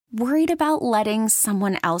Worried about letting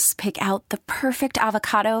someone else pick out the perfect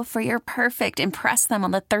avocado for your perfect impress them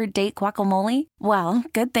on the third date guacamole? Well,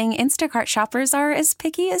 good thing Instacart shoppers are as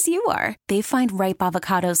picky as you are. They find ripe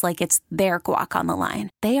avocados like it's their guac on the line.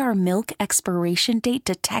 They are milk expiration date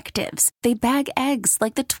detectives. They bag eggs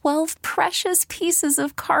like the 12 precious pieces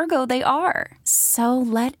of cargo they are. So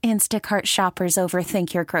let Instacart shoppers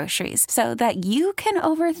overthink your groceries so that you can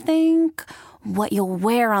overthink what you'll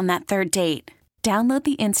wear on that third date. Download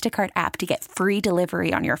the Instacart app to get free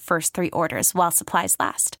delivery on your first 3 orders while supplies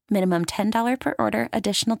last. Minimum $10 per order.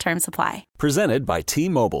 Additional terms apply. Presented by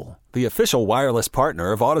T-Mobile, the official wireless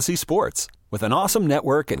partner of Odyssey Sports. With an awesome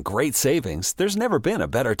network and great savings, there's never been a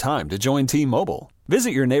better time to join T-Mobile. Visit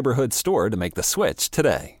your neighborhood store to make the switch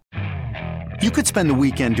today. You could spend the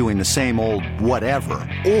weekend doing the same old whatever,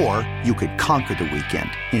 or you could conquer the weekend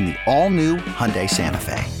in the all-new Hyundai Santa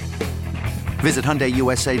Fe. Visit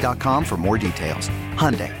HyundaiUSA.com for more details.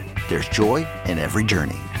 Hyundai, there's joy in every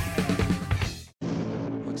journey.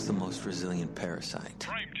 What's the most resilient parasite?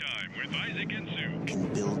 Prime Time with Isaac and Sue. Can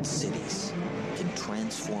build cities, can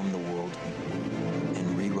transform the world,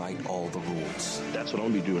 and rewrite all the rules. That's what I'll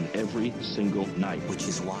be doing every single night. Which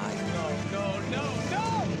is why... No!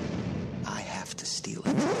 I have to steal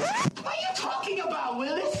it. What are you talking about,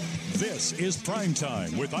 Willis? This is Prime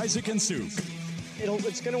Time with Isaac and Sue.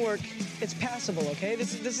 It's going to work. It's passable, okay?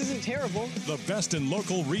 This isn't terrible. The best in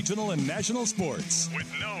local, regional, and national sports. With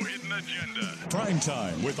no hidden agenda. Prime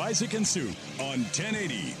Time with Isaac and Sue on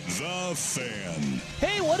 1080 The Fan.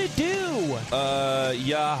 Hey, what it do?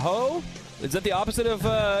 Yahoo? Is that the opposite of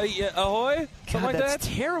ahoy? Something like that's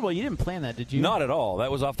that? terrible. You didn't plan that, did you? Not at all. That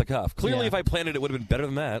was off the cuff. Clearly, Yeah. if I planned it, it would have been better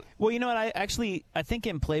than that. Well, you know what? I think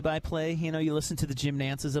in play-by-play, you listen to the Jim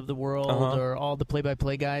Nances of the world or all the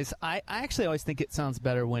play-by-play guys. I actually always think it sounds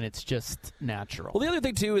better when it's just natural. Well, the other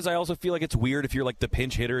thing, too, is I also feel like it's weird if you're like the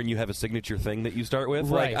pinch hitter and you have a signature thing that you start with.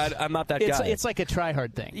 Right. Like, I'm not that guy. It's like a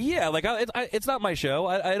try-hard thing. Yeah, like it's not my show.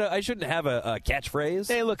 I shouldn't have a catchphrase.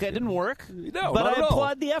 Hey, look, it didn't work. No, but not I at all.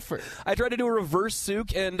 applaud the effort. I tried to do a reverse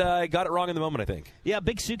Souk, and I got it wrong in the moment, I think. Yeah,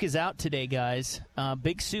 Big Souk is out today, guys.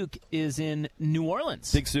 Big Souk is in New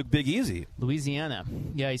Orleans. Big Souk, Big Easy. Louisiana.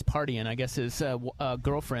 Yeah, he's partying. I guess his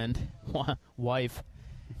girlfriend, wife,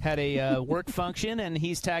 had a work function, and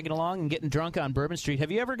he's tagging along and getting drunk on Bourbon Street.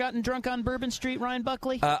 Have you ever gotten drunk on Bourbon Street, Ryan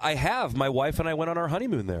Buckley? I have. My wife and I went on our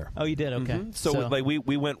honeymoon there. Oh, you did? Okay. Mm-hmm. So like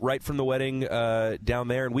we went right from the wedding down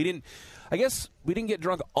there, and we didn't get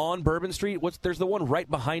drunk on Bourbon Street. There's the one right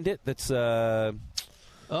behind it that's it's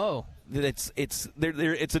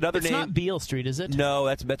another it's name. not Beale Street, is it? No,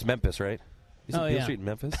 that's Memphis, right? Is it Beale yeah. Street in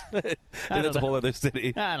Memphis? I That's a whole other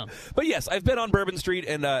city. I don't know. But yes, I've been on Bourbon Street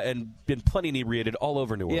and been plenty inebriated all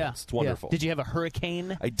over New Orleans. Yeah. It's wonderful. Yeah. Did you have a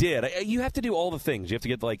hurricane? I did. You have to do all the things. You have to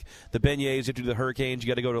get like the beignets. You have to do the hurricanes. You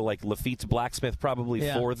got to go to like Lafitte's Blacksmith probably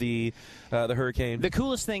for the hurricane. The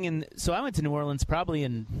coolest thing so I went to New Orleans probably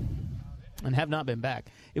and have not been back.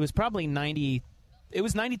 It was probably 90. It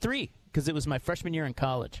was 93 because it was my freshman year in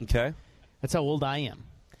college. Okay. That's how old I am.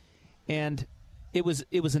 And it was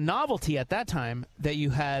a novelty at that time that you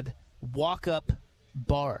had walk-up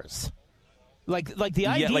bars. Like the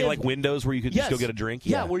idea like windows where you could just go get a drink.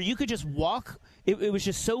 Yeah, where you could just walk. It was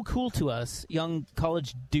just so cool to us, young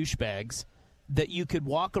college douchebags, that you could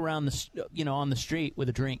walk around on the street with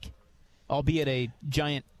a drink, albeit a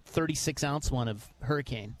giant 36-ounce one of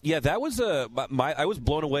Hurricane. Yeah, that was I was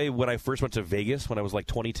blown away when I first went to Vegas when I was like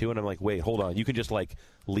 22, and I'm like, wait, hold on, you can just like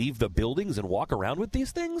leave the buildings and walk around with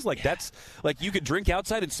these things? Like that's like you could drink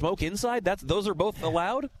outside and smoke inside? Those are both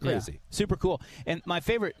allowed? Crazy. Yeah, super cool. And my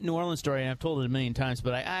favorite New Orleans story, and I've told it a million times,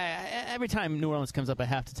 but I every time New Orleans comes up, I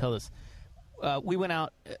have to tell this. We went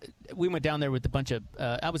down there with a bunch of.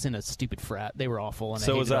 I was in a stupid frat. They were awful, and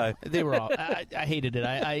so was I. They were all. I hated it.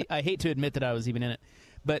 I hate to admit that I was even in it,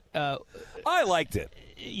 but I liked it.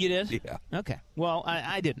 You did? Yeah. Okay. Well,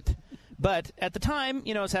 I didn't. But at the time,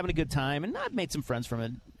 I was having a good time, and I've made some friends from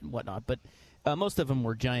it and whatnot. But most of them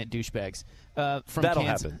were giant douchebags. That'll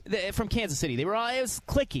happen. From Kansas City. They were all. It was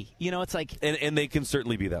cliquey. It's like. And they can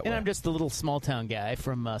certainly be that way. And I'm just a little small town guy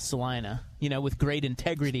from Salina. with great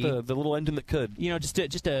integrity. The little engine that could.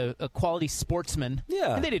 Just a quality sportsman.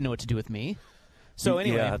 Yeah. And they didn't know what to do with me. So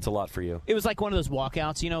anyway. Yeah, that's a lot for you. It was like one of those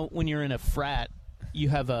walkouts. When you're in a frat, you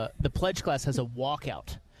have the pledge class has a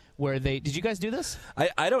walkout. Where did you guys do this?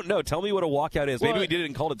 I don't know. Tell me what a walkout is. Well, maybe we did it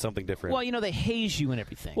and called it something different. Well, they haze you and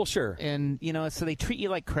everything. Well, sure. And, so they treat you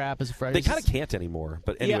like crap as a freshman. They kind of can't anymore.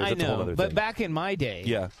 But anyways, yeah, I that's know. a whole other but thing. back in my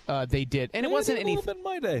day, they did. And it wasn't anything. In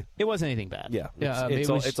my day. It wasn't anything bad. Yeah.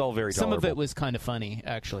 It's all very tolerable. Some of it was kind of funny,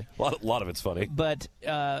 actually. A lot of it's funny. But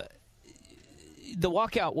the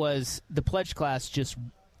walkout was the pledge class just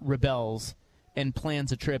rebels and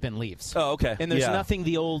plans a trip and leaves. Oh, okay. And there's Yeah. nothing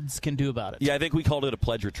the olds can do about it. Yeah, I think we called it a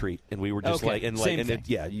pledge retreat, and we were just Okay, same thing.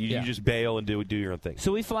 You just bail and do your own thing.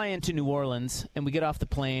 So we fly into New Orleans, and we get off the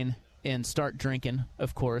plane and start drinking,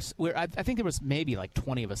 of course. I think there was maybe like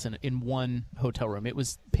 20 of us in one hotel room. It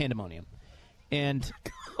was pandemonium. And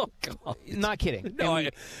oh, God. Not kidding. No,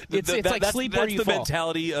 it's like sleep where you fall. That's the fall.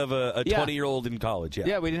 mentality of a 20-year-old in college. Yeah.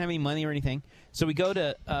 Yeah, we didn't have any money or anything. So we go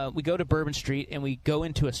to Bourbon Street, and we go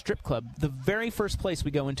into a strip club. The very first place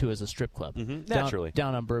we go into is a strip club. Naturally.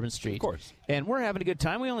 Down on Bourbon Street. Of course. And we're having a good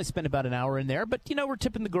time. We only spend about an hour in there. But, we're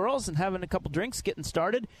tipping the girls and having a couple drinks, getting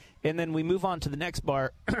started. And then we move on to the next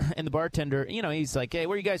bar, and the bartender, he's like, hey,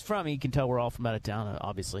 where are you guys from? And you can tell we're all from out of town,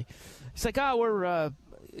 obviously. He's like, we're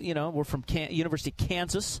from University of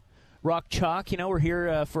Kansas, Rock Chalk. We're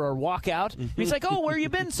here for our walkout. And he's like, oh, where you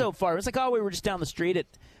been so far? It's like, oh, we were just down the street at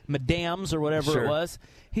Madame's or whatever it was.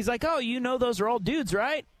 He's like, oh, those are all dudes,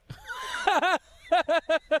 right?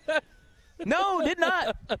 No, did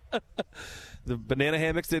not. The banana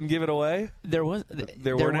hammocks didn't give it away? There weren't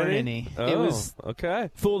any. Oh, it was okay.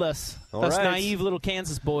 Fooled us. All Us right. naive little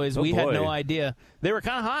Kansas boys. Oh, we had boy. no idea. They were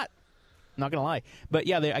kind of hot. Not going to lie. But,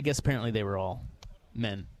 yeah, I guess apparently they were all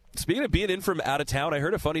men. Speaking of being in from out of town, I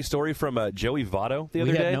heard a funny story from Joey Votto the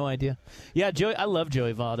other day. We had no idea. Yeah, Joey. I love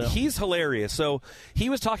Joey Votto. He's hilarious. So he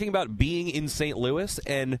was talking about being in St. Louis,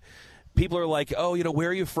 and people are like, oh, where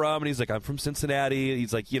are you from? And he's like, I'm from Cincinnati.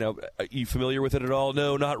 He's like, are you familiar with it at all?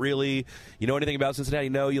 No, not really. You know anything about Cincinnati?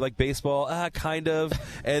 No. You like baseball? Kind of.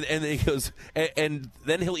 and he goes, and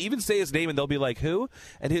then he'll even say his name, and they'll be like, who?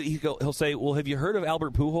 And he'll say, well, have you heard of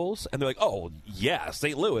Albert Pujols? And they're like, oh, yeah,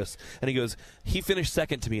 St. Louis. And he goes, he finished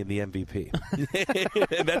second to me in the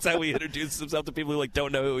MVP. And that's how he introduces himself to people who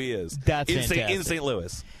don't know who he is. That's fantastic. In St.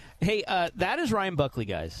 Louis. Hey, that is Ryan Buckley,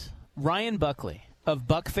 guys. Ryan Buckley of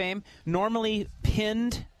Buck fame, normally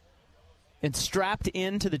pinned and strapped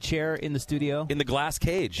into the chair in the studio. In the glass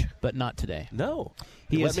cage. But not today. No.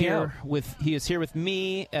 He is here with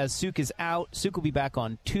me as Souk is out. Souk will be back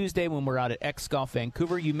on Tuesday when we're out at X Golf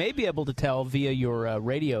Vancouver. You may be able to tell via your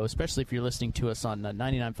radio, especially if you're listening to us on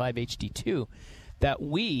 99.5 HD2, that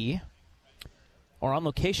we are on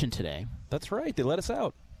location today. That's right. They let us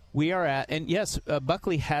out. We are at, and yes,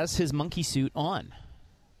 Buckley has his monkey suit on.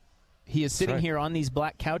 He is sitting here on these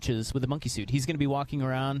black couches with a monkey suit. He's going to be walking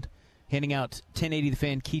around, handing out 1080 The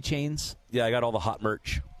Fan keychains. Yeah, I got all the hot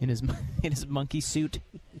merch in his monkey suit.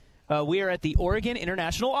 We are at the Oregon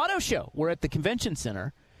International Auto Show. We're at the Convention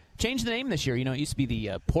Center. Changed the name this year. It used to be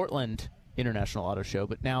the Portland International Auto Show,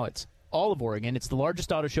 but now it's all of Oregon. It's the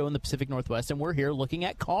largest auto show in the Pacific Northwest, and we're here looking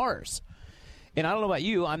at cars. And I don't know about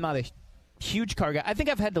you, I'm not a huge car guy. I think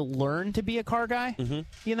I've had to learn to be a car guy.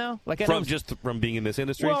 Mm-hmm. From being in this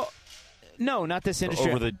industry. Well, no, not this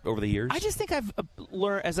industry. Over the years. I just think I've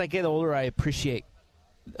learned as I get older. I appreciate.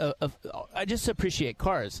 I just appreciate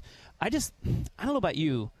cars. I don't know about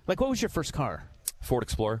you. What was your first car? Ford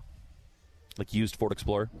Explorer. Used Ford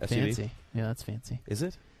Explorer SUV. Fancy. Yeah, that's fancy. Is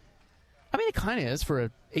it? I mean, it kind of is for a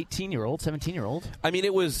 18-year-old, 17-year-old. I mean,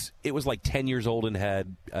 it was 10 years old and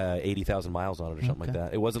had 80,000 miles on it or something like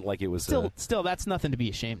that. It wasn't like it was still that's nothing to be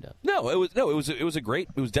ashamed of. No, it was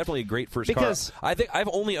definitely a great first car. I think I've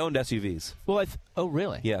only owned SUVs. Well, oh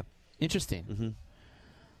really? Yeah. Interesting. Mm-hmm.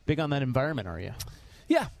 Big on that environment, are you?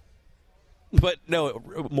 Yeah. But no,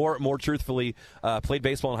 more truthfully, played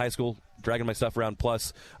baseball in high school, dragging my stuff around,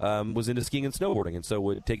 plus was into skiing and snowboarding, and so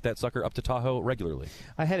would take that sucker up to Tahoe regularly.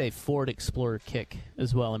 I had a Ford Explorer kick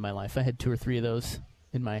as well in my life. I had 2 or 3 of those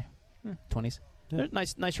in my 20s. Yeah.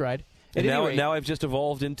 Nice ride. And now I've just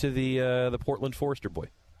evolved into the Portland Forester boy.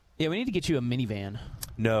 Yeah, we need to get you a minivan.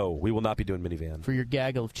 No, we will not be doing minivan. For your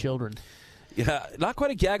gaggle of children. Yeah, not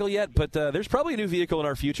quite a gaggle yet, but there's probably a new vehicle in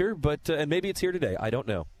our future, but and maybe it's here today. I don't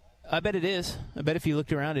know. I bet it is. I bet if you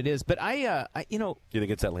looked around, it is. But Do you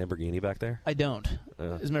think it's that Lamborghini back there? I don't.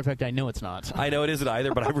 As a matter of fact, I know it's not. I know it isn't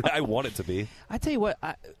either, but I want it to be. I tell you what.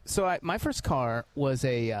 My first car was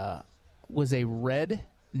a red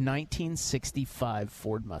 1965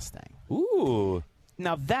 Ford Mustang. Ooh.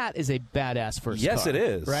 Now that is a badass first car. Yes, it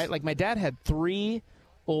is. Right? My dad had 3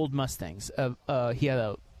 old Mustangs. He had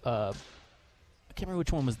a. I can't remember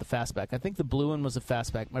which one was the fastback. I think the blue one was a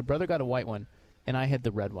fastback. My brother got a white one. And I had the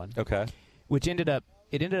red one. Okay. Which ended up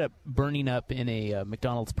burning up in a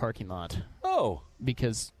McDonald's parking lot. Oh.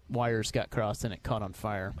 Because wires got crossed and it caught on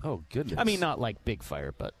fire. Oh, goodness. I mean, not like big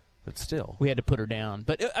fire, but still. We had to put her down.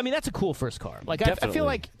 But, I mean, that's a cool first car. I feel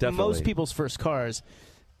like most people's first cars,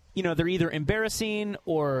 they're either embarrassing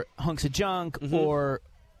or hunks of junk or,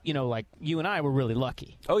 like you and I were really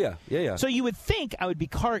lucky. Oh, yeah. Yeah. So you would think I would be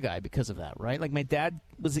car guy because of that, right? My dad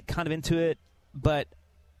was kind of into it, but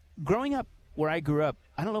growing up where I grew up,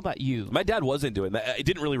 I don't know about you. My dad was into it. It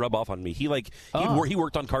didn't really rub off on me. He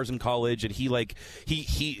worked on cars in college, and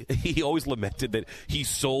he always lamented that he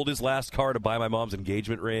sold his last car to buy my mom's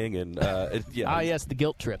engagement ring. And yes, the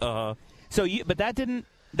guilt trip. So but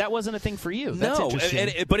that wasn't a thing for you. That's no,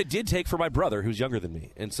 interesting. but it did take for my brother, who's younger than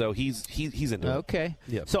me, and so he's into it. Okay.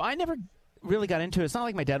 Yeah. So I never really got into it. It's not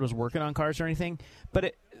like my dad was working on cars or anything,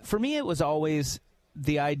 but for me it was always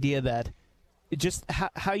the idea that just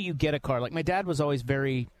how you get a car. Like my dad was always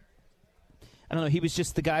very, I don't know, he was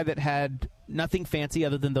just the guy that had nothing fancy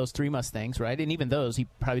other than those 3 Mustangs, right? And even those he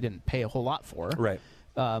probably didn't pay a whole lot for. Right.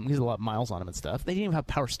 He had a lot of miles on them and stuff. They didn't even have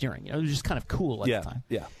power steering. It was just kind of cool at the time.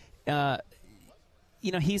 Yeah.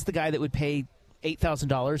 He's the guy that would pay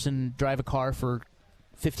 $8,000 and drive a car for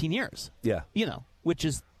 15 years. Yeah. Which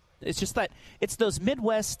is, it's just that, it's those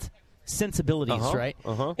Midwest sensibilities, right?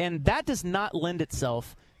 And that does not lend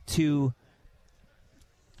itself to,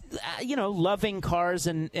 loving cars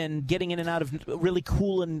and getting in and out of really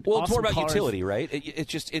cool and awesome it's more about cars. utility, right?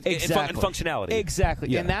 It's just Exactly. and functionality. Exactly.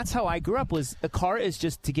 Yeah. And that's how I grew up, was a car is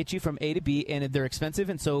just to get you from A to B, and they're expensive,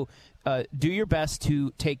 and so do your best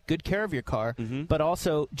to take good care of your car, but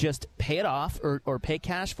also just pay it off or pay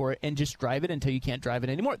cash for it and just drive it until you can't drive it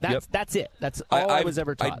anymore. That's it. That's all I was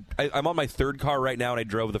ever taught. I'm on my 3rd car right now, and I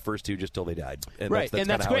drove the first 2 just till they died. And right, that's and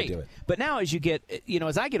that's how great. I do it. But now as you get,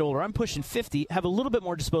 as I get older, I'm pushing 50, have a little bit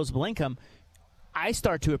more disposable income, I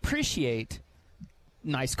start to appreciate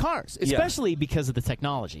nice cars, especially because of the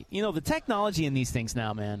technology. The technology in these things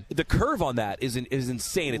now, man. The curve on that is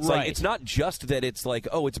insane. It's right. like, it's not just that it's like,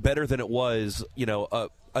 oh, it's better than it was,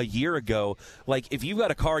 a year ago. Like, if you've got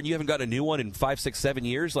a car and you haven't got a new one in 5, 6, 7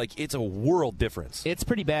 years, like, it's a world difference. It's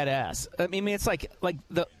pretty badass. I mean, it's like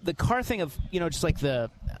the car thing of, just like the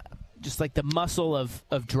muscle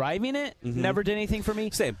of driving it never did anything for me.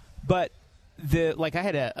 Same. But I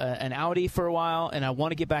had an Audi for a while, and I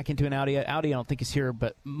want to get back into an Audi. Audi, I don't think is here,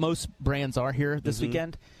 but most brands are here this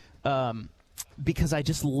weekend, because I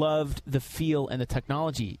just loved the feel and the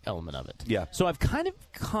technology element of it. Yeah. So I've kind of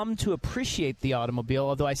come to appreciate the automobile,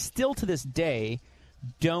 although I still to this day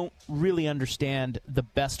don't really understand the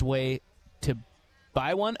best way to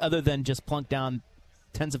buy one other than just plunk down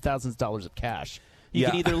tens of thousands of dollars of cash. You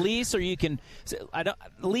can either lease or you can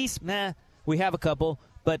lease. Nah, we have a couple,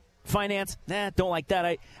 but finance, don't like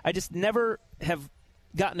that. I just never have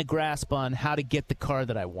gotten a grasp on how to get the car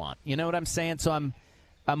that I want. You know what I'm saying? So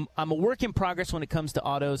I'm a work in progress when it comes to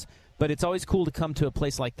autos, but it's always cool to come to a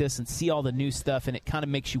place like this and see all the new stuff, and it kind of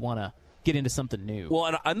makes you want to get into something new. Well,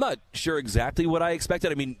 and I'm not sure exactly what I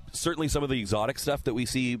expected. I mean, certainly some of the exotic stuff that we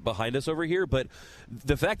see behind us over here, but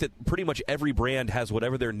the fact that pretty much every brand has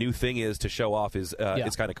whatever their new thing is to show off is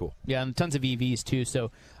kind of cool. Yeah, and tons of EVs too.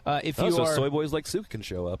 So if you so are, soy boys like Suk can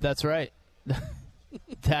show up. That's right.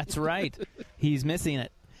 That's right. He's missing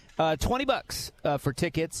it. $20 for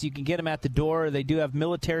tickets. You can get them at the door. They do have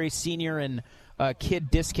military, senior, and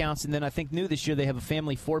kid discounts, and then I think new this year they have a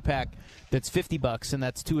family 4-pack that's $50, and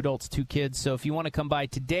that's 2 adults, 2 kids. So if you want to come by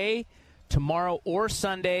today, tomorrow, or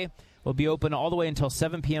Sunday, we'll be open all the way until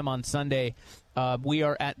 7 p.m. on Sunday. We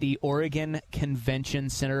are at the Oregon Convention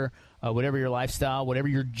Center. Whatever your lifestyle, whatever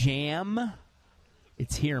your jam,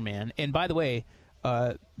 it's here, man. And by the way,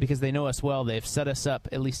 because they know us well, they've set us up,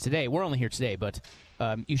 at least today. We're only here today, but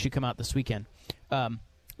you should come out this weekend.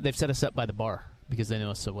 They've set us up by the bar because they know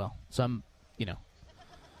us so well. So I'm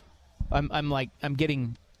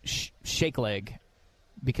getting shake leg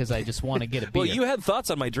because I just want to get a beer. Well, you had thoughts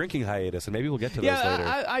on my drinking hiatus, and maybe we'll get to those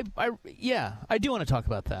later. I do want to talk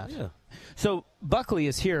about that. Yeah. So Buckley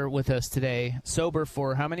is here with us today, sober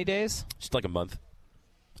for how many days? Just like a month.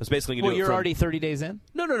 It's basically well, you're already 30 days in?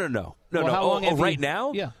 No. Well, how long have right you,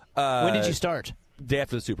 now? Yeah. When did you start? Day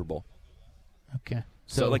after the Super Bowl. Okay.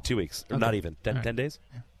 So like 2 weeks, or not even 10 days.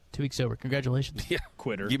 Yeah. 2 weeks sober. Congratulations. Yeah,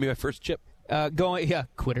 quitter. Give me my first chip.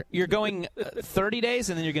 Quitter. You're going 30 days,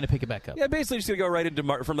 and then you're going to pick it back up. Yeah, basically just going to go right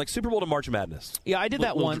into from like Super Bowl to March Madness. Yeah, I did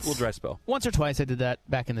that once. Little dry spell. Once or twice I did that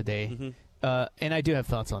back in the day, and I do have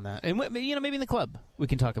thoughts on that. And maybe in the club we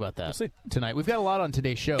can talk about that We'll see. tonight. We've got a lot on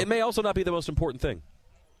today's show. It may also not be the most important thing.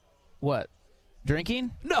 What?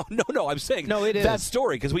 Drinking? No. I'm saying no, it is that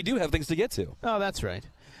story because we do have things to get to. Oh, that's right.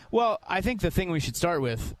 Well, I think the thing we should start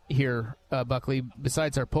with here, Buckley,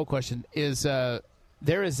 besides our poll question, is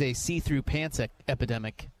there is a see-through pants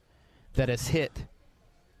epidemic that has hit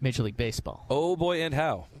Major League Baseball. Oh, boy, and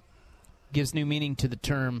how? Gives new meaning to the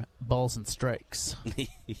term balls and strikes.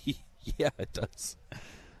 Yeah, it does.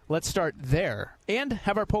 Let's start there and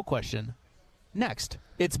have our poll question next.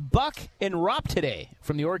 It's Buck and Rob today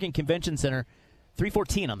from the Oregon Convention Center.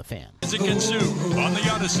 3:14 on The Fan. Isaac and Sue on the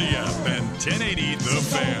Odyssey app and 1080 The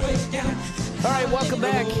Fan. All right, welcome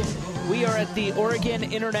back. We are at the Oregon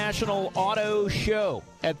International Auto Show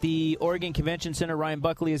at the Oregon Convention Center. Ryan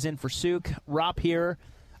Buckley is in for Suk. Rop here.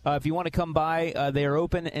 If you want to come by, they are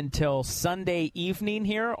open until Sunday evening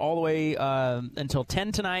here, all the way until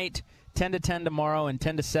 10 tonight, 10 to 10 tomorrow, and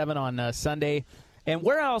 10 to 7 on Sunday. And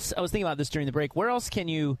where else, I was thinking about this during the break, where else can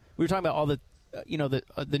you, we were talking about all the,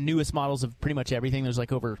 the newest models of pretty much everything. There's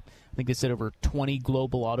like over 20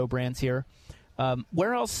 global auto brands here.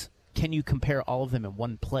 Where else can you compare all of them in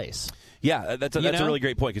one place? Yeah, that's a really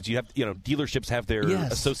great point, because you have dealerships have their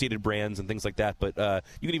Yes. associated brands and things like that. But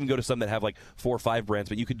you can even go to some that have like 4 or 5 brands,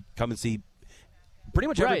 but you could come and see pretty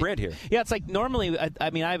much every brand here. Yeah, it's like normally. I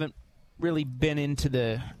haven't really been into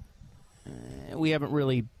the. We haven't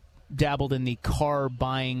really dabbled in the car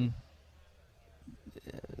buying.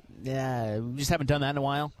 Yeah, we just haven't done that in a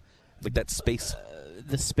while. Like that space.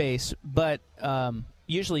 The space, but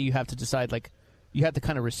usually you have to decide, like, you have to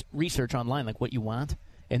kind of research online, like what you want,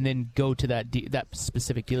 and then go to that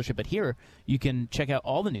specific dealership. But here, you can check out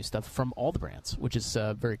all the new stuff from all the brands, which is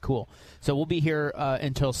very cool. So we'll be here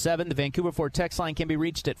until 7. The Vancouver Ford text line can be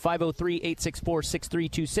reached at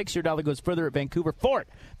 503-864-6326. Your dollar goes further at Vancouver Ford.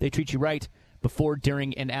 They treat you right before,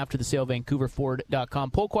 during, and after the sale.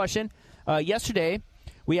 VancouverFord.com. Poll question. Yesterday,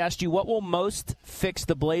 we asked you, what will most fix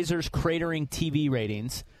the Blazers' cratering TV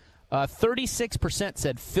ratings? 36%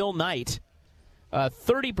 said Phil Knight.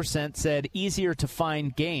 30% said easier to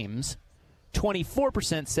find games.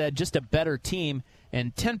 24% said just a better team.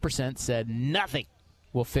 And 10% said nothing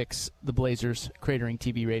will fix the Blazers' cratering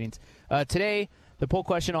TV ratings. Today, the poll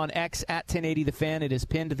question on X at 1080 The Fan. It is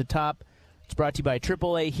pinned to the top. It's brought to you by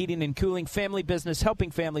AAA Heating and Cooling, family business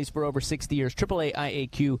helping families for over 60 years.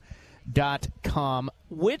 AAAIAQ.com.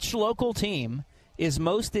 Which local team is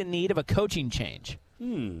most in need of a coaching change?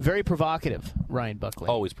 Very provocative, Ryan Buckley.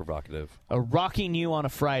 Always provocative. Rocking you on a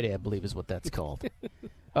Friday, I believe is what that's called.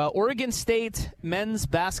 Oregon State men's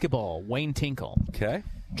basketball, Wayne Tinkle. Okay.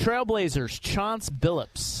 Trailblazers, Chauncey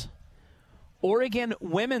Billups. Oregon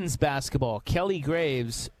women's basketball, Kelly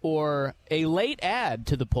Graves. Or a late add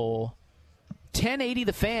to the poll, 1080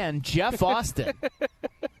 The Fan, Jeff Austin.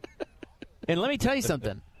 And let me tell you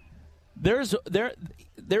something. There is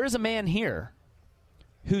a man here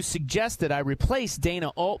who suggested I replace Dana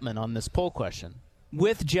Altman on this poll question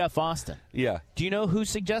with Jeff Austin. Yeah. Do you know who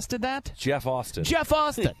suggested that? Jeff Austin. Jeff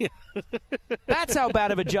Austin. That's how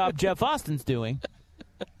bad of a job Jeff Austin's doing.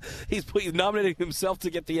 He's nominating himself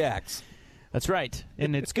to get the axe. That's right.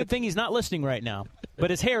 And it's a good thing he's not listening right now.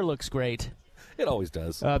 But his hair looks great. It always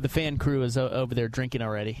does. The fan crew is over there drinking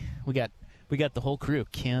already. We got the whole crew.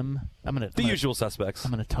 Kim. The usual suspects.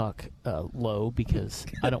 I'm going to talk low because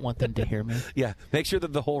I don't want them to hear me. Yeah. Make sure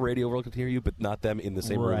that the whole radio world can hear you, but not them in the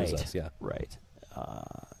same room as us. Yeah. Right.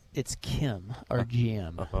 It's Kim, our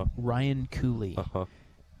GM, Ryan Cooley,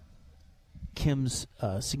 Kim's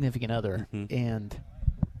significant other, and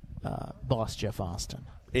boss Jeff Austin.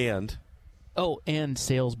 And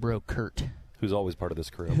sales bro Kurt. Who's always part of this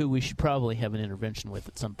crew. Who we should probably have an intervention with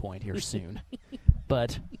at some point here soon.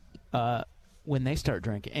 But when they start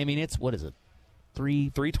drinking, I mean, it's, what is it?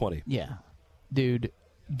 3:20. Yeah. Dude,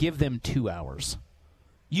 give them 2 hours.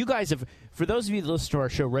 You guys have, for those of you that listen to our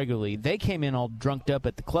show regularly, they came in all drunked up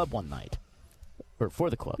at the club one night. Or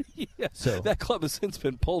for the club. Yeah. So that club has since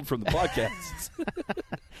been pulled from the podcasts.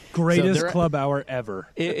 Greatest club hour ever.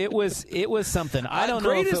 It was something. I don't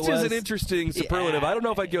know if it was. Greatest is an interesting superlative. I don't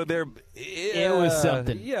know if I'd go there. It was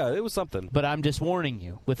something. Yeah, it was something. But I'm just warning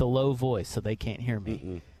you with a low voice so they can't hear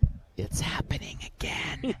me. It's happening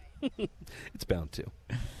again. It's bound to.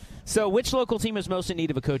 So which local team is most in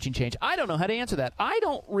need of a coaching change? I don't know how to answer that. I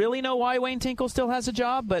don't really know why Wayne Tinkle still has a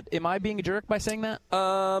job, but am I being a jerk by saying that?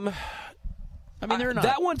 I mean, they're not.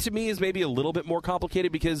 That one to me is maybe a little bit more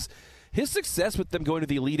complicated because his success with them going to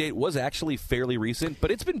the Elite Eight was actually fairly recent, but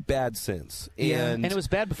it's been bad since. And it was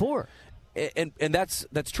bad before. And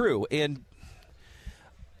that's true. And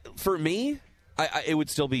for me, it would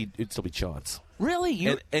still be Chauncey.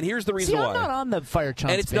 Really? And here's the reason why. I'm not on the fire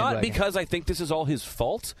Chauncey. And it's not because I think this is all his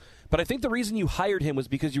fault, but I think the reason you hired him was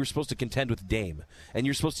because you were supposed to contend with Dame, and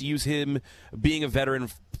you're supposed to use him being a veteran,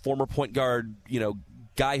 former point guard,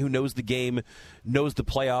 guy who knows the game, knows the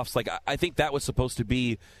playoffs. Like, I think that was supposed to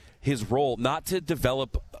be his role, not to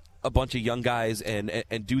develop a bunch of young guys and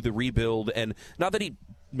do the rebuild. And not that he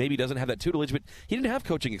maybe doesn't have that tutelage, but he didn't have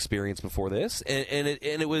coaching experience before this, and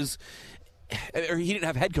it was, or he didn't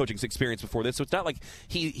have head coaching experience before this. So it's not like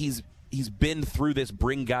he's he's been through this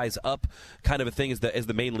bring guys up kind of a thing as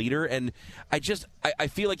the main leader, and I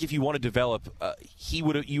feel like if you want to develop, you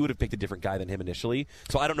would have picked a different guy than him initially.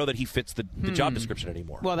 So I don't know that he fits the job description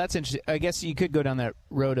anymore. Well, that's interesting. I guess you could go down that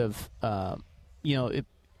road of if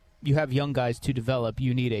you have young guys to develop,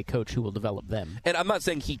 you need a coach who will develop them. And I'm not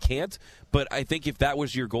saying he can't, but I think if that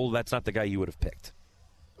was your goal, that's not the guy you would have picked.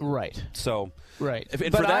 Right. So, right.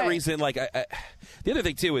 And for that reason, like the other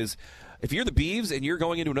thing too is, if you're the Beavs and you're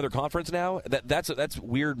going into another conference now, that's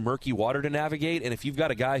weird, murky water to navigate. And if you've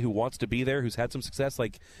got a guy who wants to be there, who's had some success,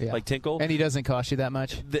 like Tinkle, and he doesn't cost you that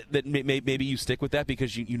much, that maybe you stick with that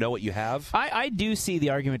because you know what you have. I do see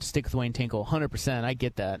the argument to stick with Wayne Tinkle 100%. I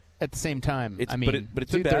get that. At the same time, but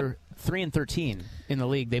it's dude, bad. They're 3-13 in the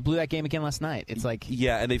league. They blew that game again last night. It's like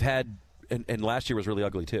and they've had and last year was really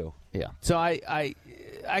ugly too. Yeah. So I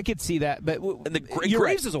could see that, but Graves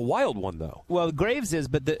right. is a wild one though. Well, Graves is,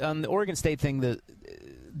 but on the Oregon State thing,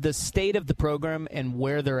 the state of the program and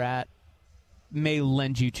where they're at may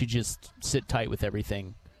lend you to just sit tight with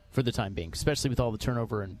everything for the time being, especially with all the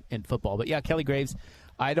turnover in football. But yeah, Kelly Graves,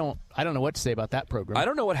 I don't know what to say about that program. I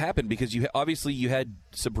don't know what happened because you had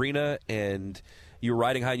Sabrina and you were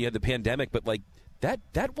riding high and you had the pandemic, but like.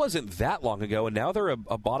 That wasn't that long ago, and now they're a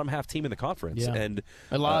bottom half team in the conference. Yeah. And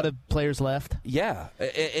a lot of players left. Yeah,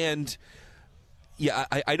 and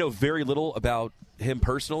I know very little about him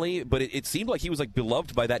personally, but it seemed like he was like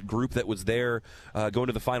beloved by that group that was there going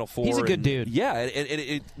to the Final Four. He's a good dude. Yeah, and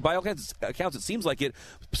it, by all accounts, it seems like it.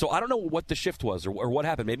 So I don't know what the shift was or what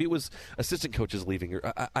happened. Maybe it was assistant coaches leaving.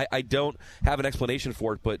 Or I don't have an explanation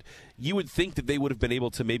for it, but you would think that they would have been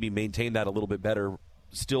able to maybe maintain that a little bit better.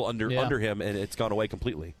 Still under him, and it's gone away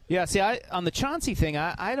completely. Yeah, see, on the Chauncey thing,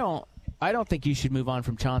 I don't think you should move on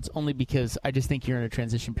from Chauncey only because I just think you're in a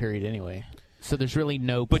transition period anyway. So there's really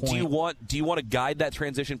no point. But do you want to guide that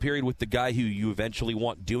transition period with the guy who you eventually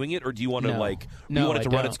want doing it, or do you want to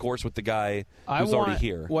run its course with the guy who's already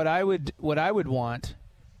here? What I would want,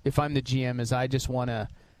 if I'm the GM, is I just want to.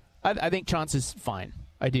 I think Chauncey's fine.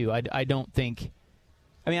 I do. I don't think.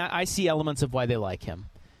 I mean, I see elements of why they like him.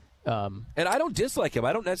 And I don't dislike him.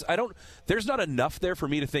 I don't. There's not enough there for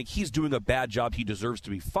me to think he's doing a bad job. He deserves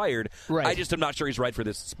to be fired. Right. I just am not sure he's right for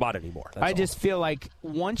this spot anymore. I just feel like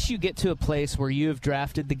once you get to a place where you have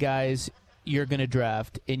drafted the guys you're going to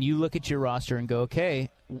draft, and you look at your roster and go,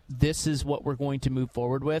 okay, this is what we're going to move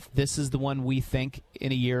forward with. This is the one we think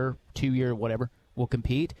in a year, 2 year, whatever, will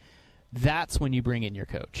compete. That's when you bring in your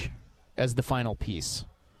coach as the final piece.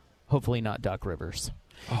 Hopefully not Doc Rivers.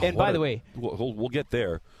 Oh, and by the way, we'll get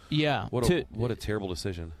there. Yeah. What a terrible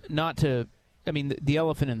decision. The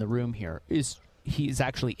elephant in the room here is he's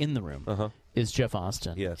actually in the room. Is Jeff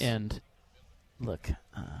Austin. Yes. And look,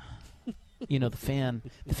 the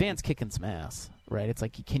fan's kicking some ass, right? It's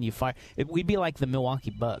like, can you fire? We'd be like the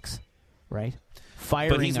Milwaukee Bucks, right?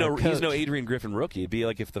 Firing. But he's coach. no Adrian Griffin rookie. It'd be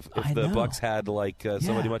like if the Bucks had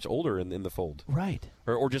somebody much older in the fold, right?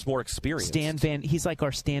 Or just more experienced. He's like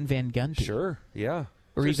our Stan Van Gundy. Sure. Yeah.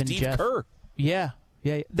 Or even Steve Jeff Kerr. Yeah,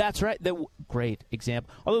 that's right. Great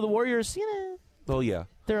example. Although the Warriors, well, yeah,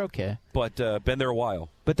 they're okay, but been there a while.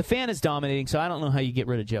 But the fan is dominating, so I don't know how you get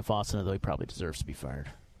rid of Jeff Austin, although he probably deserves to be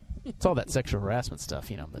fired. It's all that sexual harassment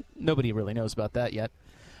stuff, but nobody really knows about that yet.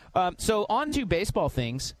 So on to baseball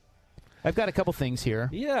things. I've got a couple things here.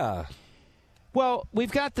 Yeah. Well,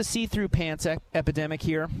 we've got the see-through pants epidemic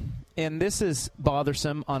here, and this is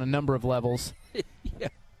bothersome on a number of levels. Yeah.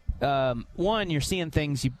 One, you're seeing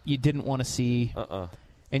things you didn't want to see,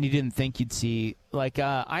 and you didn't think you'd see. Like,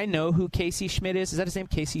 I know who Casey Schmidt is. Is that his name,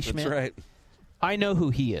 Casey Schmidt? That's right. I know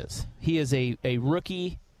who he is. He is a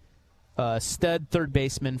rookie stud third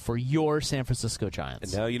baseman for your San Francisco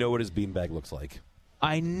Giants. And now you know what his beanbag looks like.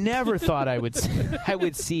 I never thought I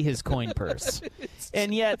would see his coin purse,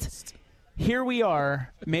 and yet here we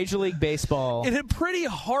are, Major League Baseball, in a pretty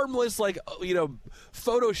harmless,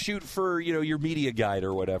 photo shoot for your media guide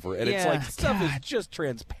or whatever, and it's like stuff is just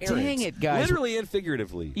transparent. Dang it, guys! Literally and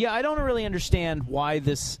figuratively. Yeah, I don't really understand why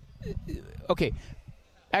this. Okay,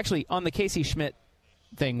 actually, on the Casey Schmidt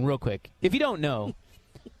thing, real quick, if you don't know,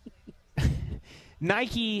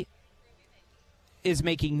 Nike is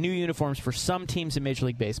making new uniforms for some teams in Major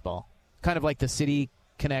League Baseball, kind of like the City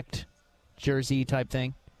Connect jersey type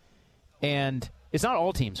thing. And it's not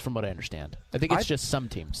all teams, from what I understand. I think it's just some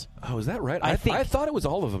teams. Oh, is that right? I thought it was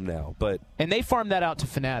all of them now, but and they farm that out to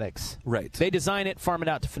Fanatics. Right. They design it, farm it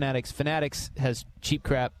out to Fanatics. Fanatics has cheap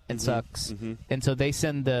crap and sucks, and so they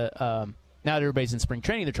send the. Now that everybody's in spring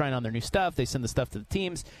training, they're trying on their new stuff. They send the stuff to the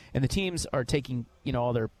teams, and the teams are taking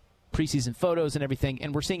all their preseason photos and everything,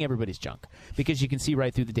 and we're seeing everybody's junk because you can see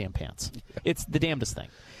right through the damn pants. It's the damnedest thing.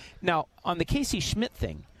 Now, on the Casey Schmidt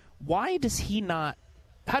thing, why does he not?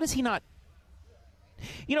 How does he not?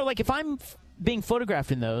 Like if I'm being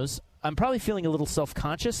photographed in those, I'm probably feeling a little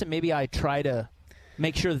self-conscious, and maybe I try to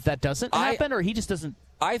make sure that doesn't happen, or he just doesn't.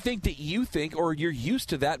 I think that you think, or you're used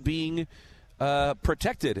to that being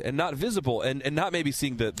protected and not visible, and not maybe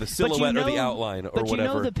seeing the silhouette or the outline or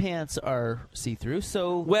whatever. But the pants are see-through,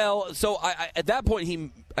 so... Well, so I at that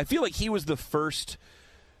point, I feel like he was the first...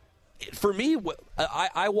 For me,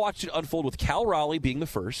 I watched it unfold with Cal Raleigh being the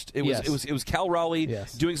first. It was Cal Raleigh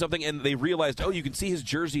doing something, and they realized, you can see his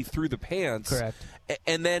jersey through the pants. Correct.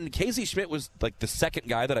 And then Casey Schmidt was like the second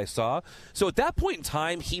guy that I saw. So at that point in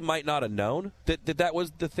time, he might not have known that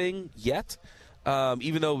was the thing yet.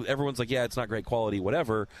 Even though everyone's like, yeah, it's not great quality,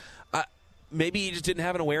 whatever. Maybe he just didn't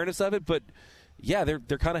have an awareness of it, but yeah, they're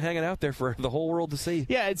kind of hanging out there for the whole world to see.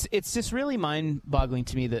 Yeah, it's just really mind-boggling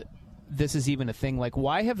to me that this is even a thing. Like,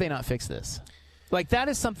 why have they not fixed this? Like, that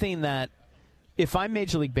is something that if I'm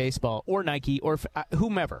Major League Baseball or Nike or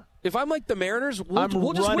whomever, if I'm like the Mariners,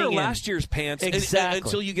 we'll just wear last year's pants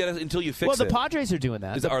until you fix it. Well, the Padres are doing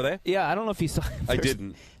that. Are they? Yeah, I don't know if you saw. I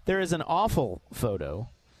didn't. There is an awful photo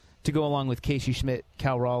to go along with Casey Schmidt,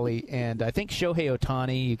 Cal Raleigh, and I think Shohei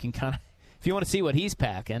Ohtani. You can kind of, if you want to see what he's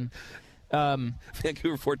packing.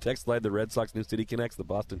 Vancouver Ford text line, the Red Sox New City Connects, the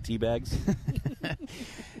Boston Teabags.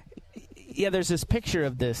 Yeah, there's this picture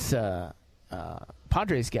of this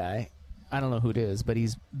Padres guy. I don't know who it is, but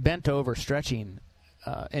he's bent over stretching,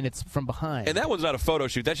 and it's from behind. And that one's not a photo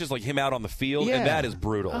shoot. That's just like him out on the field, and that is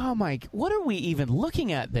brutal. Oh, my. What are we even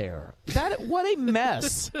looking at there? What a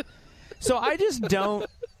mess. So I just don't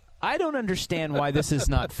understand why this is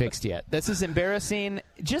not fixed yet. This is embarrassing.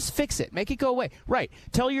 Just fix it. Make it go away. Right.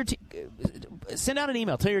 Tell your send out an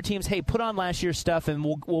email. Tell your teams, hey, put on last year's stuff, and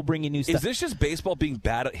we'll bring you new stuff. Is this just baseball being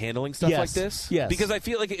bad at handling stuff like this? Yes. Because I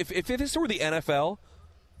feel like if this were the NFL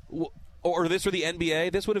or this were the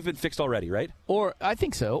NBA, this would have been fixed already, right? Or I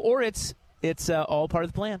think so. Or it's all part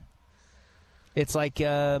of the plan. It's like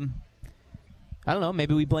I don't know.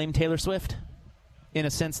 Maybe we blame Taylor Swift in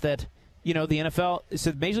a sense that. The NFL,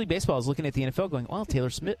 so Major League Baseball is looking at the NFL going, well,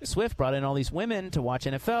 Taylor Swift brought in all these women to watch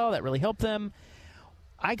NFL. That really helped them.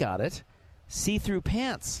 I got it. See-through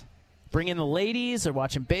pants. Bring in the ladies. They're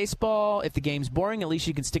watching baseball. If the game's boring, at least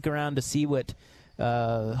you can stick around to see what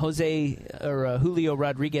Julio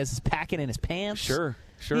Rodriguez is packing in his pants. Sure.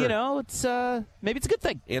 It's maybe it's a good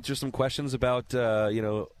thing. Answer some questions about,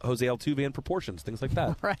 Jose Altuve and proportions, things like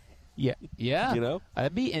that. Right. Yeah.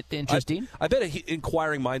 That'd be interesting. I bet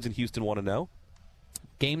inquiring minds in Houston want to know.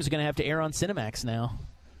 Games are going to have to air on Cinemax now.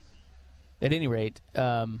 At any rate,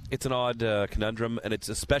 it's an odd conundrum, and it's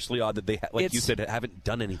especially odd that they, you said, haven't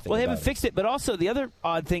done anything. Well, they haven't fixed it. But also, the other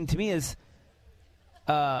odd thing to me is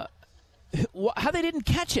how they didn't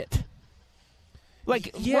catch it.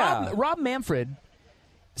 Like, Rob Manfred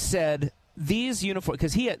said these uniforms,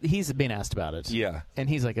 because he's been asked about it. Yeah, and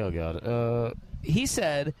he's like, oh god. He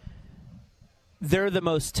said they're the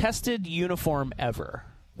most tested uniform ever.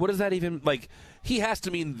 What does that even like? He has to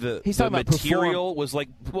mean the about material was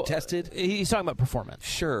tested. He's talking about performance.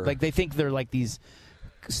 Sure. Like they think they're like these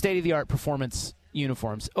state-of-the-art performance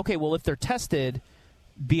uniforms. Okay, well if they're tested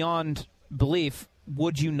beyond belief,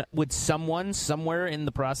 would someone somewhere in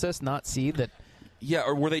the process not see that? Yeah,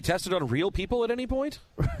 or were they tested on real people at any point?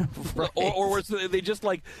 Right. Or was they just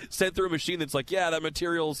sent through a machine that's like, yeah, that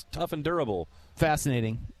material's tough and durable?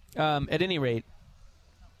 Fascinating. At any rate,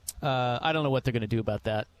 I don't know what they're going to do about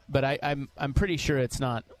that, but I'm pretty sure it's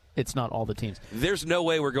not all the teams. There's no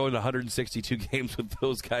way we're going to 162 games with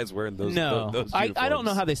those guys wearing those. No, those I don't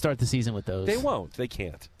know how they start the season with those. They won't. They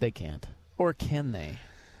can't. They can't. Or can they?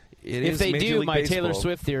 If they Major do, League my Baseball. Taylor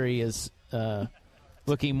Swift theory is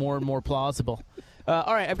looking more and more plausible.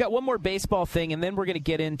 All right, I've got one more baseball thing, and then we're going to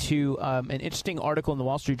get into an interesting article in the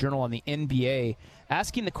Wall Street Journal on the NBA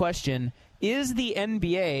asking the question, is the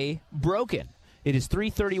NBA broken? It is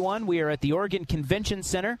 3:31. We are at the Oregon Convention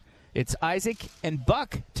Center. It's Isaac and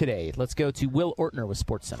Buck today. Let's go to Will Ortner with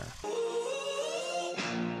SportsCenter.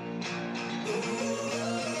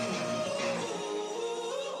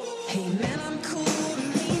 Hey man, I'm cool.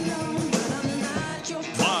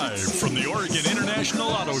 Live from the Oregon International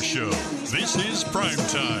Auto Show, this is Prime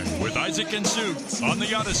Time with Isaac and Sue on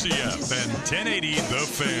the Odyssey app and 1080 The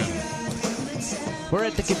Fan. We're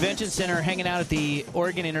at the Convention Center hanging out at the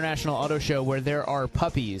Oregon International Auto Show where there are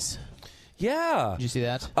puppies. Yeah. Did you see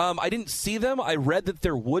that? I didn't see them. I read that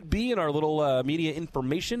there would be in our little media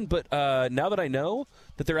information, but now that I know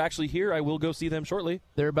that they're actually here, I will go see them shortly.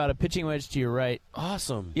 They're about a pitching wedge to your right.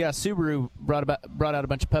 Awesome. Yeah, Subaru brought out a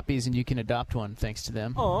bunch of puppies, and you can adopt one thanks to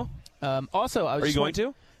them. Aw. Also, Are you going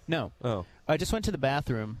to? No. Oh. I just went to the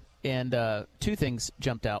bathroom, and two things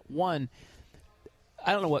jumped out. One,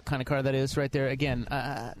 I don't know what kind of car that is right there. Again,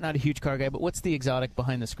 not a huge car guy, but what's the exotic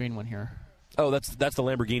behind the screen one here? Oh, that's the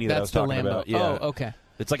Lamborghini that I was talking about. Yeah. Oh, okay.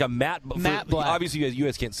 It's like a matte black. Obviously, you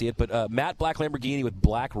guys can't see it, but matte black Lamborghini with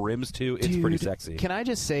black rims too. It's pretty sexy. Can I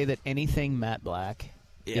just say that anything matte black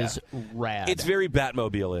is rad? It's very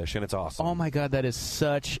Batmobile-ish, and it's awesome. Oh my God, that is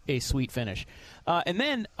such a sweet finish. And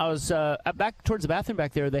then I was back towards the bathroom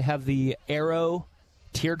back there. They have the Aero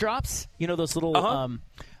teardrops. You know those little.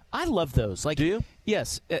 I love those. Like, do you?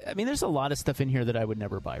 Yes. I mean, there's a lot of stuff in here that I would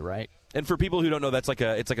never buy. Right. And for people who don't know, it's like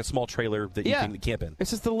a small trailer that you can camp in.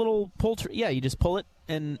 It's just the little pull. You just pull it,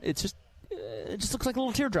 and it just looks like a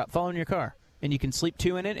little teardrop following your car, and you can sleep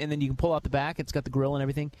two in it, and then you can pull out the back. It's got the grill and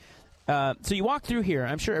everything. So you walk through here.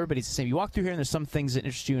 I'm sure everybody's the same. You walk through here, and there's some things that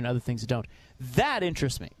interest you and other things that don't. That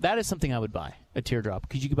interests me. That is something I would buy, a teardrop.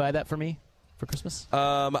 Could you buy that for me for Christmas?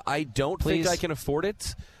 I don't think I can afford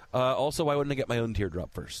it. Also, why wouldn't I get my own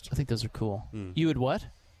teardrop first? I think those are cool. You would what?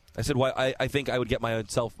 I said, why? I think I would get my own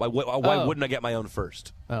self. Why wouldn't I get my own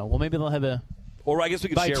first? Oh, well, maybe they'll have a. Or I guess we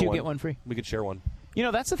could buy share two, one. Get one free. We could share one. You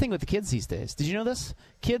know, that's the thing with the kids these days. Did you know this?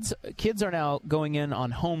 Kids are now going in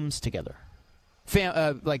on homes together,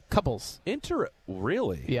 like couples.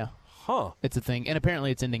 Really? Yeah. Huh. It's a thing, and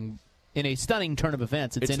apparently it's ending in a stunning turn of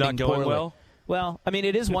events. It's ending not going poorly. well. Well, I mean,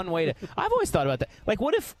 it is one way to. I've always thought about that. Like,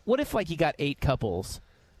 what if like you got 8 couples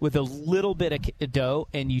with a little bit of dough,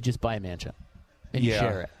 and you just buy a mansion, and you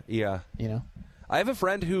share it. Yeah. You know? I have a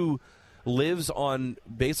friend who lives on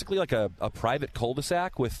basically like a private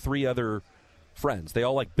cul-de-sac with 3 other friends. They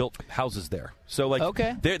all like built houses there. So like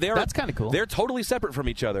okay. That's kind of cool. They're totally separate from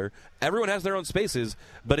each other. Everyone has their own spaces,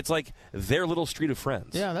 but it's like their little street of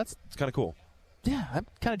friends. Yeah, it's kind of cool. Yeah, I'm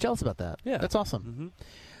kind of jealous about that. Yeah. That's awesome. Mm-hmm.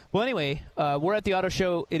 Well, anyway, we're at the auto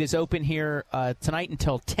show. It is open here tonight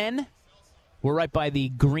until 10. We're right by the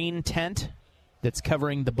green tent that's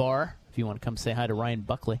covering the bar, if you want to come say hi to Ryan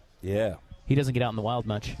Buckley. Yeah. He doesn't get out in the wild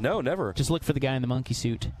much. No, never. Just look for the guy in the monkey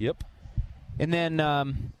suit. Yep. And then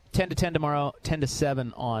 10 to 10 tomorrow, 10 to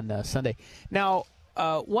 7 on Sunday. Now,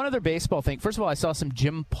 one other baseball thing. First of all, I saw some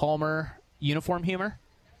Jim Palmer uniform humor.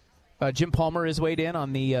 Jim Palmer is weighed in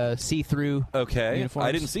on the see-through uniforms.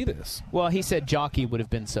 I didn't see this. Well, he said Jockey would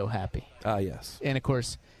have been so happy. Yes. And, of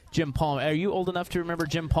course, Jim Palmer. Are you old enough to remember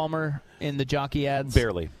Jim Palmer in the Jockey ads?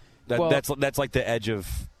 Barely. That's like the edge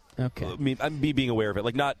of me being aware of it.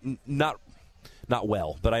 Like not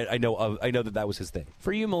well, but I know that was his thing.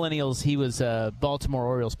 For you millennials, he was a Baltimore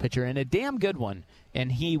Orioles pitcher and a damn good one.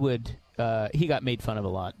 And he got made fun of a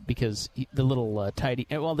lot because the little tidy.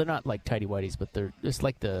 Well, they're not like tidy whities, but they're just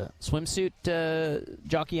like the swimsuit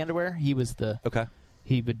jockey underwear. He was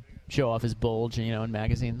he would show off his bulge, in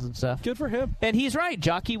magazines and stuff. Good for him. And he's right.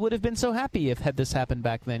 Jockey would have been so happy had this happened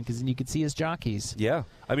back then, because then you could see his jockeys. Yeah.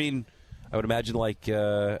 I mean, I would imagine,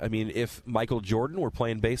 if Michael Jordan were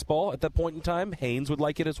playing baseball at that point in time, Haynes would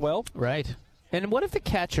like it as well. Right. And what if the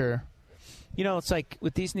catcher, it's like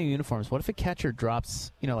with these new uniforms, what if a catcher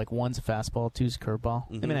drops, like one's a fastball, two's a curveball?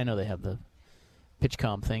 Mm-hmm. I mean, I know they have the pitch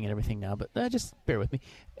comm thing and everything now, but just bear with me.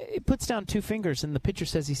 It puts down 2 fingers, and the pitcher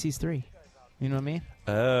says he sees 3. You know what I mean?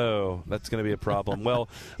 Oh, that's going to be a problem. Well,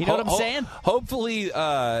 you know what I'm saying? Hopefully,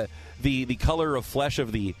 the color of flesh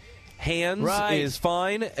of the hands is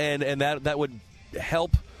fine, and that would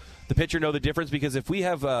help the pitcher know the difference. Because if we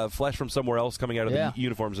have flesh from somewhere else coming out of the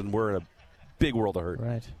uniforms, and we're in a big world of hurt.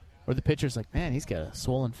 Right. Or the pitcher's like, man, he's got a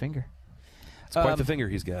swollen finger. It's quite the finger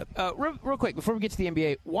he's got. Real quick, before we get to the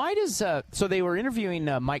NBA, why does so they were interviewing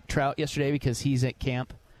Mike Trout yesterday because he's at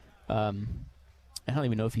camp. I don't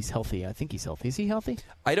even know if he's healthy. I think he's healthy. Is he healthy?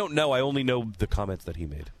 I don't know. I only know the comments that he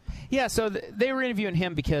made. Yeah, so they were interviewing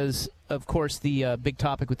him because, of course, the big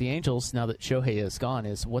topic with the Angels, now that Shohei is gone,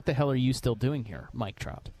 is what the hell are you still doing here, Mike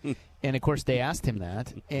Trout? And, of course, they asked him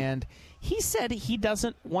that, and he said he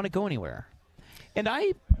doesn't want to go anywhere. And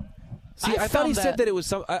I thought he said that it was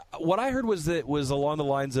some. What I heard was that it was along the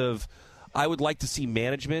lines of, I would like to see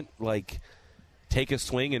management take a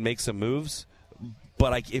swing and make some moves.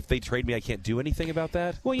 But if they trade me, I can't do anything about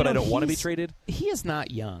that. Well, but I don't want to be traded. He is not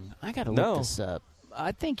young. I got to look this up.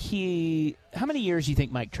 I think how many years do you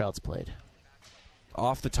think Mike Trout's played?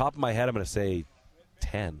 Off the top of my head, I'm going to say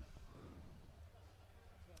 10.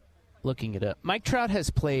 Looking it up. Mike Trout has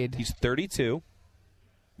played. He's 32.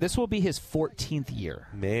 This will be his 14th year.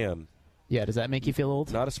 Man. Yeah, does that make you feel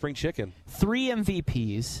old? Not a spring chicken. 3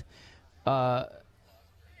 MVPs.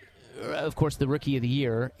 Of course, the Rookie of the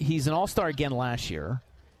Year. He's an All-Star again last year.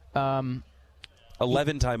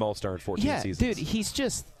 11-time All-Star in 14 seasons. Dude, he's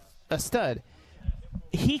just a stud.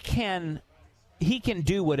 He can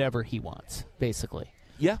do whatever he wants, basically.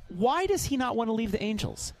 Yeah. Why does he not want to leave the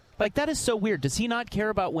Angels? Like, that is so weird. Does he not care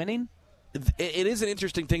about winning? It is an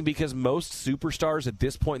interesting thing because most superstars at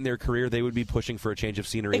this point in their career, they would be pushing for a change of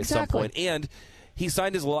scenery at some point. And he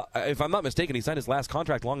signed his, if I'm not mistaken, he signed his last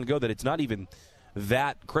contract long ago that it's not even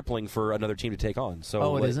that crippling for another team to take on.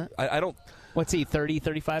 So it isn't? I don't. What's he, 30,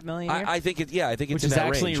 35 million a year? I think it's which in is that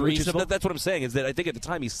actually range. reasonable. That's what I'm saying is that I think at the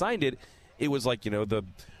time he signed it, it was like, the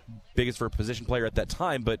biggest for a position player at that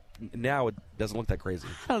time, but now it doesn't look that crazy.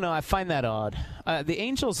 I don't know. I find that odd. The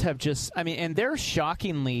Angels have just, and they're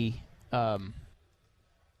shockingly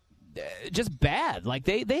just bad. Like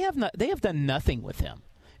they have done nothing with him.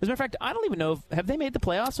 As a matter of fact, I don't even know have they made the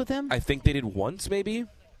playoffs with him? I think they did once, maybe.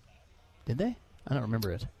 Did they? I don't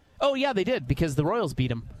remember it. Oh yeah, they did because the Royals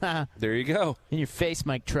beat him. There you go. In your face,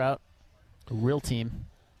 Mike Trout. A real team.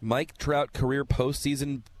 Mike Trout career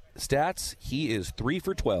postseason stats. He is 3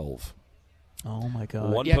 for 12. Oh my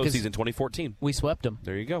God! One postseason, 2014. We swept them.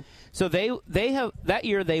 There you go. So they have that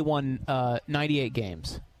year they won 98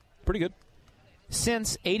 games. Pretty good.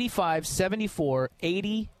 Since 85, 74,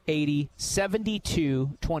 80, 80,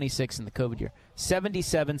 72, 26 in the COVID year,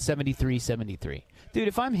 77, 73, 73. Dude,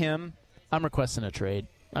 if I'm him, I'm requesting a trade.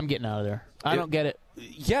 I'm getting out of there. I don't get it.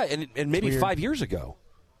 Yeah, and maybe 5 years ago.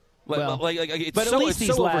 Well, it's but at least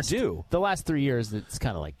it's so overdue. The last 3 years, it's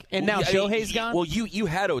kind of like. And now Shohei's gone? Well, you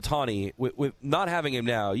had Ohtani. With not having him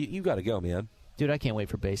now, you got to go, man. Dude, I can't wait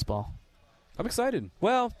for baseball. I'm excited.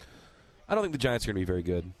 Well, I don't think the Giants are going to be very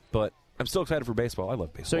good, but I'm still excited for baseball. I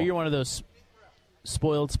love baseball. So you're one of those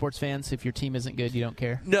spoiled sports fans. If your team isn't good, you don't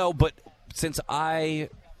care? No, but since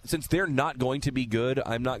they're not going to be good,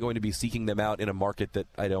 I'm not going to be seeking them out in a market that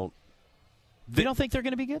I don't. You don't think they're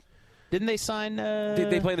going to be good? Didn't they sign?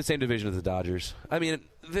 They play in the same division as the Dodgers. I mean,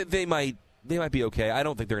 they might be okay. I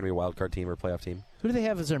don't think they're going to be a wild card team or a playoff team. Who do they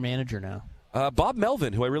have as their manager now? Bob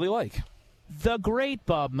Melvin, who I really like. The great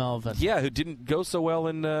Bob Melvin. Yeah, who didn't go so well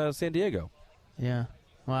in San Diego. Yeah.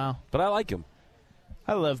 Wow. But I like him.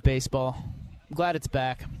 I love baseball. I'm glad it's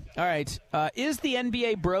back. All right. Is the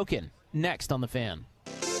NBA broken? Next on The Fan.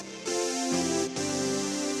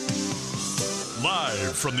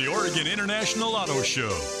 Live from the Oregon International Auto Show,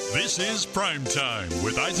 this is Prime Time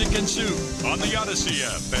with Isaac and Sue on the Odyssey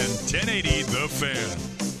app and 1080 The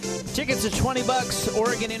Fan. Tickets are $20.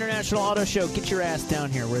 Oregon International Auto Show. Get your ass down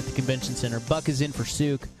here. We're at the convention center. Buck is in for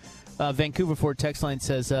Souk. Vancouver Ford text line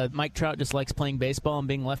says Mike Trout just likes playing baseball and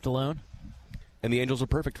being left alone. And the Angels are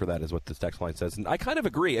perfect for that, is what this text line says. And I kind of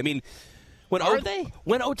agree. I mean, when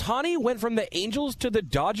Ohtani went from the Angels to the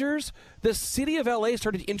Dodgers, the city of L.A.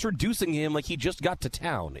 started introducing him like he just got to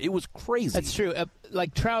town. It was crazy. That's true.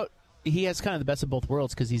 Like Trout, he has kind of the best of both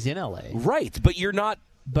worlds because he's in L.A. Right, but you're not.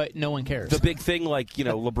 But no one cares. The big thing, like,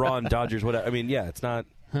 LeBron, Dodgers, whatever. I mean, yeah, it's not.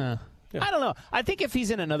 Huh. Yeah. I don't know. I think if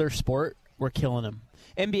he's in another sport, we're killing him.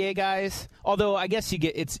 NBA guys, although I guess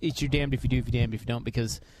it's you're damned if you do, if you're damned if you don't,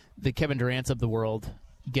 because the Kevin Durant's of the world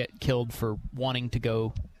get killed for wanting to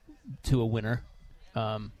go to a winner.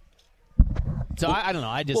 I don't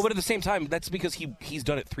know. But at the same time, that's because he's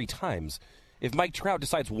done it 3 times. If Mike Trout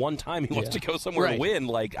decides one time he wants to go somewhere and win,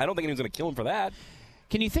 like, I don't think anyone's going to kill him for that.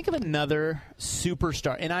 Can you think of another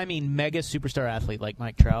superstar, and I mean mega superstar athlete like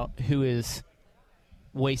Mike Trout, who is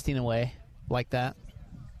wasting away like that?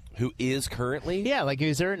 Who is currently? Yeah, like,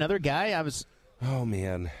 is there another guy? Oh,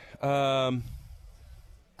 man. I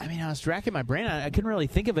was racking my brain. I couldn't really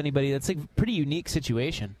think of anybody. That's a pretty unique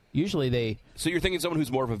situation. Usually they... So you're thinking someone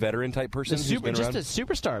who's more of a veteran-type person? Just a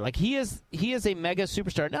superstar. Like, he is a mega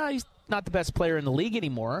superstar. No, he's not the best player in the league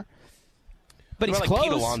anymore. But he's close.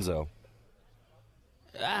 Pete Alonso?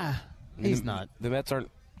 He's not. The Mets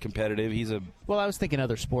aren't competitive. He's a... Well, I was thinking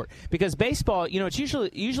other sport. Because baseball, it's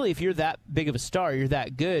usually if you're that big of a star, you're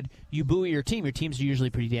that good, you buoy your team. Your team's usually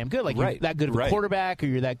pretty damn good. Like, you're that good of a quarterback or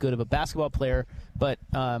you're that good of a basketball player. But,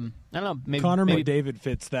 I don't know. Maybe Connor McDavid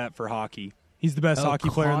fits that for hockey. He's the best hockey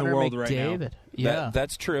player in the world right now. Yeah.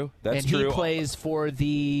 That's true. And he plays for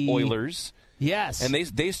the... Oilers. Yes. And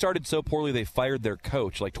they started so poorly they fired their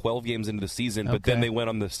coach like 12 games into the season, but then they went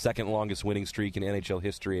on the second longest winning streak in NHL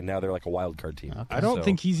history, and now they're like a wild card team. Okay. I don't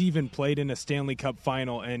think he's even played in a Stanley Cup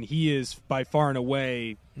final, and he is by far and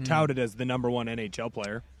away touted as the number 1 NHL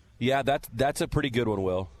player. Yeah, that's a pretty good one,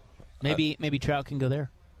 Will. Maybe Trout can go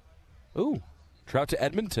there. Ooh, Trout to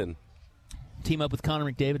Edmonton. Team up with Connor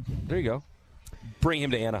McDavid. There you go. Bring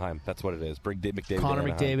him to Anaheim. That's what it is. Bring McDavid Connor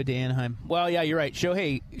to Anaheim. McDavid to Anaheim. Well, yeah, you're right.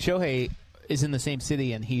 Shohei is in the same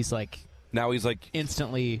city, and he's like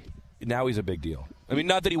instantly. Now he's a big deal. I mean,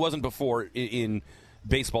 not that he wasn't before in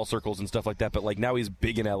baseball circles and stuff like that, but like now he's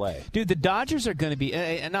big in LA. Dude, the Dodgers are going to be,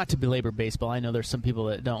 and not to belabor baseball, I know there's some people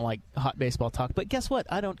that don't like hot baseball talk, but guess what?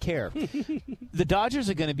 I don't care. The Dodgers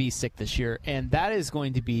are going to be sick this year, and that is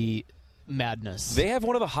going to be madness. They have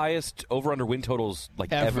one of the highest over-under win totals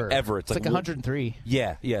like ever. It's like 103.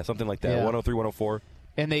 Yeah, something like that. Yeah. 103, 104.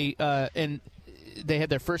 And they had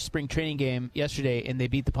their first spring training game yesterday, and they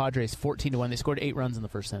beat the Padres 14-1. They scored 8 runs in the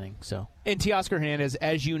first inning. So, and Teoscar Hernandez,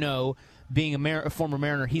 as you know, being a former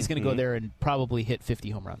Mariner, he's going to go there and probably hit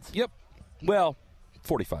 50 home runs. Yep. Well,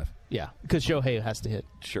 45. Yeah, because Shohei has to hit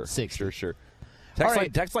 60. Sure.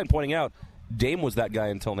 Text line pointing out, Dame was that guy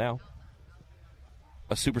until now.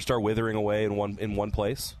 A superstar withering away in one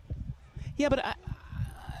place. Yeah, but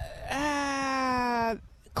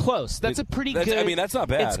close. That's a pretty good. I mean, that's not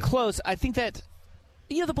bad. It's close. I think that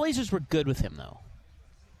the Blazers were good with him though.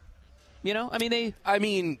 They got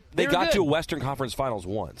good. to a Western Conference Finals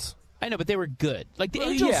once. I know, but they were good. Like the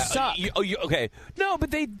Angels suck. Okay, no,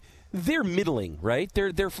 but they're middling, right?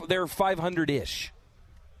 They're 500-ish.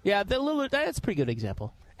 Yeah, that's a pretty good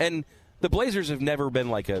example. And the Blazers have never been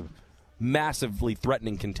like a massively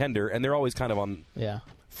threatening contender, and they're always kind of on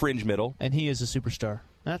fringe middle. And he is a superstar.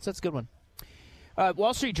 That's a good one.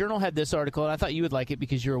 Wall Street Journal had this article, and I thought you would like it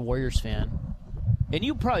because you're a Warriors fan. And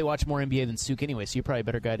you probably watch more NBA than Suk anyway, so you're probably a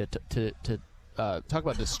better guy to talk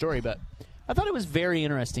about this story. But I thought it was very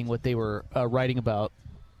interesting what they were writing about.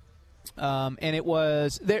 And it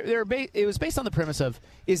was it was based on the premise of,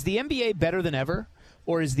 is the NBA better than ever,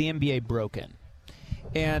 or is the NBA broken?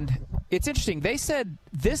 And it's interesting. They said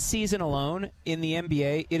this season alone in the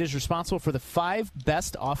NBA, it is responsible for the 5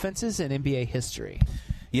 best offenses in NBA history.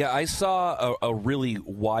 Yeah, I saw a really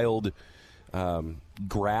wild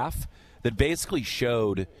graph that basically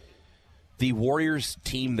showed the Warriors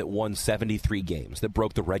team that won 73 games, that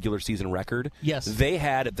broke the regular season record. Yes. They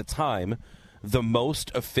had, at the time, the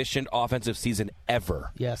most efficient offensive season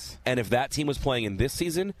ever. Yes. And if that team was playing in this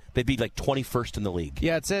season, they'd be like 21st in the league.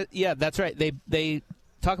 Yeah, that's right. They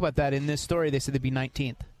talk about that in this story. They said they'd be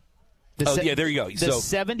 19th. There you go. The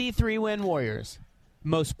 73-win Warriors.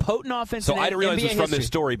 Most potent offense in NBA history. So I didn't realize it was from this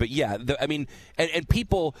story, but yeah, and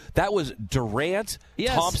people, that was Durant,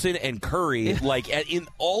 Thompson, and Curry, like in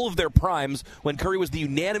all of their primes when Curry was the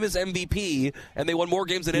unanimous MVP and they won more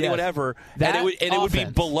games than anyone ever, it would be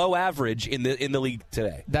below average in the league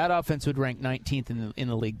today. That offense would rank 19th in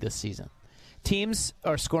the league this season. Teams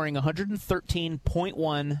are scoring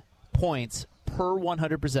 113.1 points per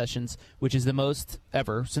 100 possessions, which is the most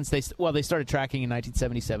ever since they started tracking in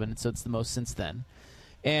 1977, so it's the most since then.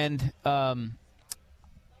 And I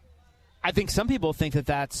think some people think that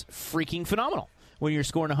that's freaking phenomenal when you're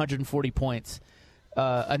scoring 140 points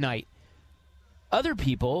a night. Other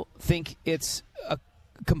people think it's a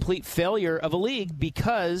complete failure of a league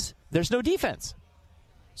because there's no defense.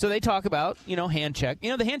 So they talk about, hand check.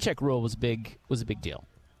 The hand check rule was a big deal,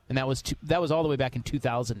 and that was all the way back in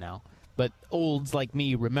 2000 now. But olds like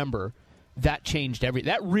me remember that changed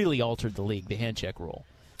that really altered the league, the hand check rule.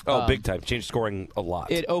 Oh, big time. Changed scoring a lot.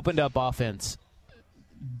 It opened up offense,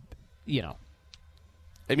 it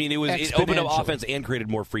opened up offense and created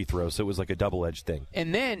more free throws, so it was like a double-edged thing.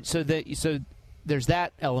 And then, so there's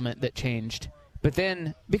that element that changed. But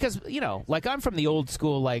then, because, like I'm from the old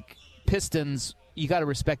school, like Pistons, you got to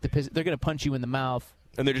respect the Pistons. They're going to punch you in the mouth.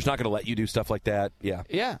 And they're just not going to let you do stuff like that. Yeah.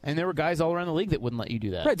 Yeah, and there were guys all around the league that wouldn't let you do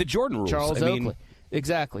that. Right, the Jordan rules. Charles Oakley.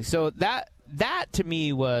 Exactly. So that to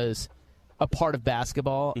me was a part of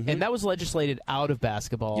basketball, and that was legislated out of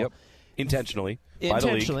basketball. Yep. Intentionally.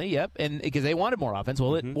 Intentionally, yep. And because they wanted more offense.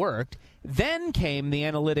 Well, it worked. Then came the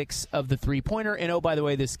analytics of the three-pointer. And, by the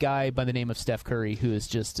way, this guy by the name of Steph Curry, who is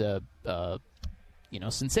just a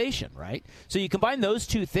sensation, right? So you combine those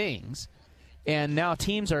two things, and now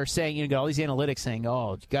teams are saying, you got all these analytics saying,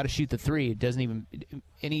 oh, you got to shoot the three. It doesn't even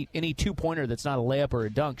any two-pointer that's not a layup or a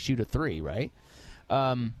dunk, shoot a three, right?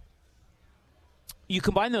 You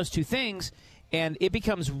combine those two things, and it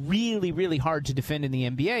becomes really, really hard to defend in the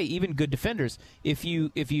NBA. Even good defenders, if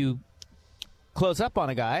you close up on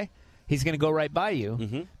a guy, he's going to go right by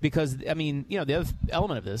you. Because the other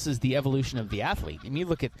element of this is the evolution of the athlete. I mean,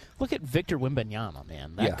 look at Victor Wembanyama,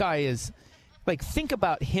 man. That guy is. Like, think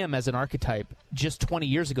about him as an archetype just 20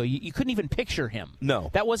 years ago. You couldn't even picture him.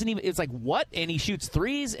 No. That wasn't even – it's like, what? And he shoots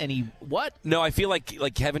threes, and he – what? No, I feel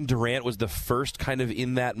like Kevin Durant was the first kind of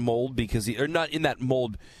in that mold because – or not in that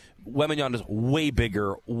mold. Wembanyama is way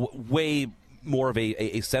bigger, way more of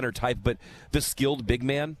a center type, but the skilled big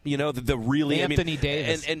man, the really – Anthony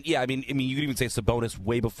Davis. And you could even say Sabonis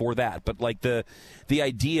way before that. But, like, the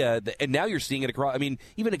idea – and now you're seeing it across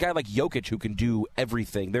 – even a guy like Jokic who can do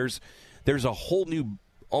everything. There's a whole new,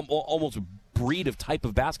 almost breed of type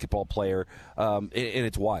of basketball player, and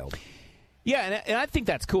it's wild. Yeah, and I think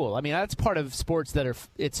that's cool. I mean, that's part of sports that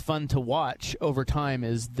it's fun to watch over time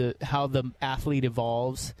is how the athlete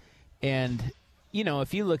evolves. And,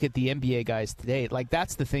 if you look at the NBA guys today, like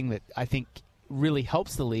that's the thing that I think really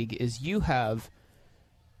helps the league is you have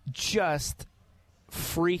just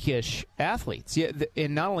freakish athletes. Yeah,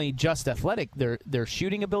 and not only just athletic, their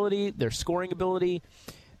shooting ability, their scoring ability.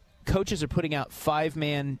 Coaches are putting out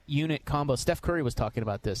 5-man unit combos. Steph Curry was talking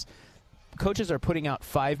about this. Coaches are putting out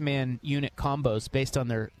 5-man unit combos based on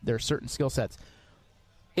their certain skill sets.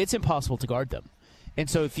 It's impossible to guard them. And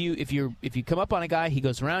so if you come up on a guy, he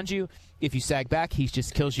goes around you. If you sag back, he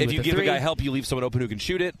just kills you. If with you a give three. a guy help, you leave someone open who can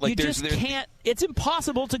shoot it. Like you just can't. It's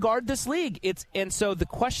impossible to guard this league. And so the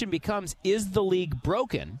question becomes: is the league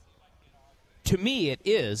broken? To me, it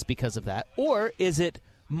is because of that, or is it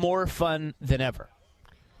more fun than ever?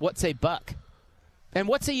 What say Buck? And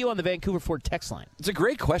what say you on the Vancouver Ford text line? It's a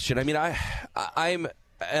great question. I mean, I'm,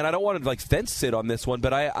 and I don't want to fence sit on this one,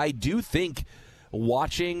 but I do think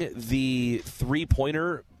watching the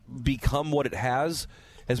 3-pointer become what it has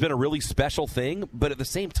been a really special thing. But at the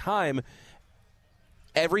same time,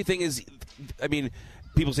 everything is. I mean,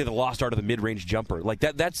 people say the lost art of the mid-range jumper. Like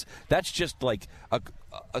that's just like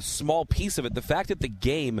a small piece of it. The fact that the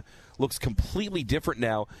game looks completely different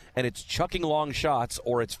now, and it's chucking long shots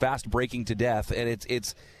or it's fast breaking to death, and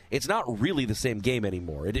it's not really the same game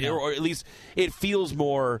anymore. Or at least it feels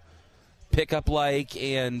more pickup like.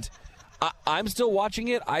 And I'm still watching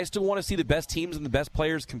it. I still want to see the best teams and the best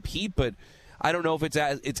players compete, but I don't know if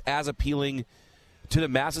it's as appealing to the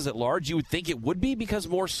masses at large. You would think it would be because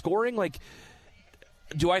more scoring. Like,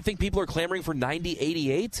 do I think people are clamoring for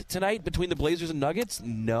 90-88 tonight between the Blazers and Nuggets?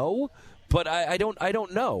 No. But I don't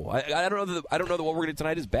know. I don't know that what we're going to do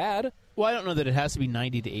tonight is bad. Well, I don't know that it has to be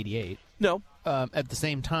 90-88. No. At the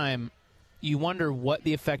same time, you wonder what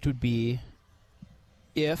the effect would be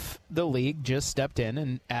if the league just stepped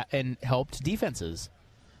in and helped defenses.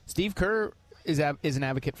 Steve Kerr is an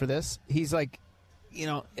advocate for this. He's like,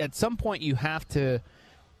 at some point you have to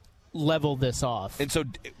level this off. And so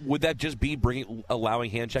would that just be allowing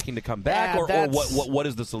hand checking to come back, or what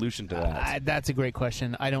is the solution to that? That's a great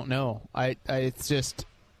question. I don't know. It's just,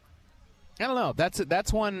 I don't know.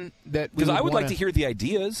 That's one that because I would like to hear the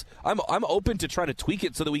ideas. I'm open to trying to tweak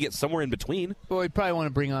it so that we get somewhere in between. Well, we probably want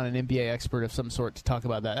to bring on an NBA expert of some sort to talk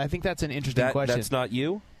about that. I think that's an interesting question. That's not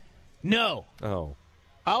you? No. Oh.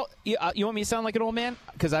 You want me to sound like an old man?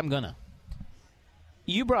 Because I'm gonna.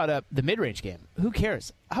 You brought up the mid-range game. Who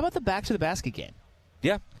cares? How about the back-to-the-basket game?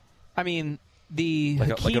 Yeah. I mean, the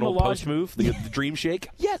like an old post move, the dream shake?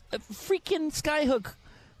 Yeah, freaking Skyhook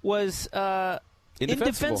was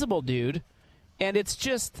indefensible, dude. And it's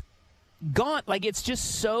just gone. Like, it's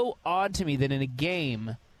just so odd to me that in a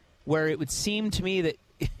game where it would seem to me that,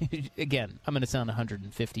 again, I'm going to sound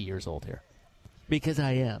 150 years old here. Because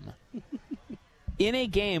I am. In a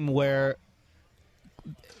game where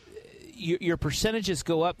your percentages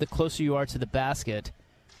go up the closer you are to the basket,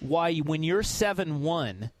 when you're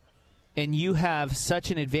 7-1 and you have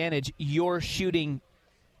such an advantage, you're shooting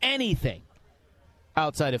anything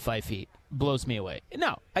outside of 5 feet blows me away.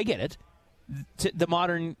 No, I get it. The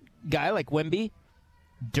modern guy like Wemby,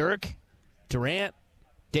 Dirk, Durant,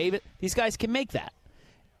 David, these guys can make that.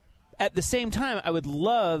 At the same time, I would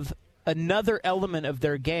love another element of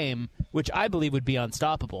their game, which I believe would be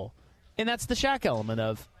unstoppable, and that's the Shaq element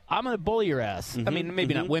of, I'm going to bully your ass. I mean,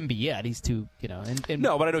 maybe not Wemby yet. He's too, and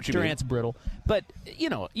no, but I know what you Durant's mean. brittle. But, you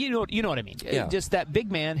know what I mean. Yeah. Just that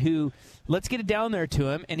big man who, let's get it down there to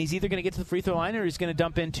him, and he's either going to get to the free throw line or he's going to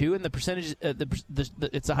dump in two, and the percentage,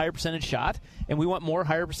 it's a higher percentage shot, and we want more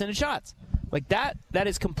higher percentage shots. Like that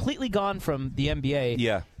is completely gone from the NBA.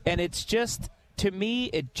 Yeah. And it's just, to me,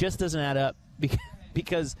 it just doesn't add up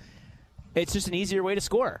because it's just an easier way to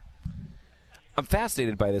score. I'm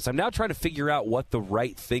fascinated by this. I'm now trying to figure out what the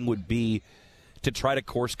right thing would be to try to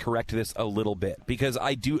course correct this a little bit, because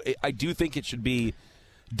I do think it should be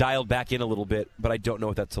dialed back in a little bit, but I don't know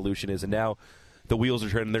what that solution is. And now the wheels are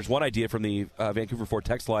turning. There's one idea from the Vancouver Ford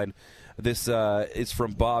text line. This is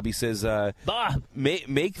from Bob. He says, Bob,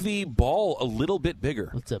 make the ball a little bit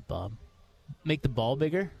bigger. What's up, Bob? Make the ball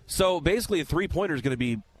bigger? So basically a three-pointer is going to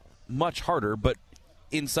be much harder, but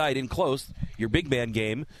inside, in close, your big man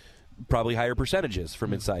game, probably higher percentages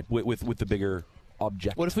from inside with the bigger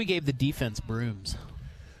object. What if we gave the defense brooms?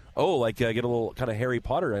 Oh, like get a little kind of Harry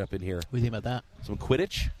Potter up in here. What do you think about that? Some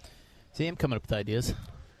Quidditch? See, I'm coming up with ideas.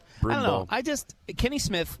 Broom I don't ball. know. Kenny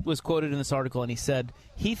Smith was quoted in this article, and he said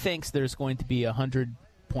he thinks there's going to be a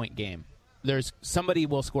 100-point game. Somebody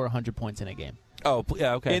will score 100 points in a game. Oh,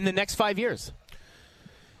 yeah, okay. In the next 5 years.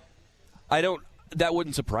 That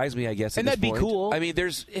wouldn't surprise me, I guess. And that'd be cool. I mean,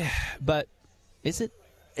 but is it?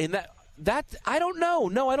 In that I don't know.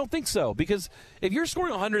 No, I don't think so. Because if you're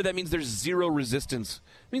scoring 100, that means there's zero resistance.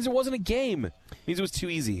 It means it wasn't a game. It means it was too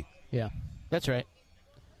easy. Yeah, that's right.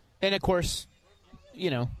 And of course,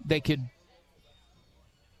 they could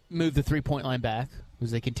move the 3-point line back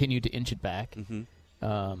because they continued to inch it back. Mm-hmm.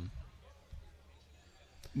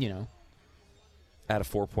 At a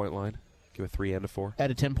 4-point line, give a 3 and a 4.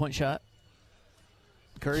 At a 10-point shot,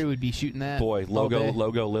 Curry would be shooting that. Boy, logo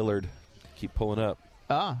Lillard, keep pulling up.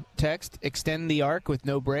 Text, extend the arc with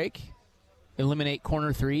no break, eliminate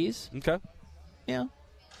corner threes. Okay. Yeah.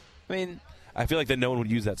 I mean, I feel like that no one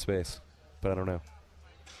would use that space, but I don't know.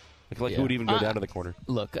 Who would even go down to the corner?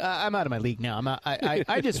 Look, I'm out of my league now.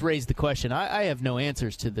 I just raised the question. I have no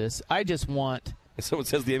answers to this. I just want. If someone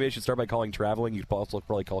says the NBA should start by calling traveling, you'd also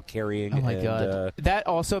probably call carrying. Oh, my God. That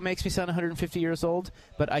also makes me sound 150 years old,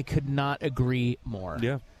 but I could not agree more.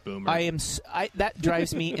 Yeah. Boomer. That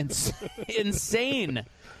drives me insane.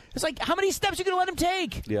 It's like, how many steps are you going to let him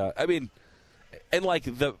take? Yeah, I mean, and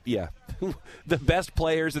the best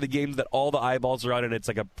players in the games that all the eyeballs are on, and it's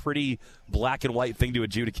like a pretty black and white thing to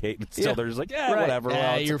adjudicate. And still, they're just like, whatever.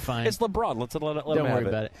 Well, you're fine. It's LeBron. Let's let Don't him have worry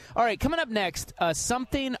about it. All right, coming up next,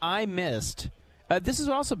 something I missed. This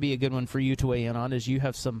will also be a good one for you to weigh in on, as you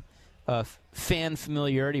have some fan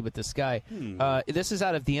familiarity with this guy. This is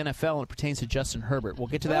out of the NFL, and it pertains to Justin Herbert. We'll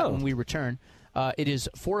get to that when we return. It is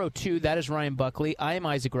 4:02. That is Ryan Buckley. I am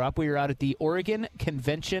Isaac Rupp. We are out at the Oregon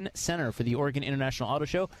Convention Center for the Oregon International Auto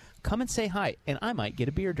Show. Come and say hi, and I might get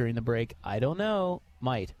a beer during the break. I don't know.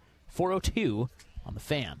 Might. 4:02 on the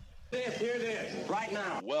Fan. Here it is, right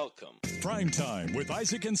now. Welcome. Prime Time with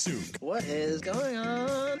Isaac and Suk. What is going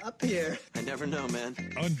on up here? I never know, man.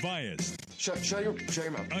 Unbiased. Shut your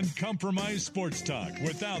mouth. Uncompromised sports talk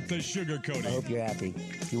without the sugarcoating. I hope you're happy.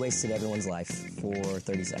 You wasted everyone's life for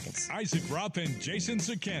 30 seconds. Isaac Rupp and Jason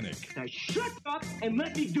Sukanik. Now shut up and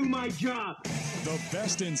let me do my job. The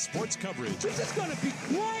best in sports coverage. This is going to be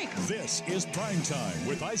great. This is Prime Time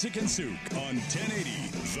with Isaac and Suk on 1080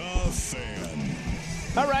 The Fan.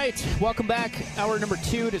 All right, welcome back. Hour number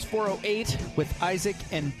 2. It is 4:08 with Isaac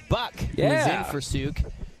and Buck, who is in for Suk.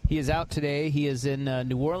 He is out today. He is in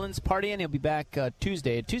New Orleans partying. He'll be back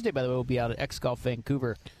Tuesday. Tuesday, by the way, will be out at X Golf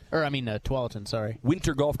Vancouver. Tualatin, sorry.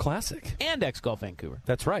 Winter Golf Classic. And X Golf Vancouver.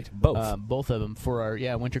 That's right. Both. Both of them for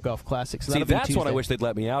our Winter Golf Classic. So see, that's what I wish they'd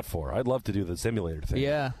let me out for. I'd love to do the simulator thing.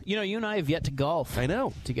 Yeah. You and I have yet to golf. I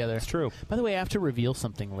know. Together. It's true. By the way, I have to reveal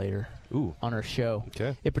something later on our show.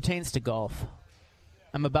 Okay. It pertains to golf.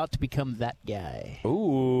 I'm about to become that guy.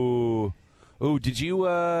 Ooh, did you,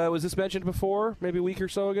 was this mentioned before, maybe a week or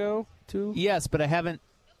so ago, too? Yes, but I haven't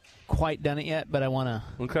quite done it yet, but I want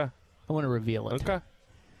to reveal it. Okay.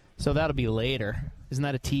 So that'll be later. Isn't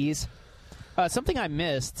that a tease? Something I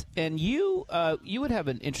missed, and you would have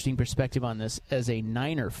an interesting perspective on this as a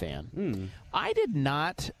Niner fan. I did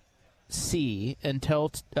not see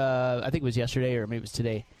until, I think it was yesterday or maybe it was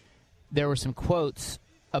today, there were some quotes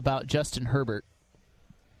about Justin Herbert.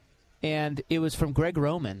 And it was from Greg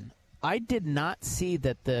Roman. I did not see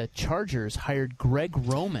that the Chargers hired Greg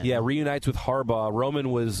Roman. Yeah, reunites with Harbaugh. Roman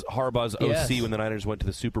was Harbaugh's OC when the Niners went to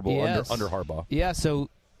the Super Bowl under Harbaugh.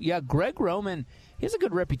 Yeah, Greg Roman, he has a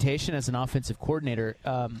good reputation as an offensive coordinator.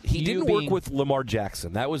 He didn't work with Lamar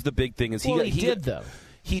Jackson. That was the big thing. He did, though.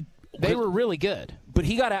 They were really good. But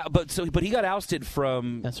he got out. But he got ousted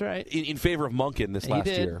from. That's right. In favor of Monken this last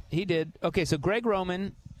year. He did. Okay, so Greg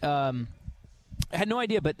Roman. I had no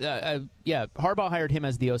idea, but Harbaugh hired him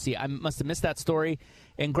as the OC. I must have missed that story.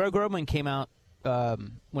 And Greg Roman came out,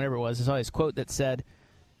 whenever it was, I saw his quote that said,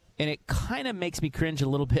 and it kind of makes me cringe a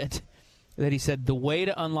little bit, that he said, the way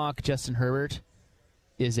to unlock Justin Herbert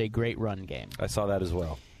is a great run game. I saw that as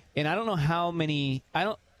well. And I don't know how many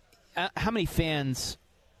fans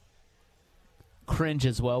cringe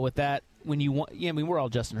as well with that. When you want, we're all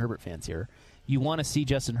Justin Herbert fans here. You want to see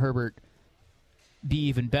Justin Herbert be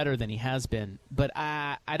even better than he has been, but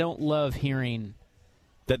I don't love hearing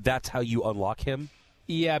that's how you unlock him.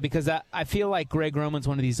 Yeah, because I feel like Greg Roman's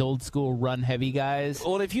one of these old school run heavy guys.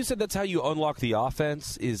 Well, and if you said that's how you unlock the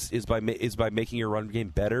offense is by making your run game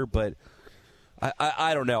better, but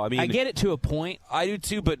I don't know. I mean, I get it to a point. I do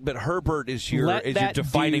too, but Herbert is your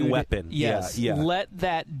defining weapon. Yes, yeah. Let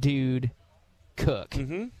that dude cook,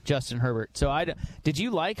 Justin Herbert. So did you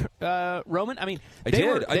like Roman? I mean,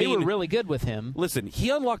 they were really good with him. Listen, he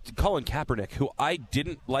unlocked Colin Kaepernick, who I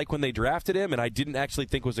didn't like when they drafted him, and I didn't actually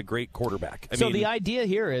think was a great quarterback. The idea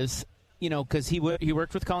here is, because he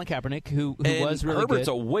worked with Colin Kaepernick, who was really Herbert's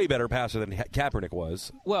good. a way better passer than Kaepernick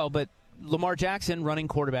was. Well, but Lamar Jackson running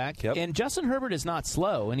quarterback, and Justin Herbert is not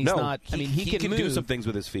slow, and he's not. I mean, he can do some things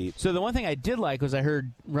with his feet. So the one thing I did like was I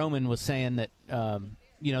heard Roman was saying that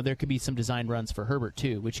there could be some design runs for Herbert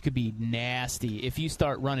too, which could be nasty if you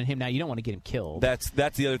start running him now. You don't want to get him killed. That's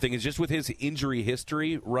the other thing is just with his injury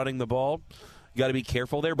history, running the ball, you got to be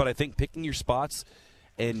careful there. But I think picking your spots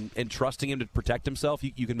and trusting him to protect himself,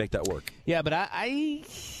 you can make that work. Yeah, but I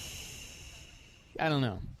don't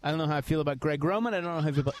know. I don't know how I feel about Greg Roman. I don't know how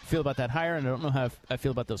I feel about that hire, and I don't know how I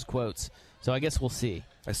feel about those quotes. So I guess we'll see.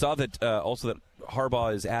 I saw that also that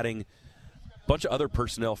Harbaugh is adding a bunch of other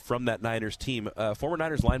personnel from that Niners team. Former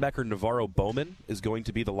Niners linebacker Navarro Bowman is going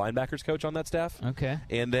to be the linebackers coach on that staff. Okay.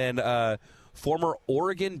 And then former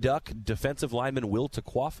Oregon Duck defensive lineman Will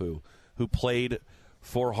Takwafu, who played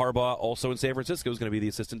for Harbaugh also in San Francisco, is going to be the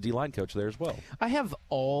assistant D-line coach there as well. I have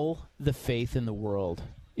all the faith in the world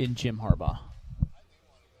in Jim Harbaugh.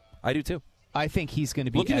 I do too. I think he's going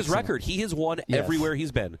to be Look at his excellent. record. He has won everywhere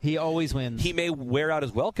he's been. He always wins. He may wear out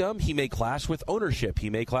his welcome. He may clash with ownership.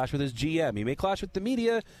 He may clash with his GM. He may clash with the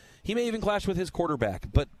media. He may even clash with his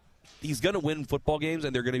quarterback. But he's going to win football games,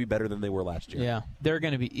 and they're going to be better than they were last year. Yeah, they're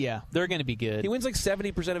going to be. Yeah, they're going to be good. He wins like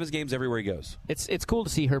 70% of his games everywhere he goes. It's cool to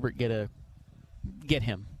see Herbert get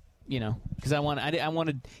him. Because I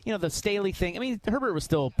wanted the Staley thing. I mean, Herbert was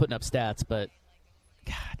still putting up stats, but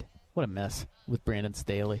God, what a mess with Brandon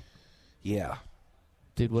Staley. Yeah.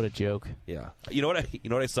 Dude, what a joke. Yeah. You know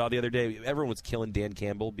what I saw the other day? Everyone was killing Dan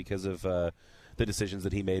Campbell because of the decisions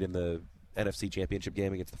that he made in the NFC Championship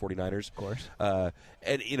game against the 49ers. Of course.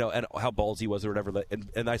 And how ballsy he was or whatever.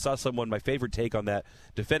 And I saw my favorite take on that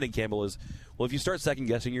defending Campbell is, well, if you start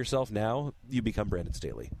second-guessing yourself now, you become Brandon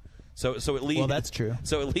Staley. So at least, well, that's true.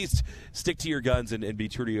 So at least stick to your guns and be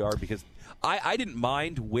true to your art, because I didn't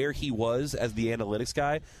mind where he was as the analytics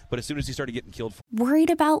guy, but as soon as he started getting killed. Worried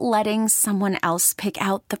about letting someone else pick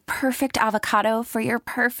out the perfect avocado for your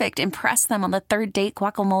perfect impress them on the third date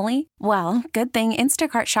guacamole? Well, good thing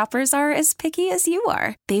Instacart shoppers are as picky as you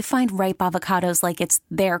are. They find ripe avocados like it's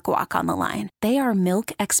their guac on the line. They are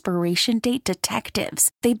milk expiration date detectives.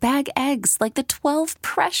 They bag eggs like the 12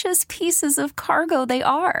 precious pieces of cargo they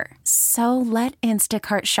are. So let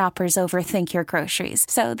Instacart shoppers overthink your groceries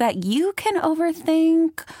so that you can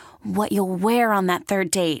overthink what you'll wear on that third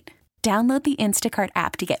date. Download the Instacart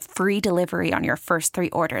app to get free delivery on your first 3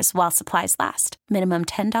 orders while supplies last. Minimum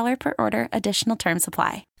 $10 per order. Additional terms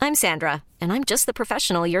apply. I'm Sandra, and I'm just the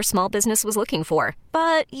professional your small business was looking for.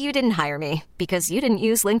 But you didn't hire me because you didn't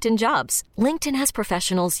use LinkedIn Jobs. LinkedIn has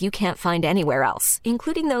professionals you can't find anywhere else,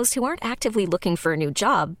 including those who aren't actively looking for a new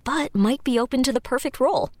job, but might be open to the perfect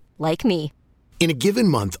role, like me. In a given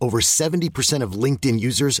month, over 70% of LinkedIn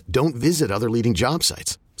users don't visit other leading job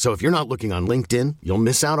sites. So if you're not looking on LinkedIn, you'll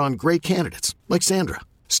miss out on great candidates like Sandra.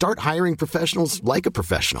 Start hiring professionals like a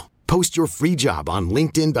professional. Post your free job on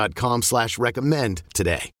linkedin.com/recommend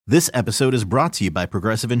today. This episode is brought to you by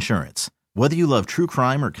Progressive Insurance. Whether you love true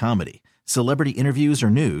crime or comedy, celebrity interviews or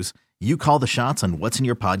news, you call the shots on what's in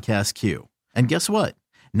your podcast queue. And guess what?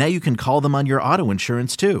 Now you can call them on your auto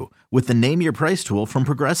insurance too with the Name Your Price tool from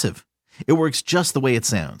Progressive. It works just the way it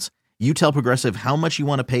sounds. You tell Progressive how much you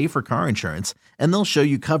want to pay for car insurance, and they'll show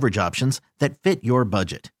you coverage options that fit your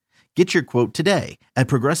budget. Get your quote today at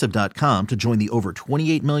Progressive.com to join the over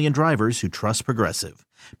 28 million drivers who trust Progressive.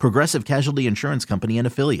 Progressive Casualty Insurance Company and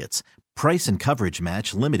Affiliates. Price and coverage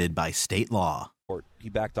match limited by state law. He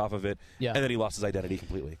backed off of it, and then he lost his identity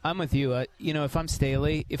completely. I'm with you. If I'm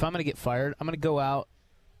Staley, if I'm going to get fired, I'm going to go out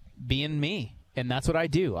being me. And that's what I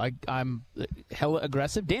do. I'm hella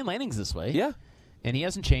aggressive. Dan Lanning's this way. Yeah. And he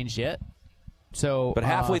hasn't changed yet. But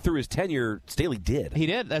halfway through his tenure, Staley did. He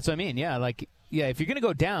did. That's what I mean. Yeah. If you're going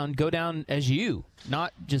to go down as you,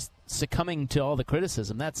 not just succumbing to all the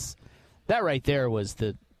criticism. That right there was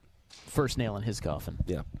the first nail in his coffin.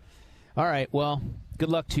 Yeah. All right. Well, good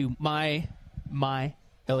luck to my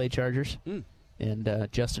LA Chargers and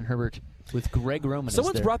Justin Herbert. With Greg Roman.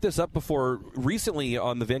 Someone's brought this up before recently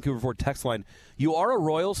on the Vancouver Ford text line. You are a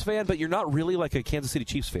Royals fan, but you're not really like a Kansas City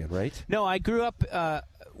Chiefs fan, right? No, I grew up.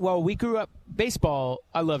 We grew up baseball.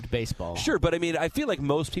 I loved baseball. Sure, but I mean, I feel like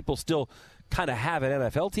most people still kind of have an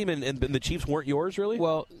NFL team, and the Chiefs weren't yours, really?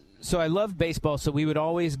 Well, so I loved baseball, so we would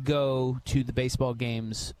always go to the baseball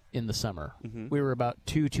games in the summer. Mm-hmm. We were about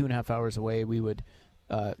 2.5 hours away. We would,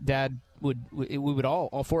 Dad we would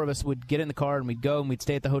all 4 of us would get in the car and we'd go and we'd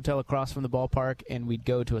stay at the hotel across from the ballpark and we'd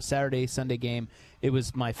go to a Saturday, Sunday game. It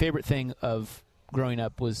was my favorite thing of growing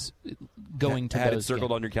up was going to had those it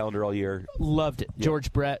circled games. On your calendar all year. Loved it. Yeah.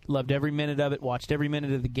 George Brett, loved every minute of it, watched every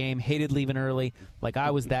minute of the game, hated leaving early. Like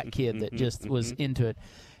I was that kid that just was into it.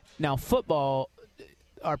 Now football,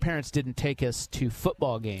 our parents didn't take us to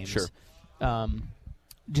football games. Sure.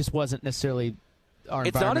 just wasn't necessarily our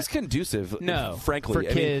It's not environment. as conducive, No, frankly. for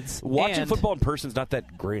kids. Watching And- football in person is not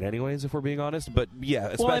that great anyways, if we're being honest. But, yeah.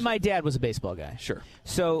 Well, especially- and my dad was a baseball guy. Sure.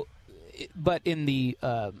 So, but in the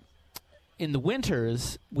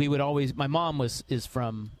winters, we would always. My mom is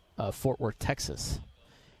from Fort Worth, Texas,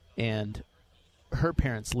 and her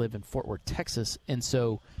parents live in Fort Worth, Texas, and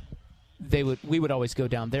so we would always go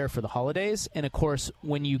down there for the holidays. And of course,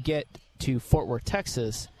 when you get to Fort Worth,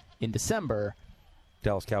 Texas, in December,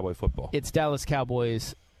 Dallas Cowboy football. It's Dallas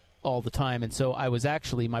Cowboys all the time, and so I was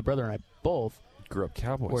actually my brother and I both grew up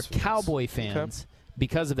Cowboys. Were Cowboy fans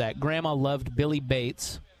because of that. Grandma loved Billy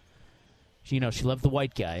Bates. She loved the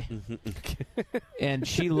white guy. And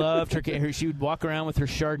she loved her. She would walk around with her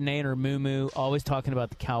Chardonnay and her moo-moo, always talking about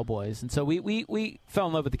the Cowboys. And so we fell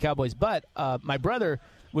in love with the Cowboys. But my brother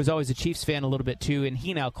was always a Chiefs fan a little bit, too, and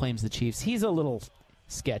he now claims the Chiefs. He's a little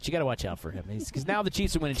sketch. You got to watch out for him. Because now the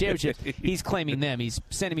Chiefs are winning championships. He's claiming them. He's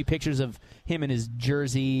sending me pictures of him in his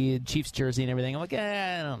jersey, Chiefs jersey and everything. I'm like,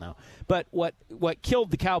 I don't know. But what killed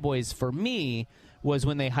the Cowboys for me was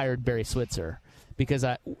when they hired Barry Switzer. Because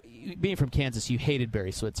being from Kansas, you hated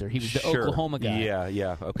Barry Switzer. He was the Oklahoma guy.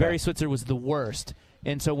 Yeah, okay. Barry Switzer was the worst.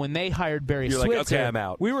 And so when they hired Barry Switzer, like, okay, I'm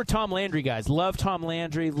out. We were Tom Landry guys. Love Tom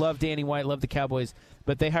Landry, love Danny White, love the Cowboys.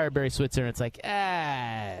 But they hired Barry Switzer, and it's like,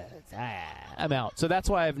 I'm out. So that's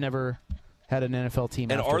why I've never had an NFL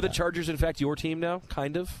team. And after are the that. Chargers, in fact, your team now?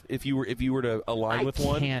 Kind of, if you were to align with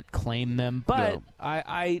one. I can't claim them, but No.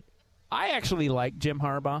 I actually like Jim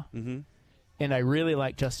Harbaugh, and I really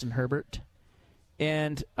like Justin Herbert,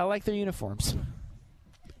 and I like their uniforms.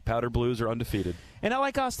 Powder Blues are undefeated, and I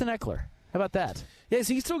like Austin Eckler. How about that? Yeah, is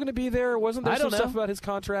he still going to be there? Wasn't there I some don't stuff know. about his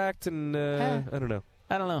contract? And I don't know.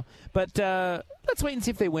 I don't know, but let's wait and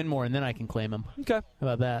see if they win more, and then I can claim them. Okay, how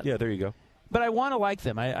about that? Yeah, there you go. But I want to like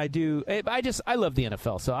them. I do. I love the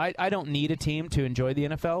NFL, so I don't need a team to enjoy the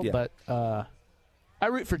NFL. Yeah. But I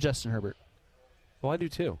root for Justin Herbert. Well, I do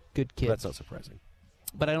too. Good kid. That's not surprising.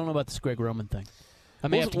 But I don't know about this Greg Roman thing. I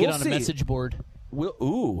may We'll- have to get we'll on see. a message board.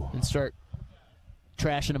 Ooh. And start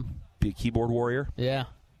trashing him. Be a keyboard warrior. Yeah.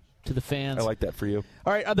 To the fans. I like that for you.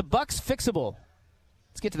 All right, are the Bucks fixable?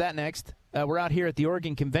 Let's get to that next. We're out here at the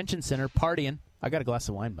Oregon Convention Center partying. I got a glass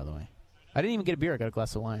of wine, by the way. I didn't even get a beer. I got a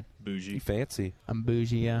glass of wine. Bougie. Fancy. I'm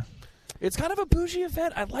bougie, yeah. It's kind of a bougie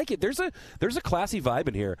event. I like it. There's a classy vibe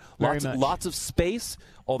in here. Very much. Lots of space.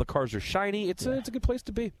 All the cars are shiny. It's a good place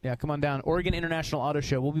to be. Yeah, come on down. Oregon International Auto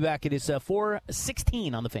Show. We'll be back. It is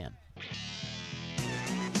 4:16 on the Fan.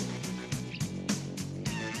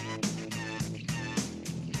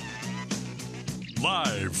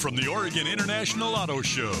 Live from the Oregon International Auto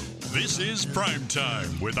Show, this is Prime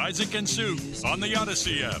Time with Isaac and Sue on the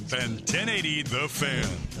Odyssey app and 1080 The Fan.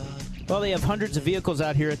 Well, they have hundreds of vehicles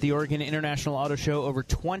out here at the Oregon International Auto Show, over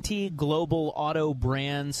 20 global auto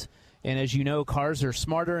brands. And as you know, cars are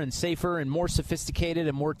smarter and safer and more sophisticated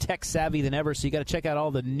and more tech-savvy than ever, so you got to check out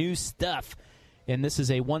all the new stuff. And this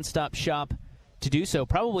is a one-stop shop to do so,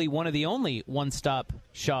 probably one of the only one-stop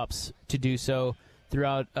shops to do so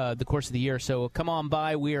throughout the course of the year. So come on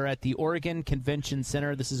by. We are at the Oregon Convention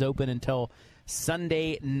Center. This is open until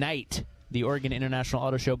Sunday night, the Oregon International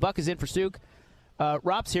Auto Show. Buck is in for Suk.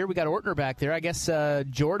 Rob's here. We got Ortner back there. I guess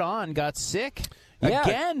Jordan got sick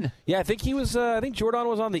again. Yeah, I think he was. I think Jordan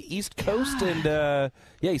was on the East Coast, and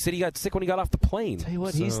he said he got sick when he got off the plane. Tell you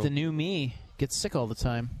what, he's the new me. Gets sick all the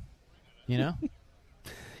time. You know?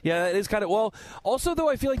 Yeah, it is kind of. Well, also, though,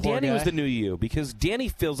 I feel like Poor Danny guy. was the new you because Danny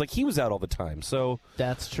feels like he was out all the time. So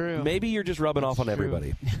that's true. Maybe you're just rubbing off on true.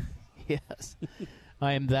 everybody. Yes.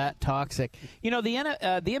 I am that toxic. You know, the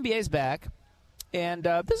NBA's back, and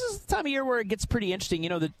this is the time of year where it gets pretty interesting. You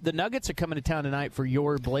know, the Nuggets are coming to town tonight for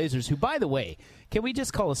your Blazers, who, by the way, can we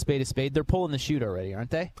just call a spade a spade? They're pulling the chute already, aren't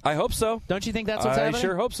they? I hope so. Don't you think that's what's I happening?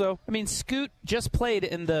 sure hope so. I mean, Scoot just played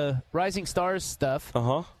in the Rising Stars stuff.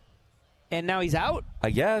 Uh-huh. And now he's out? I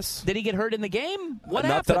guess. Did he get hurt in the game? What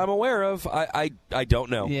Not happened? that I'm aware of. I don't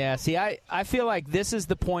know. Yeah, see, I feel like this is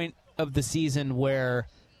the point of the season where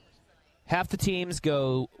half the teams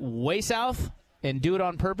go way south and do it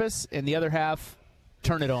on purpose, and the other half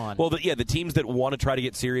turn it on. Well, the teams that want to try to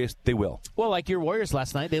get serious, they will. Well, like your Warriors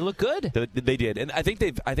last night, they look good. They did, and I think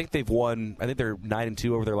they've won. I think they're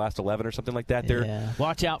 9-2 over their last 11 or something like that. Yeah.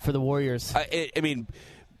 Watch out for the Warriors. I mean,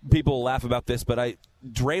 people laugh about this, but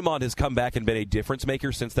Draymond has come back and been a difference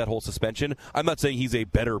maker since that whole suspension. I'm not saying he's a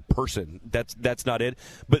better person. That's not it.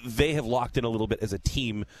 But they have locked in a little bit as a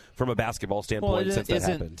team from a basketball standpoint since that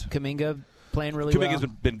happened. Kuminga playing really well? Kuminga's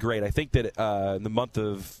been great. I think that in the month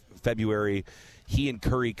of February, he and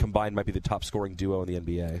Curry combined might be the top scoring duo in the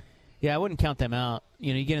NBA. Yeah, I wouldn't count them out.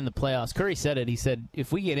 You know, you get in the playoffs. Curry said it. He said,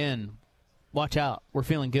 if we get in, watch out. We're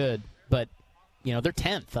feeling good. But, they're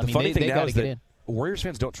 10th. I The mean, funny thing they now got to is get that in. Warriors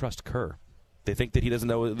fans don't trust Kerr. They think that he doesn't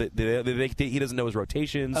know. They think that he doesn't know his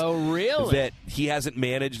rotations. Oh, really? That he hasn't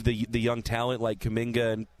managed the young talent like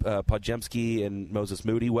Kuminga and Podziemski and Moses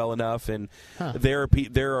Moody well enough. And there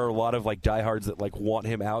are a lot of like diehards that like want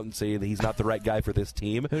him out and say that he's not the right guy for this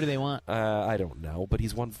team. Who do they want? I don't know, but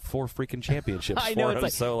he's won 4 freaking championships I know, for him.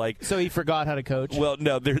 it's So he forgot how to coach. Well,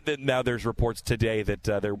 no. Now there's reports today that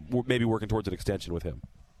they're maybe working towards an extension with him.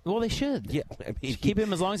 Well, they should. Yeah, I mean, keep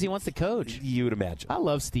him as long as he wants to coach. You would imagine. I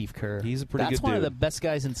love Steve Kerr. He's a pretty good That's one dude. of the best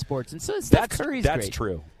guys in sports, and so is Steph Curry's That's great.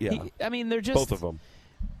 true. Yeah, they're just both of them.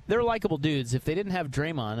 They're likable dudes. If they didn't have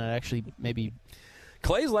Draymond, I'd actually maybe.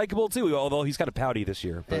 Clay's likable too, although he's kind of pouty this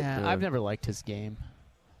year. But, I've never liked his game.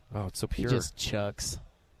 Oh, it's so pure. He just chucks.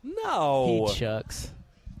 No, he chucks.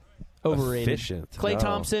 Overrated. Efficient. Klay No.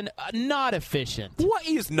 Thompson, not efficient. What?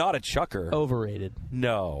 He is not a chucker. Overrated.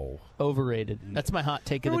 No. Overrated. That's my hot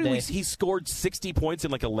take of the Remember day. when he scored 60 points in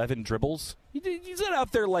like 11 dribbles. He's not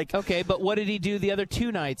out there like. Okay, but what did he do the other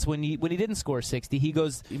 2 nights when he didn't score 60? He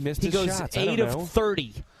goes. He missed he his goes shots. I 8 don't of know.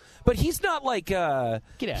 30. But he's not like. Get out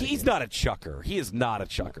of he's here. not a chucker. He is not a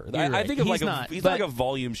chucker. You're I right. think of He's like not, he's but- like a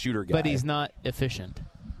volume shooter guy. But he's not efficient.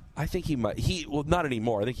 I think he might. Well, not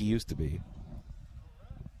anymore. I think he used to be.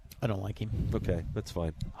 I don't like him. Okay, that's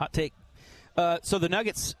fine. Hot take. So the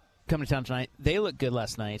Nuggets come to town tonight. They look good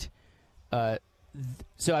last night.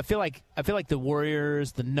 So I feel like the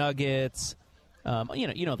Warriors, the Nuggets,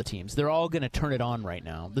 you know the teams. They're all going to turn it on right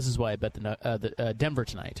now. This is why I bet the Denver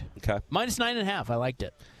tonight. Okay, -9.5. I liked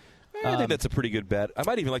it. I think that's a pretty good bet. I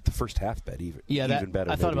might even like the first half bet even. Yeah, even better.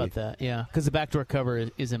 I thought maybe. about that. Yeah, because the backdoor cover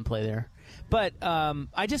is in play there. But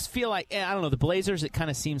I just feel like I don't know the Blazers. It kind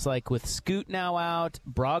of seems like with Scoot now out,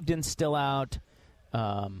 Brogdon's still out.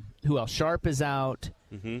 Who else? Sharp is out.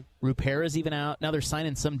 Mm-hmm. Rupera's even out. Now they're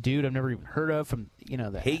signing some dude I've never even heard of from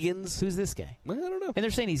the Higgins. Who's this guy? I don't know. And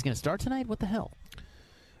they're saying he's going to start tonight. What the hell?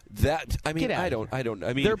 That I mean, Get out I of don't. here. I don't.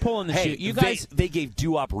 I mean, They're pulling the shoe. You guys, they gave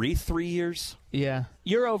Duop Reith 3 years. Yeah,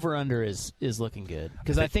 your over under is looking good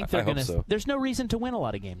because I think they're I hope going to. so. There's no reason to win a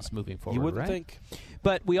lot of games moving forward. You wouldn't right? think.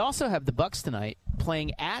 But we also have the Bucks tonight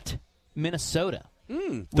playing at Minnesota,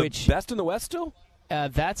 The which best in the West still,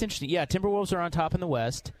 that's interesting. Yeah, Timberwolves are on top in the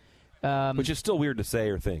West, which is still weird to say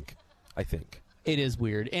or think. I think it is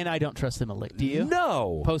weird, and I don't trust them a lick. Do you?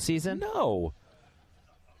 No. Postseason? No.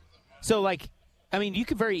 So, you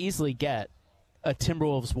could very easily get a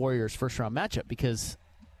Timberwolves-Warriors first-round matchup because,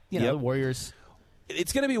 the Warriors.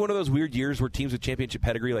 It's going to be one of those weird years where teams with championship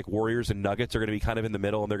pedigree, like Warriors and Nuggets, are going to be kind of in the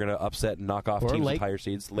middle, and they're going to upset and knock off Or teams with higher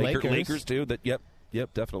seeds. Lakers too.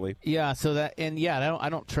 Yep, definitely. Yeah. So that I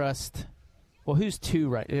don't trust. Well, who's 2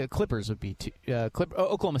 right? Clippers would be 2.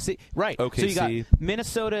 Oklahoma City. Right. OKC. So you got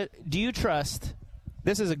Minnesota. Do you trust?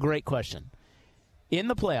 This is a great question. In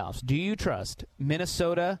the playoffs, do you trust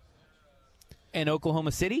Minnesota and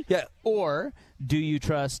Oklahoma City? Yeah. Or do you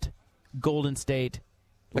trust Golden State,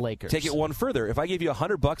 Lakers? Take it one further. If I gave you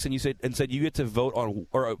 $100 and said you get to vote on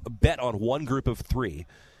or bet on one group of 3,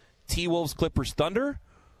 T-Wolves, Clippers, Thunder,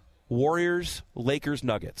 Warriors, Lakers,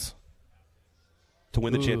 Nuggets, to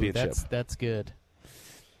win the championship. That's good.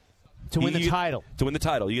 To win the title. To win the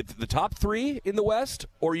title. You get the top 3 in the West,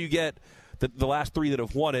 or you get the last 3 that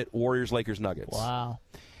have won it, Warriors, Lakers, Nuggets. Wow.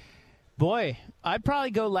 Boy, I'd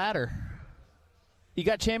probably go latter. You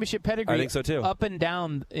got championship pedigree. I think so, too. Up and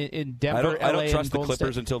down in Denver, I don't LA, trust and the Golden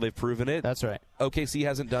Clippers State. until they've proven it. That's right. OKC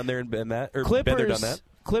hasn't done there and been that, or Clippers, been there, done that.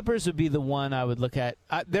 Clippers would be the one I would look at.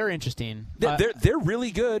 They're interesting. They're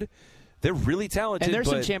really good. They're really talented. And there's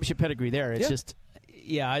some but championship pedigree there. It's just,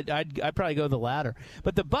 I'd probably go the latter.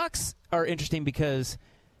 But the Bucks are interesting because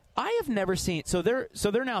I have never seen. So they're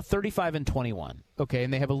now 35-21. Okay,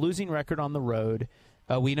 and they have a losing record on the road.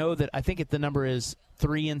 We know that. I think the number is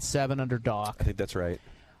 3-7 under Doc. I think that's right.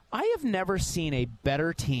 I have never seen a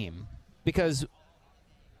better team because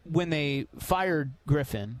when they fired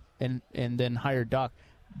Griffin and then hired Doc,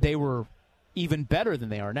 they were even better than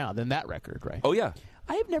they are now, than that record, right? Oh, yeah.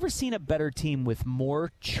 I have never seen a better team with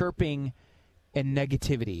more chirping and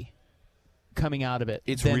negativity coming out of it.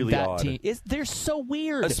 It's than really that odd. team. They're so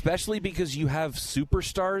weird. Especially because you have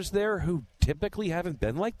superstars there who typically haven't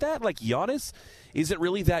been like that. Like Giannis isn't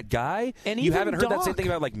really that guy. And you even haven't heard that same Doc. thing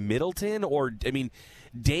about like Middleton or, I mean,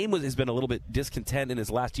 Dame has been a little bit discontent in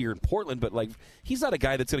his last year in Portland, but like he's not a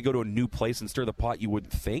guy that's going to go to a new place and stir the pot. You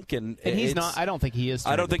wouldn't think, and he's not. I don't think he is.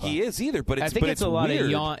 I don't think he is either. But it's, I think but it's a lot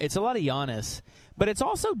weird. of it's a lot of Giannis, but it's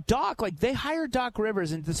also Doc. Like they hired Doc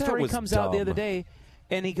Rivers, and the story was comes out the dumb. other day,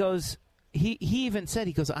 and he goes. He even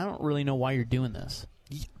said I don't really know why you're doing this.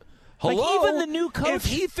 Hello? Like, even the new coach. If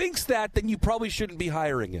he thinks that, then you probably shouldn't be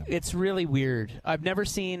hiring him. It's really weird. I've never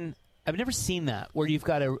seen that where you've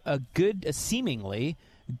got a seemingly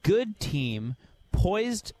good team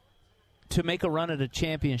poised to make a run at a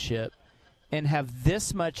championship and have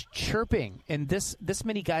this much chirping and this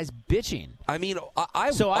many guys bitching. I mean, I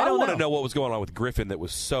don't want to know what was going on with Griffin that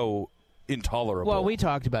was so intolerable. Well, we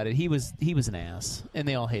talked about it. He was an ass, and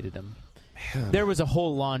they all hated him. There was a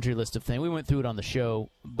whole laundry list of things. We went through it on the show,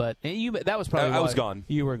 but that was probably I was gone.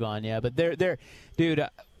 You were gone, yeah. But dude,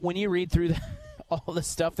 when you read through all the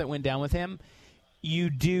stuff that went down with him, you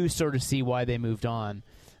do sort of see why they moved on.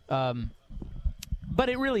 But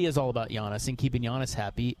it really is all about Giannis and keeping Giannis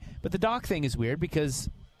happy. But the Doc thing is weird because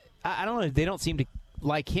I don't know. They don't seem to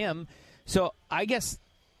like him. So I guess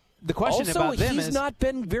the question also, about them he's is not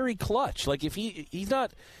been very clutch. Like if he's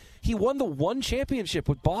not, he won the one championship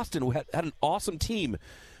with Boston, who had an awesome team,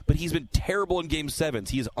 but he's been terrible in Game 7s.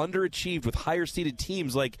 He's underachieved with higher seeded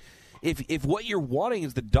teams. Like if what you're wanting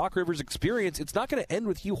is the Doc Rivers experience, it's not going to end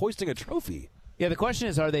with you hoisting a trophy. Yeah, the question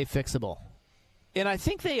is, are they fixable? And I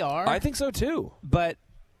think they are. I think so, too. But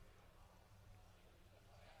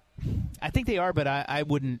I think they are, but I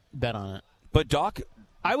wouldn't bet on it. But Doc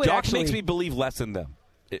actually makes me believe less in them.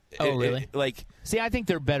 Really? See, I think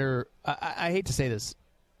they're better. I hate to say this.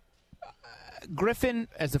 Griffin,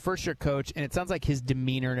 as the first-year coach, and it sounds like his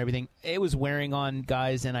demeanor and everything, it was wearing on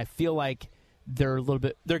guys, and I feel like they're going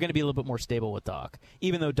to be a little bit more stable with Doc.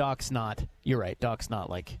 Even though Doc's not, you're right, Doc's not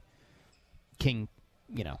like king,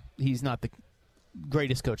 he's not the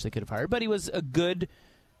greatest coach they could have hired, but he was a good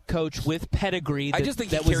coach with pedigree. I just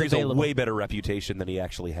think he carries a way better reputation than he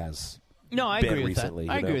actually has. No, I agree with recently,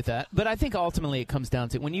 that. I agree with that. But I think ultimately it comes down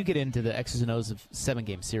to when you get into the X's and O's of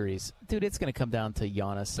 7-game series, dude, it's going to come down to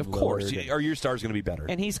Giannis. Of course, are your stars going to be better?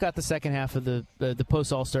 And he's got the second half of the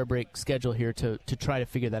post All-Star break schedule here to try to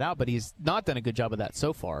figure that out. But he's not done a good job of that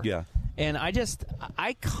so far. Yeah. And I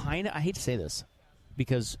hate to say this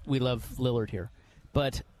because we love Lillard here,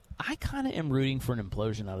 but I kind of am rooting for an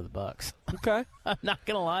implosion out of the Bucks. Okay. I'm not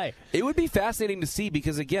going to lie. It would be fascinating to see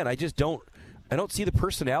because, again, I don't see the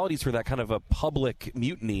personalities for that kind of a public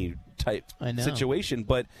mutiny type situation,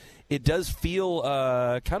 but it does feel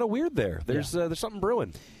kind of weird there. There's something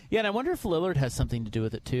brewing. Yeah, and I wonder if Lillard has something to do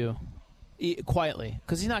with it too, quietly,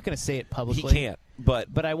 because he's not going to say it publicly. He can't.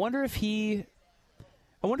 But I wonder if he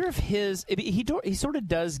sort of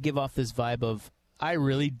does give off this vibe of, I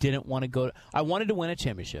really didn't want to go. I wanted to win a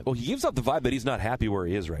championship. Well, he gives off the vibe that he's not happy where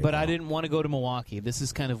he is right now. But I didn't want to go to Milwaukee. This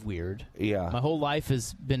is kind of weird. Yeah. My whole life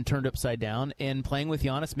has been turned upside down, and playing with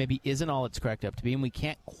Giannis maybe isn't all it's cracked up to be, and we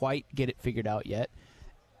can't quite get it figured out yet.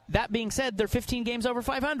 That being said, they're 15 games over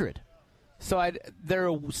 500. So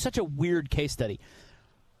they're such a weird case study.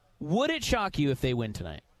 Would it shock you if they win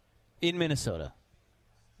tonight in Minnesota?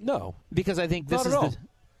 No. Because I think this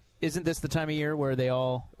isn't this the time of year where they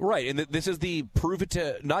all... Right, and this is the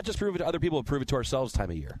not just prove it to other people, but prove it to ourselves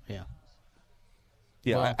time of year. Yeah.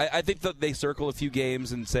 Yeah, well, I think that they circle a few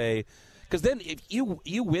games and say... Because then if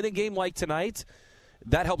you win a game like tonight,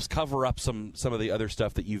 that helps cover up some of the other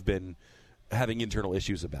stuff that you've been having internal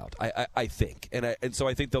issues about, I think. And so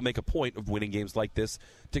I think they'll make a point of winning games like this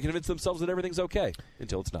to convince themselves that everything's okay,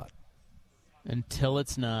 until it's not. Until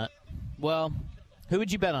it's not. Well, who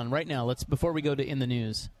would you bet on right now? Before we go to In the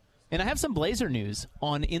News... And I have some Blazer news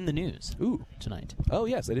on In the News tonight. Oh,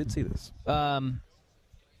 yes, I did see this. Who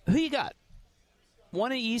you got?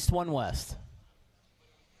 One East, one West.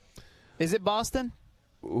 Is it Boston?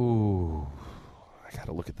 Ooh, I got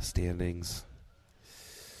to look at the standings.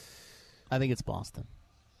 I think it's Boston.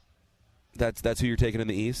 That's who you're taking in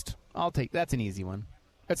the East? That's an easy one.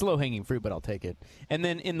 That's low-hanging fruit, but I'll take it. And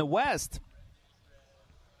then in the West...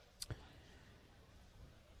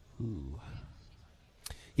 Ooh...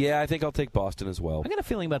 Yeah, I think I'll take Boston as well. I got a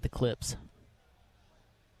feeling about the Clips.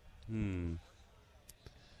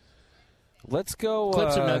 Let's go...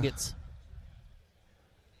 Clips or Nuggets?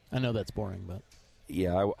 I know that's boring, but...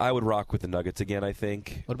 Yeah, I would rock with the Nuggets again, I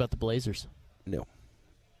think. What about the Blazers? No.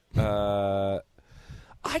 I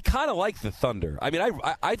kind of like the Thunder. I mean,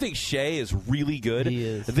 I think Shea is really good. He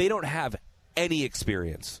is. They don't have any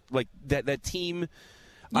experience. Like, that team...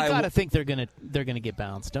 You got to think they're gonna get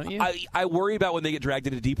bounced, don't you? I worry about when they get dragged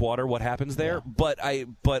into deep water, what happens there. Yeah.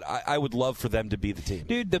 But I would love for them to be the team.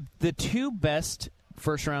 Dude, the two best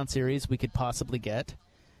first round series we could possibly get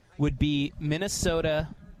would be Minnesota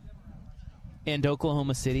and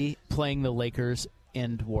Oklahoma City playing the Lakers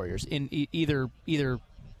and Warriors in either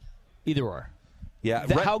or. Yeah,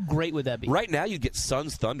 how great would that be? Right now, you'd get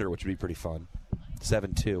Suns Thunder, which would be pretty fun.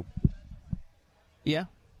 7-2. Yeah,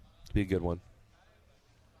 it'd be a good one.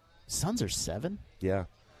 Suns are 7? Yeah.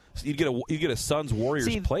 So you'd get a Suns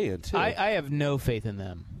Warriors play-in too. I have no faith in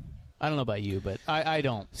them. I don't know about you, but I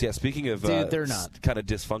don't. So yeah, speaking of Dude, they're not. kind of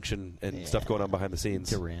dysfunction and stuff going on behind the scenes.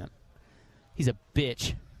 Durant. He's a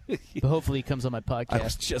bitch. But hopefully he comes on my podcast. I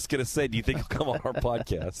was just going to say, do you think he'll come on our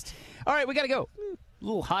podcast? All right, we got to go. A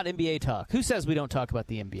little hot NBA talk. Who says we don't talk about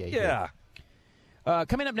the NBA? Yeah.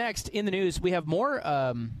 Coming up next in the news, we have more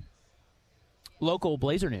local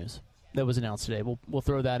Blazer news that was announced today. We'll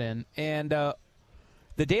throw that in. And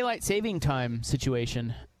the daylight saving time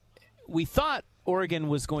situation, we thought Oregon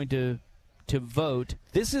was going to vote.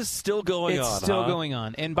 This is still going on. It's still going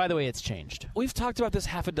on. And by the way, it's changed. We've talked about this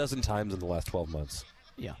half a dozen times in the last 12 months.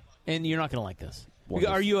 Yeah. And you're not going to like this.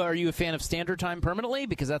 Wonderful. Are you a fan of standard time permanently?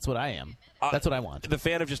 Because that's what I am. That's what I want. The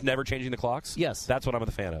fan of just never changing the clocks? Yes. That's what I'm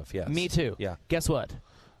a fan of, yes. Me too. Yeah. Guess what?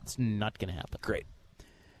 It's not going to happen. Great.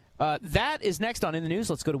 That is next on In the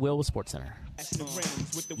News. Let's go to Will with SportsCenter.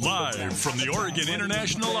 Live from the Oregon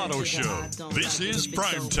International Auto Show, this is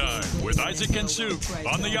Prime Time with Isaac and Suk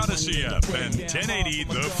on the Odyssey app and 1080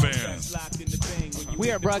 The Fan.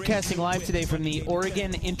 We are broadcasting live today from the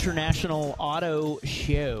Oregon International Auto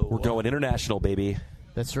Show. We're going international, baby.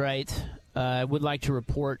 That's right. I would like to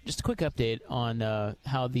report just a quick update on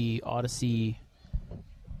how the Odyssey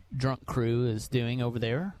drunk crew is doing over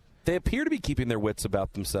there. They appear to be keeping their wits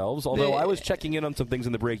about themselves, although I was checking in on some things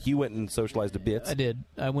in the break. You went and socialized a bit. I did.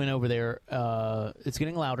 I went over there. It's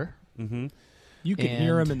getting louder. Mm-hmm. You can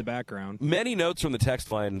hear him in the background. Many notes from the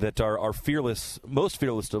text line that our fearless, most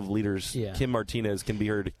fearless of leaders, Kim Martinez, can be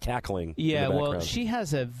heard cackling. Yeah, in the well, background. she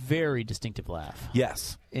has a very distinctive laugh.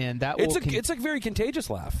 Yes, and that it's a very contagious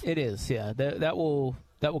laugh. It is. Yeah, that will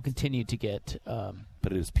continue to get.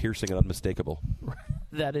 But it is piercing and unmistakable.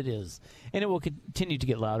 That it is, and it will continue to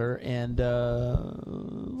get louder. And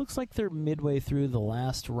looks like they're midway through the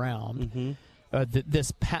last round. Mm-hmm.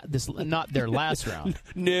 This not their last round.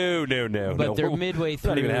 No. But they're midway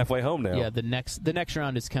through. Not even halfway home now. Yeah, the next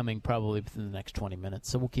round is coming probably within the next 20 minutes.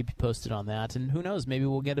 So we'll keep you posted on that. And who knows? Maybe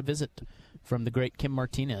we'll get a visit from the great Kim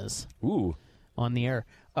Martinez. Ooh. On the air.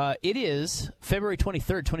 It is February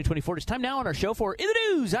 23rd, 2024. It's time now on our show for In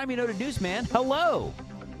the News. I'm your noted newsman. Hello.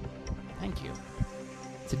 Thank you.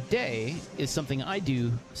 Today is something I do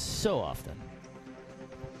so often.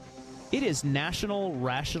 It is National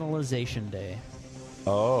Rationalization Day.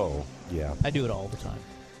 Oh, yeah. I do it all the time.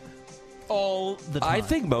 All the time. I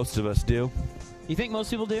think most of us do. You think most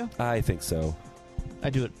people do? I think so. I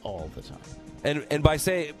do it all the time. And by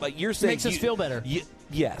saying, like you're saying, makes us feel better.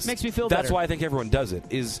 Yes, makes me feel better. That's why I think everyone does it.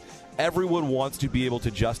 Is everyone wants to be able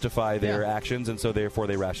to justify their actions, and so therefore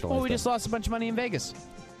they rationalize. Well, we just lost a bunch of money in Vegas,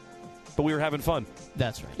 but we were having fun.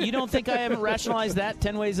 That's right. You don't think I haven't rationalized that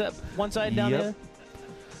 10 ways up, one side down the other?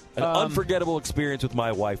 An unforgettable experience with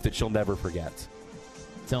my wife that she'll never forget.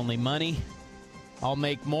 It's only money. I'll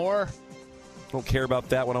make more. Don't care about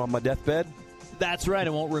that when I'm on my deathbed. That's right. I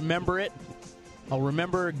won't remember it. I'll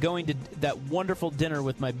remember going to that wonderful dinner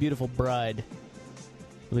with my beautiful bride.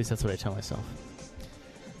 At least that's what I tell myself.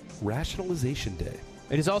 Rationalization Day.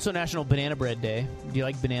 It is also National Banana Bread Day. Do you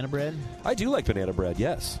like banana bread? I do like banana bread,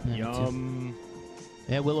 yes. Yum.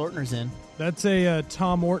 Yeah, Will Ortner's in. That's a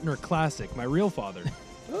Tom Ortner classic, my real father.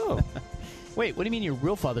 Oh. Wait, what do you mean your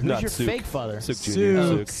real father? Who's Not your Suk. fake father? Suk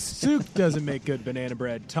Jr. Suk doesn't make good banana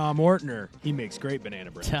bread. Tom Ortner, he makes great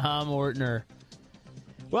banana bread. Tom Ortner.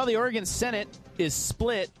 Well, the Oregon Senate is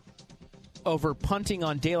split over punting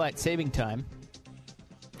on daylight saving time.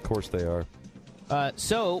 Of course they are.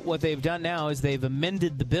 So what they've done now is they've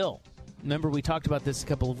amended the bill. Remember we talked about this a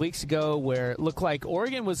couple of weeks ago where it looked like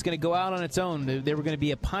Oregon was going to go out on its own. They were going to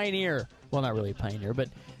be a pioneer. Well, not really a pioneer, but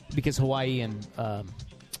because Hawaii and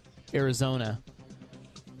Arizona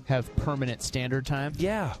have permanent standard time.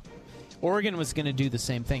 Yeah. Oregon was going to do the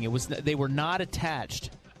same thing. They were not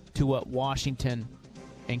attached to what Washington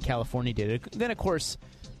and California did. Then, of course,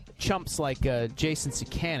 chumps like Jason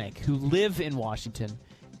Sakanik, who live in Washington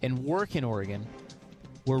and work in Oregon,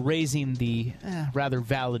 were raising the rather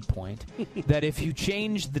valid point that if you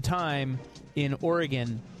change the time in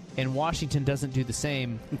Oregon and Washington doesn't do the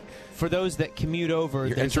same, for those that commute over,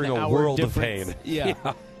 you're there's entering an a hour world difference. of pain.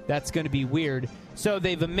 Yeah. That's going to be weird. So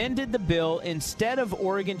they've amended the bill. Instead of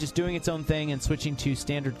Oregon just doing its own thing and switching to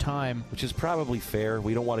standard time. Which is probably fair.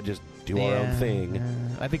 We don't want to just do our own thing.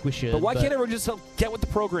 I think we should. But why can't everyone just get with the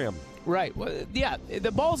program? Right. Well, yeah,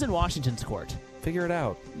 the ball's in Washington's court. Figure it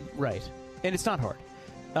out. Right. And it's not hard.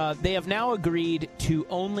 They have now agreed to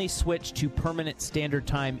only switch to permanent standard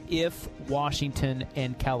time if Washington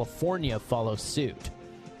and California follow suit,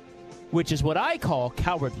 which is what I call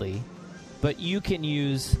cowardly, but you can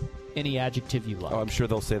use any adjective you like. Oh, I'm sure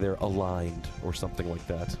they'll say they're aligned or something like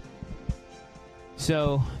that.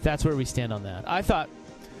 So that's where we stand on that. I thought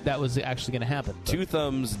that was actually going to happen. 2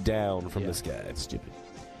 thumbs down from this guy. It's stupid.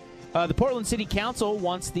 The Portland City Council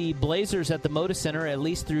wants the Blazers at the Moda Center at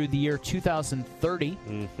least through the year 2030.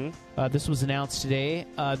 This was announced today.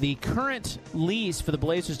 The current lease for the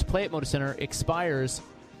Blazers to play at Moda Center expires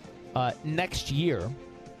next year.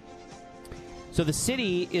 So the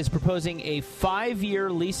city is proposing a 5-year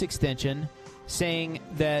lease extension, saying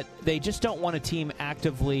that they just don't want a team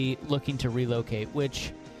actively looking to relocate,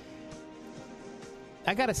 which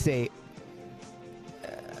I got to say,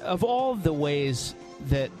 of all the ways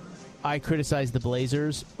that I criticize the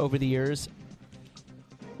Blazers over the years,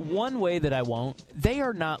 one way that I won't, they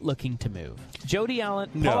are not looking to move. Paul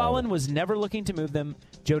Allen was never looking to move them.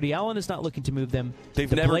 Jody Allen is not looking to move them. They've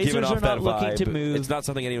the never Blazers given off are not that looking vibe. to move. It's not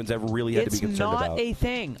something anyone's ever really had to be concerned about. It's not a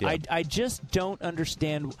thing. Yeah. I just don't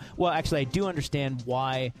understand. Well, actually, I do understand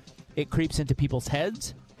why it creeps into people's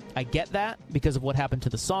heads. I get that because of what happened to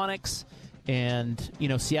the Sonics and,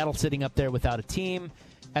 Seattle sitting up there without a team.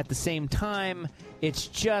 At the same time, it's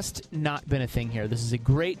just not been a thing here. This is a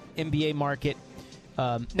great NBA market.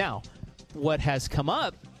 Now, what has come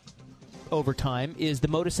up over time is the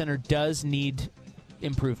Moda Center does need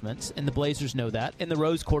improvements, and the Blazers know that, and the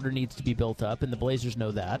Rose Quarter needs to be built up, and the Blazers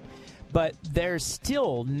know that. But there's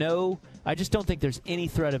still I just don't think there's any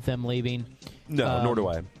threat of them leaving. No, nor do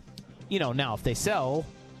I. Now if they sell,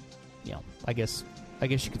 I guess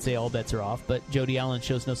you could say all bets are off, but Jody Allen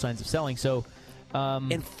shows no signs of selling, so...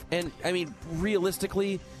 And I mean,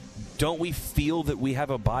 realistically, don't we feel that we have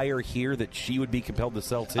a buyer here that she would be compelled to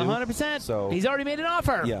sell to? 100%. So he's already made an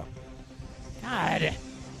offer. Yeah. God.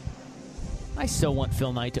 I so want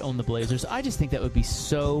Phil Knight to own the Blazers. I just think that would be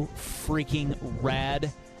so freaking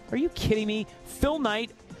rad. Are you kidding me? Phil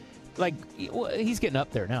Knight, he's getting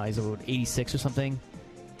up there now. He's about 86 or something.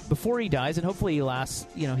 Before he dies, and hopefully he lasts,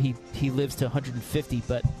 he lives to 150,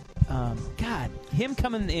 but... God, him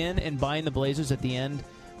coming in and buying the Blazers at the end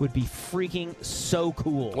would be freaking so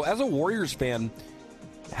cool. Well, as a Warriors fan,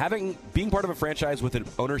 being part of a franchise with an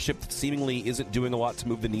ownership that seemingly isn't doing a lot to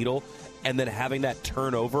move the needle, and then having that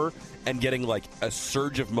turnover and getting a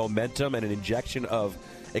surge of momentum and an injection of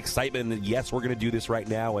excitement, and yes, we're going to do this right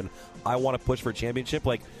now, and I want to push for a championship.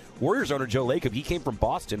 Warriors owner Joe Lacob, he came from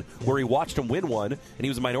Boston, where he watched him win one, and he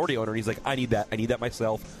was a minority owner, and he's like, I need that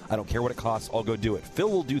myself. I don't care what it costs. I'll go do it.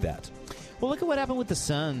 Phil will do that. Well, look at what happened with the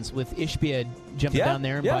Suns, with Ishbia jumping down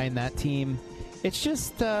there and buying that team. It's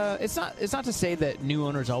just, it's not to say that new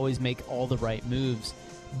owners always make all the right moves,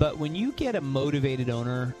 but when you get a motivated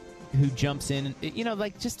owner who jumps in, it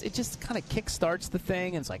just kind of kickstarts the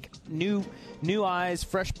thing, and it's like new eyes,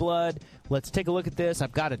 fresh blood. Let's take a look at this.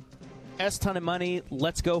 I've got a ton of money.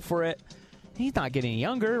 Let's go for it. He's not getting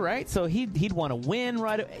younger, right? So he'd want to win,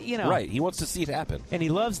 right? Right. He wants to see it happen, and he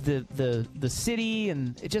loves the city,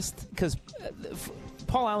 and it just because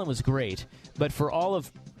Paul Allen was great, but for all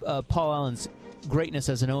of Paul Allen's greatness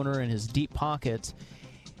as an owner and his deep pockets,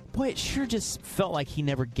 boy, it sure just felt like he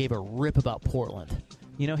never gave a rip about Portland.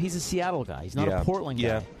 He's a Seattle guy. He's not a Portland guy.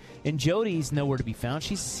 Yeah. And Jody's nowhere to be found.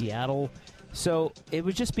 She's Seattle. So it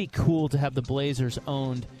would just be cool to have the Blazers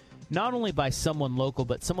owned not only by someone local,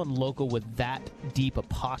 but someone local with that deep a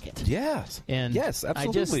pocket. Yes. And yes,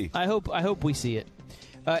 absolutely. I hope we see it.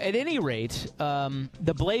 At any rate,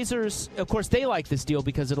 the Blazers, of course, they like this deal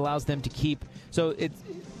because it allows them to keep. So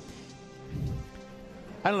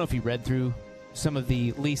I don't know if you read through some of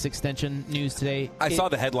the lease extension news today. I saw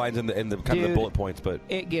the headlines and the kind of the bullet points, but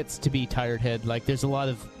it gets to be tired head. There's a lot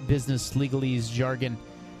of business legalese jargon.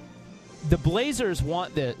 The Blazers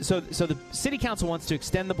want so the city council wants to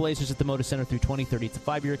extend the Blazers at the Moda Center through 2030. It's a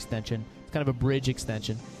 5-year extension. It's kind of a bridge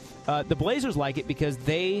extension. The Blazers like it because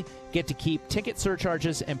they get to keep ticket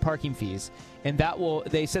surcharges and parking fees, and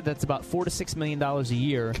they said that's about $4 to $6 million a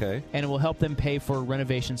year, okay, and it will help them pay for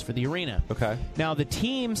renovations for the arena. Okay. Now the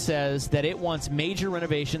team says that it wants major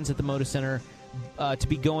renovations at the Moda Center to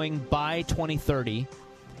be going by 2030.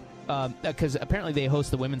 Because apparently they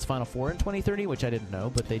host the Women's Final Four in 2030, which I didn't know,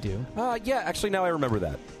 but they do. Yeah, actually, now I remember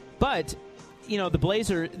that. But, the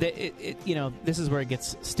Blazers, this is where it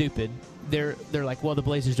gets stupid. They're like, well, the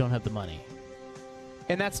Blazers don't have the money.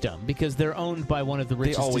 And that's dumb, because they're owned by one of the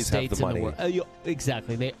richest estates in the world.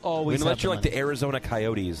 Exactly. They always have unless the you're money. the Arizona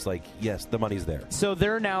Coyotes, yes, the money's there. So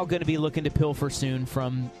they're now going to be looking to pilfer soon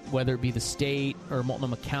from whether it be the state or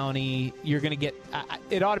Multnomah County. You're going to get,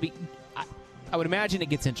 it ought to be, I would imagine it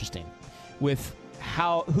gets interesting with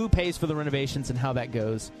who pays for the renovations and how that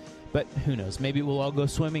goes. But who knows? Maybe it will all go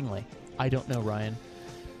swimmingly. I don't know, Ryan.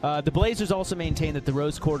 The Blazers also maintain that the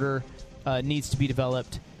Rose Quarter needs to be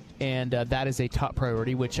developed, and that is a top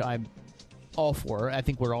priority, which I'm all for. I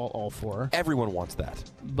think we're all for. Everyone wants that.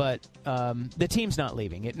 But the team's not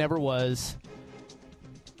leaving. It never was.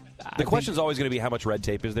 The question's always going to be how much red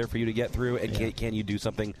tape is there for you to get through, and can you do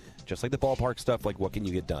something just like the ballpark stuff? Like, what can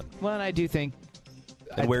you get done? Well, and I do think.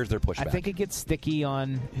 And where's their pushback? I think it gets sticky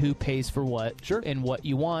on who pays for what and what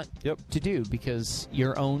you want to do, because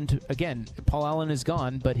you're owned. Again, Paul Allen is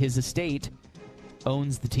gone, but his estate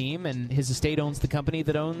owns the team, and his estate owns the company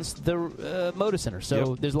that owns the Moda Center.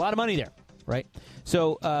 So there's a lot of money there, right?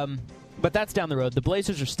 So, but that's down the road. The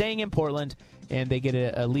Blazers are staying in Portland, and they get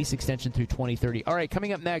a lease extension through 2030. All right,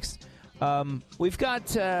 coming up next, we've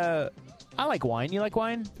got... I like wine. You like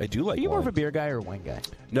wine? I do like wine. Are you more of a beer guy or a wine guy?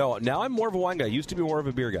 No, now I'm more of a wine guy. I used to be more of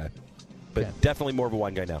a beer guy, but definitely more of a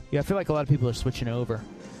wine guy now. Yeah, I feel like a lot of people are switching over.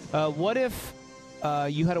 What if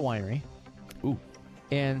you had a winery? Ooh.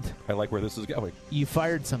 And I like where this is going. You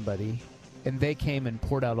fired somebody, and they came and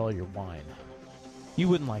poured out all your wine. You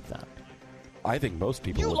wouldn't like that. I think most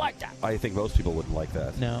people would like that. I think most people wouldn't like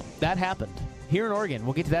that. No, that happened here in Oregon.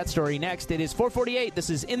 We'll get to that story next. It is 4:48.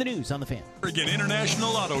 This is In the News on the Fan. Oregon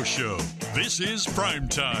International Auto Show. This is Prime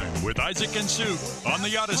Time with Isaac and Suk on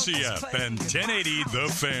the Odyssey app and 1080 The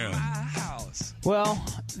Fan. Well,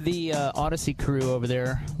 the Odyssey crew over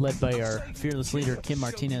there, led by our fearless leader, Kim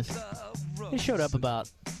Martinez, they showed up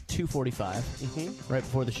about 2:45, right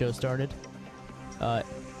before the show started.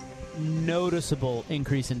 Noticeable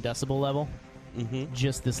increase in decibel level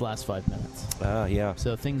just this last 5 minutes. Yeah.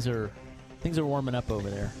 So things are warming up over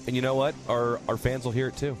there. And you know what? Our fans will hear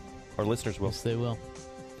it too. Our listeners will. Yes, they will.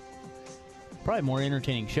 Probably a more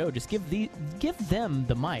entertaining show. Just give them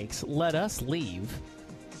the mics. Let us leave.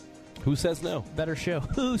 Who says no? Better show.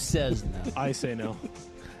 Who says no? I say no.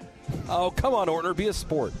 Oh, come on, Ortner. Be a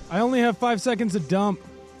sport. I only have 5 seconds to dump.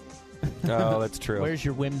 Oh, that's true. Where's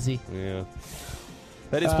your whimsy? Yeah.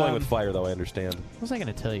 That is playing with fire, though, I understand. What was I going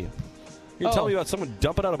to tell you? You're telling me about someone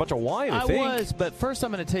dumping out a bunch of wine, I think. I was, but first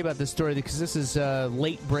I'm going to tell you about this story because this is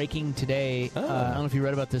late breaking today. I don't know if you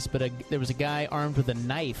read about this, but there was a guy armed with a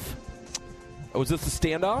knife. Oh, was this the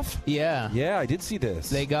standoff? Yeah. Yeah, I did see this.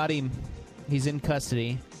 They got him. He's in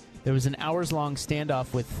custody. There was an hours-long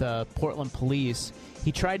standoff with Portland police.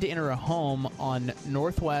 He tried to enter a home on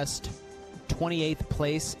Northwest 28th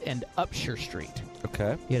Place and Upshur Street.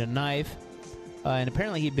 Okay. He had a knife, and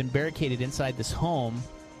apparently he'd been barricaded inside this home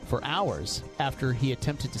for hours after he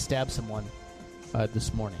attempted to stab someone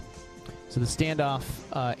this morning. So the standoff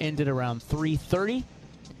ended around 3:30,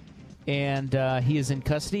 and he is in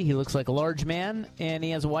custody. He looks like a large man, and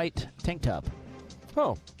he has a white tank top.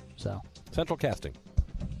 Oh. So. Central casting.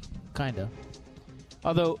 Kind of.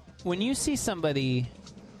 Although, when you see somebody...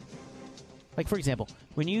 Like, for example,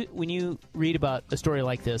 when you read about a story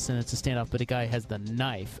like this and it's a standoff, but a guy has the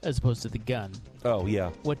knife as opposed to the gun. Oh, yeah.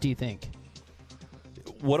 What do you think?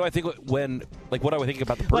 What do I think when, like, what do I think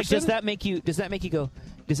about the person? Like, does it make you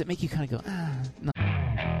kind of go, no.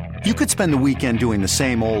 You could spend the weekend doing the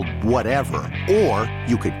same old whatever, or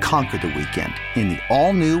you could conquer the weekend in the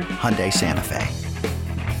all-new Hyundai Santa Fe.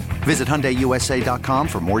 Visit HyundaiUSA.com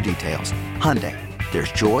for more details. Hyundai,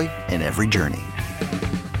 there's joy in every journey.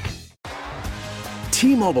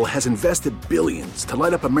 T-Mobile has invested billions to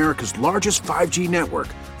light up America's largest 5G network,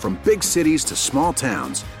 from big cities to small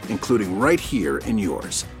towns, including right here in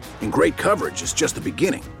yours. And great coverage is just the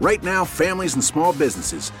beginning. Right now, families and small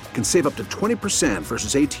businesses can save up to 20%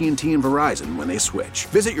 versus AT&T and Verizon when they switch.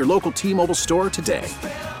 Visit your local T-Mobile store today.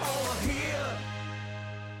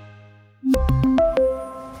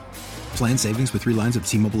 Plan savings with 3 lines of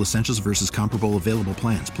T-Mobile Essentials versus comparable available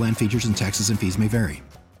plans. Plan features and taxes and fees may vary.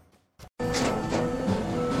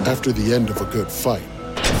 After the end of a good fight,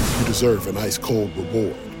 you deserve an ice-cold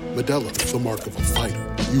reward. Modelo is the mark of a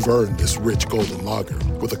fighter. You've earned this rich golden lager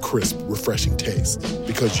with a crisp, refreshing taste.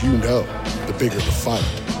 Because you know, the bigger the fight,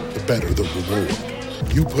 the better the reward.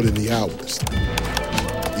 You put in the hours,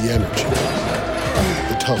 the energy,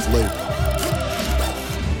 the tough labor.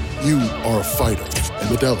 You are a fighter, and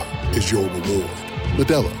Modelo is your reward.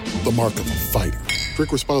 Modelo, the mark of a fighter.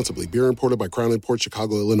 Drink responsibly. Beer imported by Crown Imports,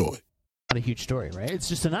 Chicago, Illinois. Not a huge story, right? It's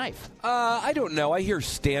just a knife. I don't know. I hear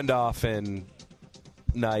standoff and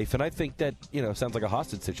knife, and I think that, sounds like a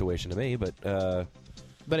hostage situation to me, but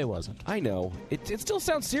it wasn't. I know. It still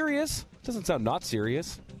sounds serious. It doesn't sound not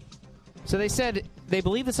serious. So they said they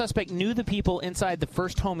believe the suspect knew the people inside the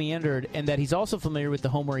first home he entered, and that he's also familiar with the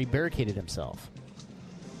home where he barricaded himself.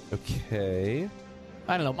 Okay.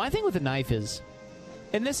 I don't know. My thing with the knife is,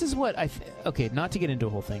 and this is what okay, not to get into a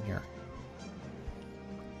whole thing here.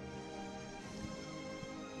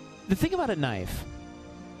 The thing about a knife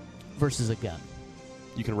versus a gun.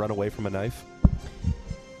 You can run away from a knife?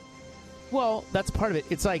 Well, that's part of it.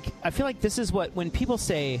 It's like, I feel like this is what, when people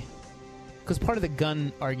say, because part of the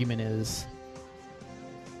gun argument is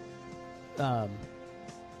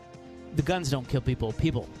the guns don't kill people,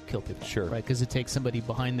 people kill people. Sure. Right? Because it takes somebody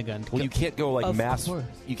behind the gun to Well, kill. you can't go like Of mass. course.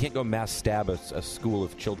 You can't go mass stab a school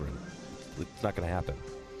of children. It's not going to happen.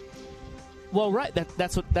 Well, right.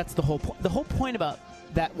 That's the whole point. The whole point about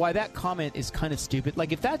that, why that comment is kind of stupid.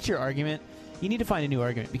 Like, if that's your argument, you need to find a new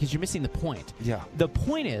argument because you're missing the point. Yeah. The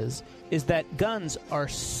point is that guns are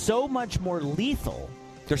so much more lethal.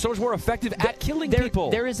 They're so much more effective at killing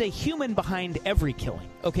people. There is a human behind every killing.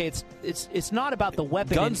 Okay, it's not about the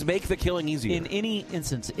weapon. Guns make the killing easier. In any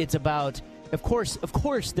instance, it's about, of course,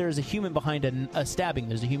 there's a human behind a stabbing.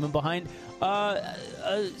 There's a human behind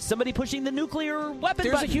somebody pushing the nuclear weapon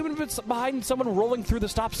There's button. a human behind someone rolling through the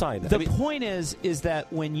stop sign. The point is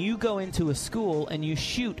that when you go into a school and you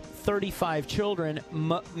shoot 35 children,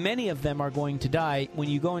 many of them are going to die. When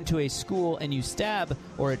you go into a school and you stab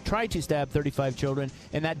or try to stab 35 children,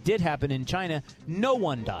 and that did happen in China, no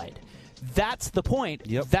one died. That's the point.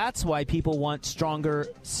 Yep. That's why people want stronger,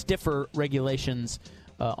 stiffer regulations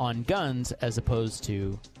on guns as opposed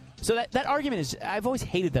to... So that argument is... I've always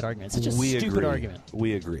hated that argument. It's such a stupid argument.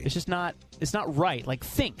 We agree. It's just not... It's not right. Like,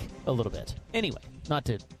 think a little bit. Anyway, not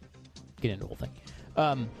to get into the whole thing.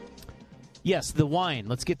 Yes, the wine.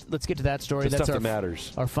 Let's get to that story. The That's stuff our that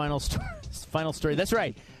matters. Our final story. Final story. That's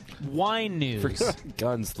right. Wine news. Forget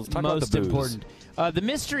guns. Let's talk Most about the booze. important. The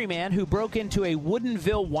mystery man who broke into a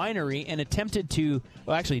Woodinville winery and attempted to...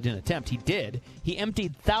 Well, actually, he didn't attempt. He did. He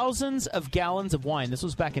emptied thousands of gallons of wine. This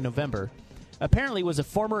was back in November. Apparently was a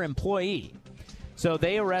former employee. So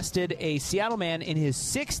they arrested a Seattle man in his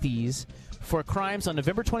 60s for crimes on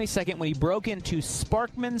November 22nd when he broke into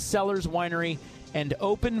Sparkman Cellars Winery and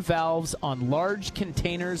opened valves on large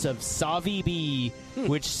containers of Savi B,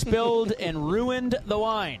 which spilled and ruined the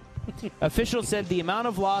wine. Officials said the amount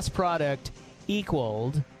of lost product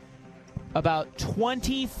equaled about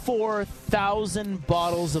 24,000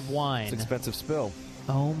 bottles of wine. It's an expensive spill.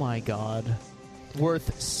 Oh, my God.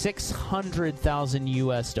 Worth $600,000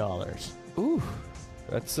 US. Ooh.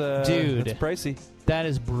 That's, dude, that's pricey. That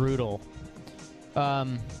is brutal.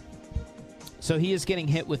 So he is getting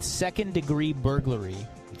hit with second-degree burglary.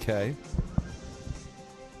 Okay.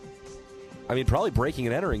 I mean, probably breaking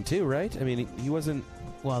and entering, too, right? I mean, he wasn't...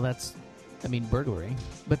 Well, that's, burglary.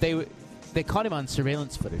 But they caught him on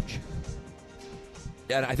surveillance footage.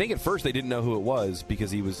 And I think at first they didn't know who it was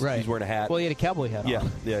because he's wearing a hat. Well, he had a cowboy hat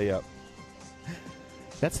on. Yeah.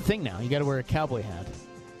 That's the thing now. You got to wear a cowboy hat.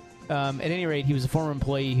 At any rate, he was a former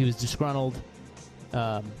employee. He was disgruntled.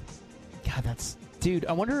 God, that's... Dude,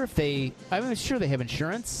 I wonder if I'm sure they have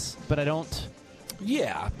insurance, but I don't...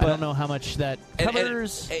 Yeah. I don't know how much that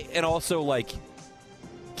covers. And also, like,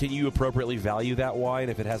 can you appropriately value that wine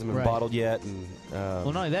if it hasn't been bottled yet? And well,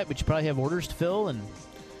 not only that, but you probably have orders to fill. And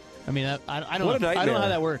I mean, I don't know how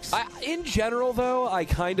that works. In general, though, I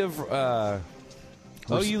kind of...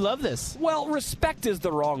 you love this. Well, respect is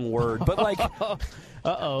the wrong word, but like...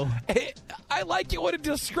 Uh-oh. I like it when a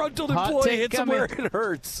disgruntled employee hits him where it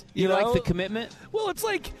hurts. You know? like the commitment? Well, it's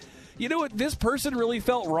like, you know what? This person really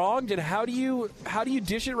felt wronged, and how do you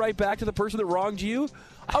dish it right back to the person that wronged you?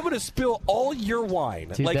 I'm going to spill all your wine.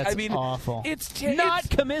 Dude, like, that's I mean, awful. It's not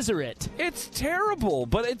commiserate. It's terrible,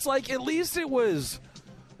 but it's like at least it was.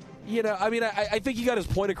 You know, I mean, I think he got his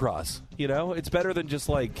point across. You know, it's better than just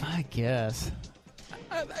like. I guess.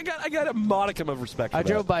 I got a modicum of respect for I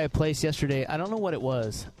drove by a place yesterday. I don't know what it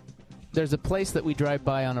was. There's a place that we drive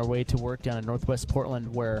by on our way to work down in Northwest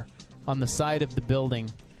Portland where on the side of the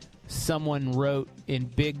building someone wrote in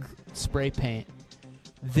big spray paint,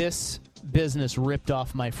 "This business ripped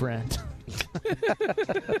off my friend."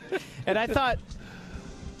 And I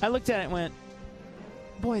looked at it and went,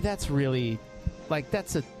 boy, that's really,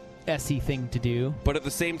 that's a SE thing to do. But at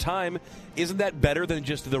the same time, isn't that better than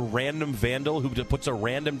just the random vandal who just puts a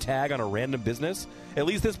random tag on a random business? At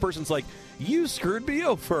least this person's like, you screwed me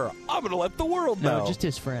over. I'm going to let the world know. No, just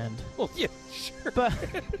his friend. Well, yeah, sure.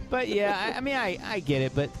 But yeah, I get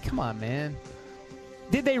it, but come on, man.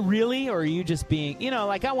 Did they really, or are you just being,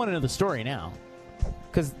 I want to know the story now.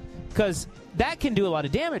 Because that can do a lot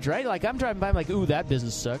of damage, right? Like, I'm driving by, I'm like, ooh, that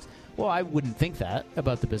business sucks. Well, I wouldn't think that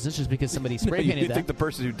about the business just because somebody spray painted that. You think the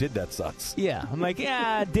person who did that sucks. Yeah. I'm like,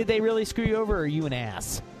 did they really screw you over, or are you an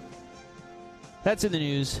ass? That's in the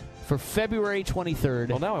news for February 23rd.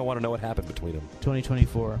 Well, now I want to know what happened between them.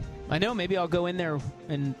 2024. I know. Maybe I'll go in there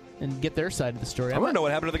and get their side of the story. I want to know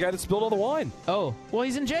what happened to the guy that spilled all the wine. Oh. Well,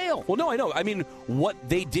 he's in jail. Well, no, I know. I mean, what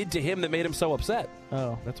they did to him that made him so upset.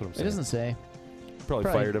 Oh. That's what I'm saying. It doesn't say.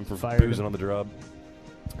 Probably fired him for boozing on the job.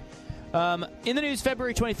 In the news,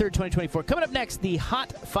 February 23rd, 2024. Coming up next, the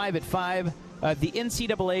Hot 5 at 5. The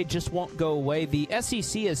NCAA just won't go away. The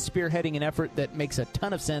SEC is spearheading an effort that makes a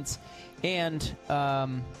ton of sense. And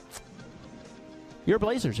your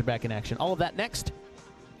Blazers are back in action. All of that next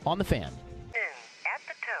on The Fan. At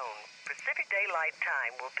the tone, Pacific Daylight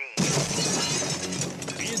Time will be...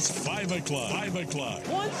 It's 5 o'clock. 5 o'clock.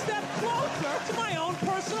 One step closer to my own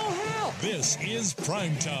personal hell. This is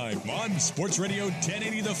Prime Time on Sports Radio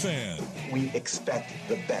 1080 The Fan. We expect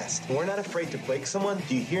the best. We're not afraid to break someone.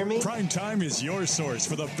 Do you hear me? Prime Time is your source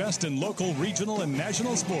for the best in local, regional, and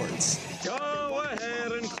national sports. Go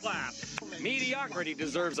ahead and clap. Mediocrity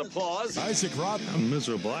deserves applause. Isaac Robb. I'm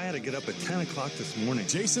miserable. I had to get up at 10 o'clock this morning.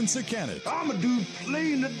 Jason Sakanet. I'm a dude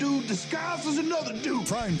playing a dude disguised as another dude.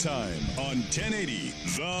 Prime Time on 1080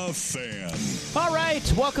 The Fan. All right,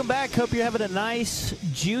 welcome back. Hope you're having a nice,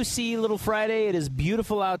 juicy little Friday. It is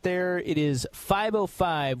beautiful out there. It is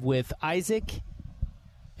 5:05 with Isaac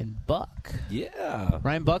and Buck. Yeah.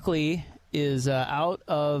 Ryan Buckley is out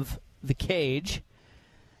of the cage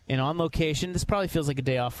and on location. This probably feels like a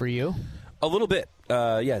day off for you. A little bit.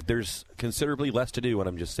 Yeah, there's considerably less to do when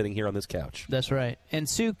I'm just sitting here on this couch. That's right. And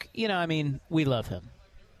Suk, we love him.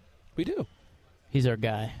 We do. He's our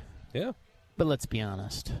guy. Yeah. But let's be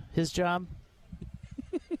honest. His job,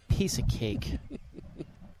 piece of cake.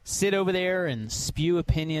 Sit over there and spew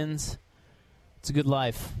opinions. It's a good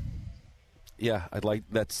life. Yeah,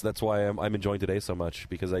 that's why I'm enjoying today so much,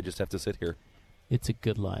 because I just have to sit here. It's a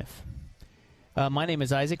good life. My name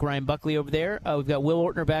is Isaac. Ryan Buckley over there. We've got Will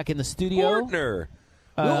Ortner back in the studio. Will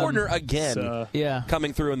Ortner again,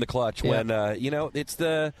 coming through in the clutch when it's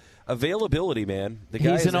the availability, man. The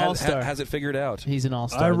guy He's an all-star. Has it figured out. He's an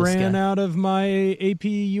all-star. I ran out of my AP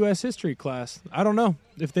U.S. history class. I don't know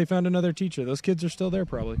if they found another teacher. Those kids are still there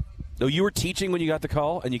probably. Oh, you were teaching when you got the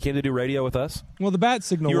call and you came to do radio with us? Well, the bat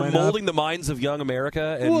signal You were went molding up. the minds of young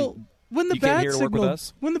America, and when the you came bat here to work with signal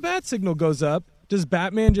us? when the bat signal goes up, does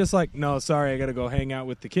Batman just no, sorry, I got to go hang out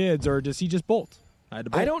with the kids, or does he just bolt? I had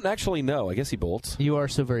to bolt. I don't actually know. I guess he bolts. You are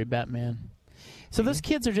so very Batman. So those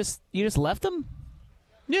kids are you just left them?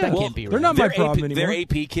 Yeah, that can't be right. they're not my They're problem AP, anymore. They're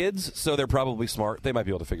AP kids, so they're probably smart. They might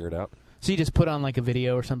be able to figure it out. So you just put on like a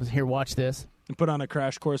video or something. Here, watch this. And put on a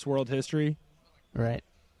crash course world history. Right.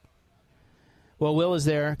 Well, Will is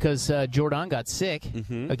there because Jordan got sick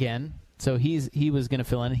again, so he was going to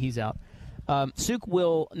fill in, and he's out. Suk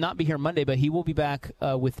will not be here Monday, but he will be back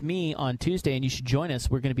with me on Tuesday, and you should join us.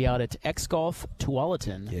 We're going to be out at X Golf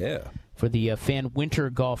Tualatin for the Fan Winter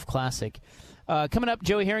Golf Classic. Coming up,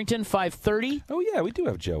 Joey Harrington, 5:30. Oh, yeah, we do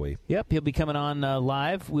have Joey. Yep, he'll be coming on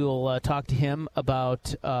live. We will talk to him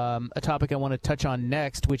about a topic I want to touch on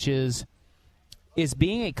next, which is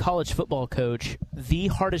being a college football coach the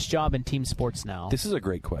hardest job in team sports now? This is a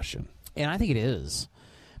great question. And I think it is.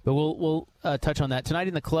 But we'll touch on that. Tonight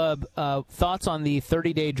in the club, thoughts on the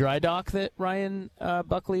 30-day dry dock that Ryan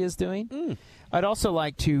Buckley is doing. I'd also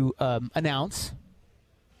like to announce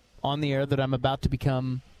on the air that I'm about to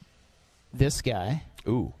become this guy.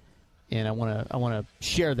 Ooh. And I want to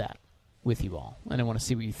share that with you all. And I want to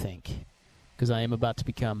see what you think, because I am about to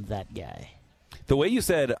become that guy. The way you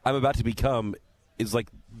said I'm about to become is like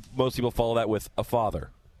most people follow that with a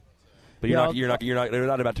father. But you're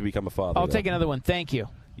not about to become a father. I'll take another one. Thank you.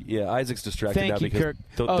 Yeah, Isaac's distracted Thank now you, because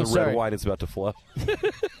Kirk. the red wine is about to flow.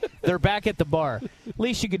 They're back at the bar.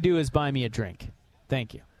 Least you could do is buy me a drink.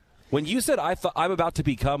 Thank you. When you said I'm about to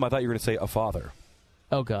become, I thought you were going to say a father.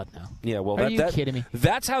 Oh, God, no. Yeah, well, Are you kidding me?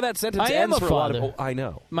 That's how that sentence I am ends a for father. a lot of. I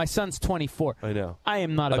know. My son's 24. I know. I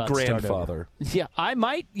am not about a to start grandfather. over. Yeah, I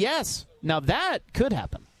might. Yes. Now that could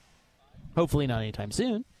happen. Hopefully not anytime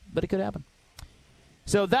soon, but it could happen.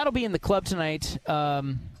 So that'll be in the club tonight.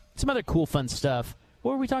 Some other cool, fun stuff.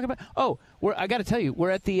 What were we talking about? Oh, I got to tell you, we're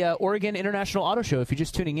at the Oregon International Auto Show. If you're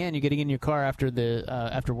just tuning in, you're getting in your car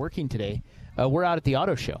after working today. We're out at the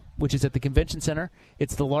Auto Show, which is at the Convention Center.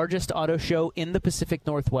 It's the largest auto show in the Pacific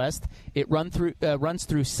Northwest. It runs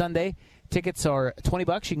through Sunday. Tickets are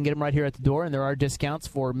 $20. You can get them right here at the door, and there are discounts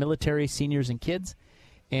for military, seniors, and kids.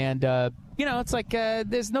 And it's like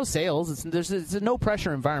there's no sales. It's a no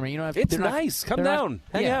pressure environment. It's nice. Come down,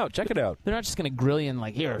 hang out, check it out. They're not just going to grill you and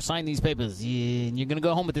like, here, sign these papers, and you're going to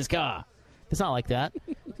go home with this car. It's not like that.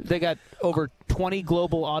 They got over 20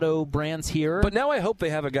 global auto brands here. But now I hope they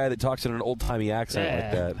have a guy that talks in an old timey accent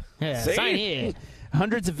like that. Yeah, See? sign here.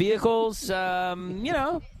 Hundreds of vehicles.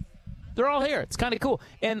 They're all here. It's kind of cool.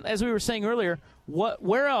 And as we were saying earlier,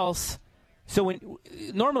 where else? So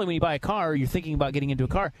normally when you buy a car, you're thinking about getting into a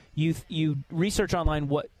car. You research online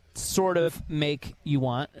what sort of make you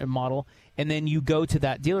want a model, and then you go to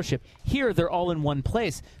that dealership. Here, they're all in one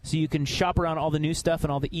place, so you can shop around all the new stuff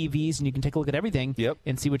and all the EVs, and you can take a look at everything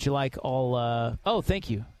and see what you like. Oh, thank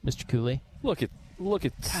you, Mr. Cooley. Look at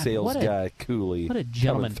sales guy Cooley. What a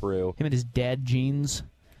gentleman! Through him and his dad jeans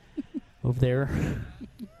over there.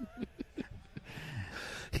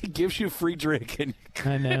 He gives you a free drink, and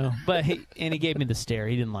I know, but he gave me the stare.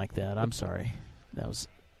 He didn't like that. I'm sorry. That was.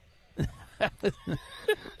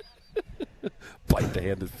 Bite the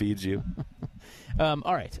hand that feeds you. All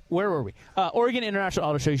right, where were we? Oregon International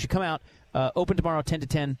Auto Show. You should come out. Open tomorrow, 10 to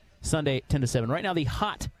 10. Sunday, 10 to 7. Right now, the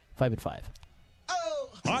hot 5 at 5.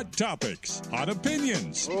 Hot topics, hot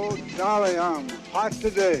opinions. Oh, golly, I'm hot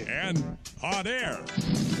today. And hot air.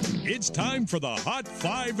 It's time for the Hot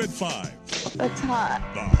 5 at 5. That's hot.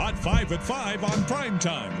 The Hot 5 at 5 on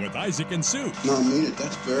Primetime with Isaac and Sue. No, I mean it.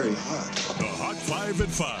 That's very hot. The Hot 5 at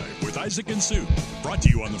 5 with Isaac and Sue. Brought to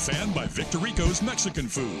you on The Fan by Victorico's Mexican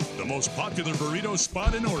Food, the most popular burrito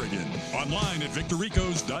spot in Oregon. Online at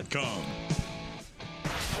victoricos.com.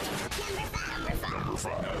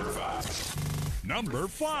 Number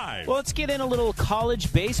 5. Well, let's get in a little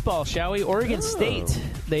college baseball, shall we? Oregon State.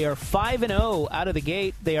 They are 5-0 out of the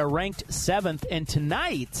gate. They are ranked 7th, and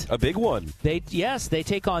tonight a big one. They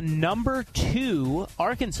take on number 2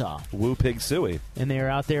 Arkansas. Woo Pig Suey. And they are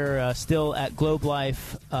out there still at Globe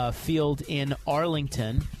Life Field in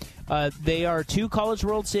Arlington. They are 2 College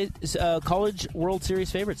World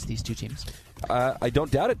Series favorites. These 2 teams. I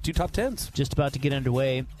don't doubt it. 2 top 10s. Just about to get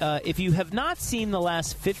underway. If you have not seen the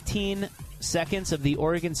last 15 seconds of the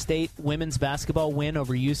Oregon State women's basketball win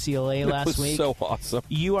over UCLA last week, so awesome.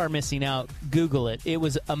 You are missing out. Google it. It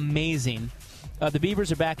was amazing. The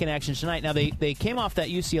Beavers are back in action tonight. Now, they came off that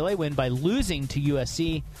UCLA win by losing to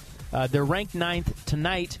USC. They're ranked 9th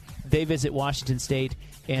tonight. They visit Washington State,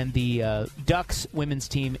 and the Ducks women's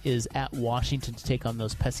team is at Washington to take on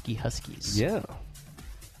those pesky Huskies. Yeah.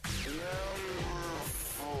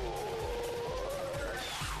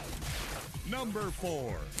 Number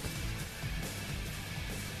 4.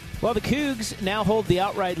 Well, the Cougs now hold the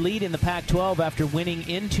outright lead in the Pac-12 after winning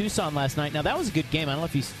in Tucson last night. Now, that was a good game. I don't know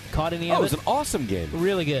if you caught any of it. It was an awesome game.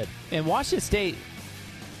 Really good. And Washington State,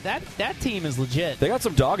 that team is legit. They got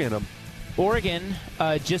some dog in them. Oregon,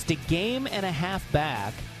 just a game and a half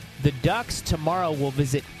back. The Ducks tomorrow will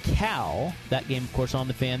visit Cal. That game, of course, on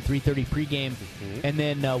the Fan, 3:30 pregame. Mm-hmm. And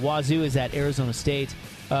then Wazoo is at Arizona State.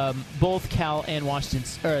 Both Cal and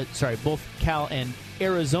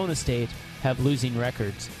Arizona State have losing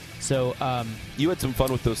records. So you had some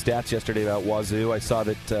fun with those stats yesterday about Wazoo. I saw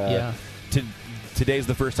that today's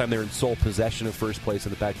the first time they're in sole possession of first place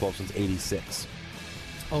in the Pac-12 since '86.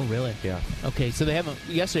 Oh, really? Yeah. Okay, so they haven't.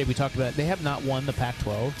 Yesterday we talked about it. They have not won the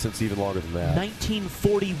Pac-12 since even longer than that.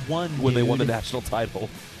 1941. When they won the national title.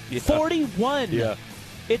 Yeah. 41. Yeah.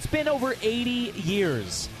 It's been over 80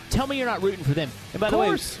 years. Tell me you're not rooting for them. And by the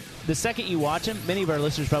way, the second you watch them, many of our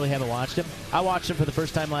listeners probably haven't watched them. I watched them for the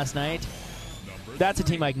first time last night. That's a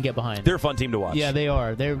team I can get behind. They're a fun team to watch. Yeah, they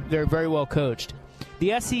are. They're very well coached.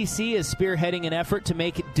 The SEC is spearheading an effort to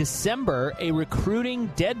make December a recruiting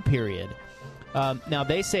dead period. Now,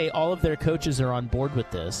 they say all of their coaches are on board with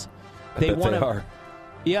this. They are.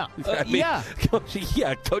 Yeah. Yeah,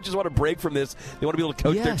 coaches want to break from this. They want to be able to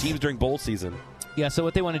coach their teams during bowl season. Yeah, so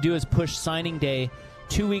what they want to do is push signing day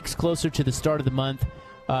 2 weeks closer to the start of the month.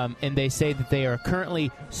 And they say that they are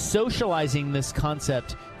currently socializing this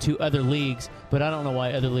concept to other leagues, but I don't know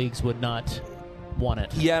why other leagues would not want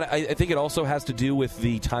it. Yeah, I think it also has to do with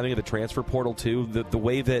the timing of the transfer portal, too. The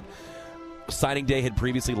way that signing day had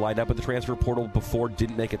previously lined up at the transfer portal before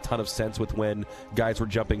didn't make a ton of sense with when guys were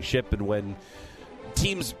jumping ship and when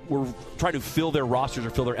teams were trying to fill their rosters or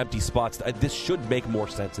fill their empty spots. This should make more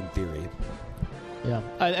sense in theory. Yeah,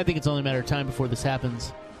 I think it's only a matter of time before this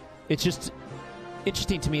happens. It's just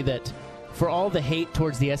interesting to me that for all the hate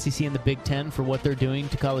towards the SEC and the Big Ten for what they're doing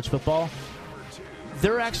to college football,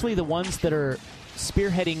 they're actually the ones that are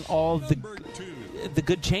spearheading all the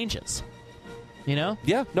good changes. You know?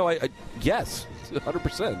 Yeah. No. Yes.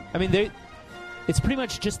 100%. I mean, it's pretty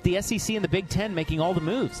much just the SEC and the Big Ten making all the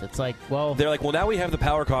moves. It's like, well, they're like, well, now we have the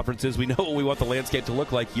power conferences. We know what we want the landscape to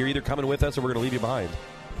look like. You're either coming with us or we're going to leave you behind.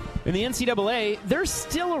 In the NCAA, they're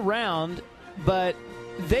still around, but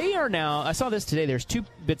they are now. I saw this today. There's 2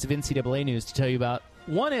 bits of NCAA news to tell you about.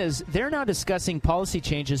 One is they're now discussing policy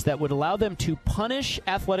changes that would allow them to punish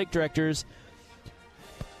athletic directors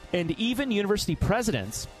and even university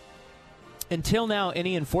presidents. Until now,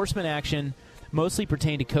 any enforcement action mostly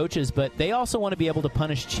pertained to coaches, but they also want to be able to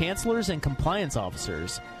punish chancellors and compliance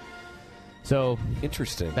officers. So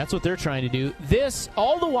interesting. That's what they're trying to do. This,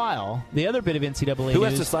 all the while, the other bit of NCAA Who news,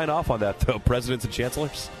 has to sign off on that, though? Presidents and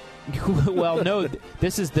chancellors? Well, no,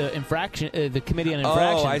 this is the infraction. The Committee on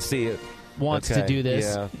Infractions. Oh, I see it. Wants to do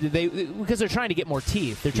this. Yeah. Because they're trying to get more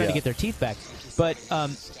teeth. They're trying to get their teeth back. But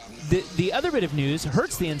the other bit of news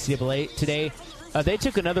hurts the NCAA today. They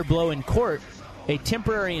took another blow in court, a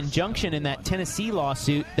temporary injunction in that Tennessee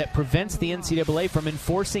lawsuit that prevents the NCAA from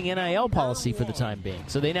enforcing NIL policy for the time being.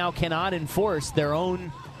 So they now cannot enforce their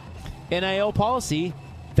own NIL policy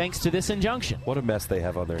thanks to this injunction. What a mess they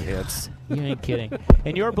have on their hands. You ain't kidding.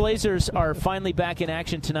 And your Blazers are finally back in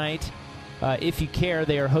action tonight. If you care,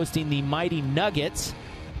 they are hosting the mighty Nuggets.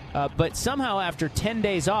 But somehow after 10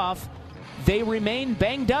 days off, they remain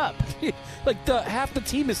banged up. Half the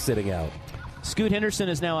team is sitting out. Scoot Henderson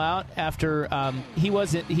is now out after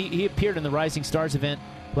he appeared in the Rising Stars event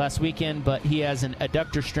last weekend, but he has an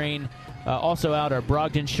adductor strain. Also out are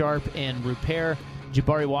Brogdon, Sharp, and Rupert.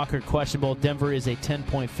 Jabari Walker questionable. Denver is a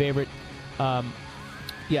 10-point favorite.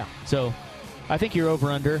 So I think you're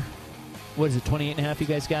over-under. What is it, 28.5 you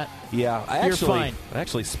guys got? Yeah. You're fine. I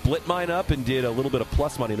actually split mine up and did a little bit of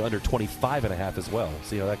plus money to under 25.5 as well.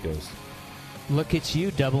 See how that goes. Look at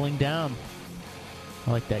you doubling down.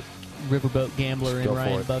 I like that riverboat gambler in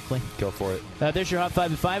Ryan Buckley. Go for it. There's your Hot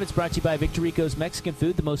 5 at 5. It's brought to you by Victor Rico's Mexican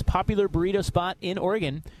Food, the most popular burrito spot in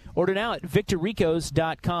Oregon. Order now at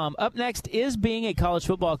victorricos.com. Up next is being a college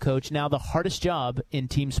football coach, now the hardest job in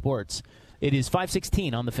team sports. It is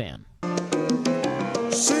 5:16 on The Fan.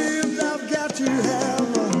 Seems I've got to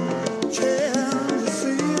have a chance to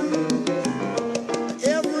see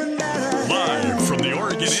you every night. Live from the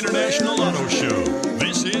Oregon International Auto Show,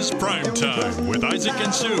 this is Prime Time with Isaac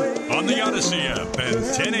and Sue on the Odyssey app and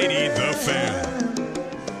 1080 The Fan.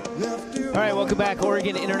 All right, welcome back.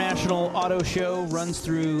 Oregon International Auto Show runs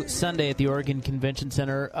through Sunday at the Oregon Convention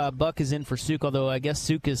Center. Buck is in for Suk, although I guess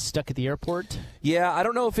Suk is stuck at the airport. Yeah, I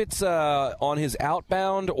don't know if it's on his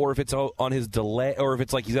outbound or if it's on his delay, or if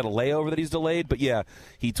it's like he's got a layover that he's delayed. But yeah,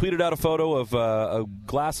 he tweeted out a photo of a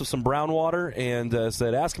glass of some brown water and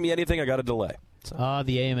said, "Ask me anything, I got a delay." So.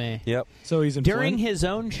 The AMA. Yep. So he's in during his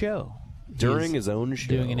own show. During his own show.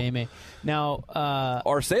 Doing an AMA. Now,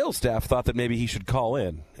 our sales staff thought that maybe he should call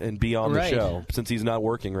in and be on the show since he's not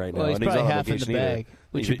working right now. Well, he's and probably he's not half in the bag,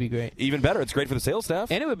 which would be great. Even better. It's great for the sales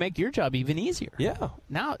staff. And it would make your job even easier. Yeah.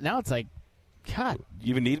 Now it's like, God.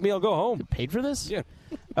 You even need me? I'll go home. You paid for this?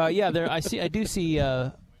 Yeah. There. I do see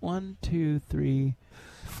 1, 2, 3,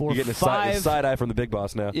 4, You're getting 5. a side eye from the big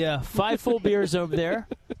boss now. Yeah, 5 full beers over there.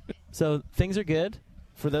 So things are good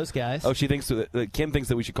for those guys. Oh, she thinks that Kim thinks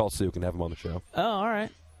that we should call Suk and have him on the show. Oh, all right.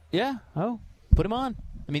 Yeah. Oh, put him on.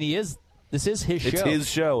 I mean, this is his show. It's his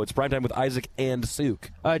show. It's Primetime with Isaac and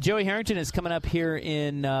Suk. Joey Harrington is coming up here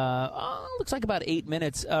in, looks like about 8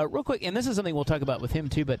 minutes. Real quick, and this is something we'll talk about with him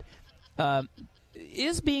too, but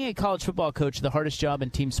is being a college football coach the hardest job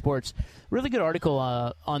in team sports? Really good article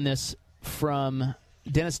on this from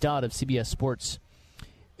Dennis Dodd of CBS Sports,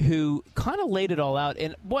 who kind of laid it all out.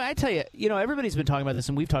 And, boy, I tell you, everybody's been talking about this,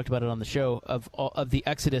 and we've talked about it on the show, of the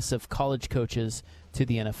exodus of college coaches to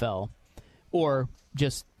the NFL, or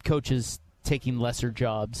just coaches taking lesser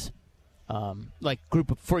jobs.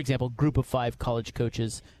 For example, group of 5 college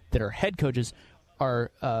coaches that are head coaches are,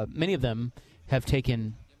 many of them have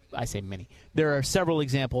taken, I say many, there are several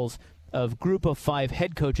examples of group of 5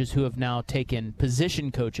 head coaches who have now taken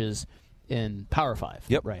position coaches in Power 5.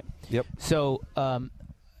 Yep. Right. Yep. So,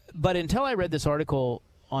 but until I read this article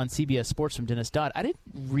on CBS Sports from Dennis Dodd, I didn't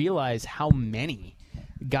realize how many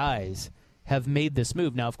guys have made this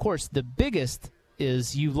move. Now, of course, the biggest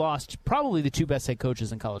is you've lost probably the 2 best head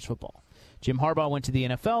coaches in college football. Jim Harbaugh went to the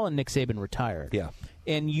NFL and Nick Saban retired. Yeah.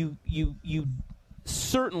 And you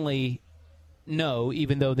certainly know,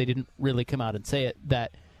 even though they didn't really come out and say it,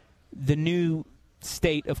 that the new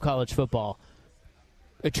state of college football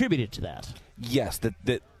attributed to that. Yes,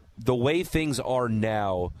 that the way things are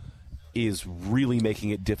now is really making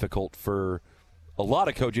it difficult for a lot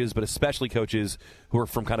of coaches, but especially coaches who are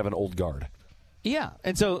from kind of an old guard. Yeah,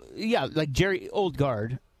 and so, like old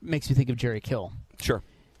guard makes me think of Jerry Kill. Sure.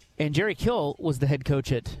 And Jerry Kill was the head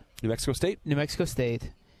coach at New Mexico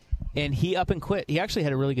State, and he up and quit. He actually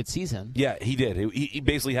had a really good season. Yeah, he did. He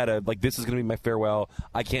basically had this is going to be my farewell.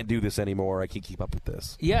 I can't do this anymore. I can't keep up with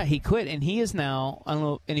this. Yeah, he quit, and he is now, I don't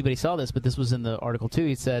know if anybody saw this, but this was in the article too.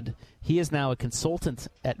 He said he is now a consultant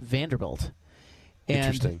at Vanderbilt. And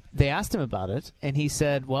Interesting. They asked him about it, and he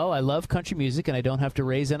said, well, I love country music, and I don't have to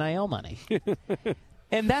raise NIL money.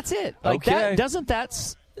 And that's it. Doesn't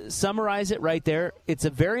that summarize it right there? It's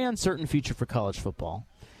a very uncertain future for college football.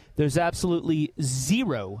 There's absolutely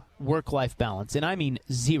zero work-life balance, and I mean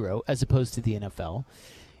zero as opposed to the NFL.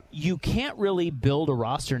 You can't really build a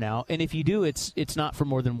roster now, and if you do, it's not for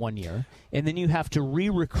more than 1 year, and then you have to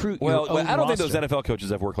re-recruit your own I don't roster. think those NFL coaches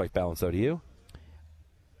have work-life balance, though. Do you?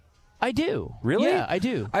 I do. Really? Yeah, I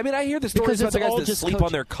do. I mean, I hear the stories Because about the it's all guys that just sleep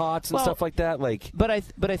on their cots and stuff like that. But I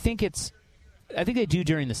think I think they do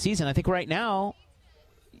during the season. I think right now,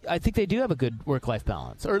 I think they do have a good work-life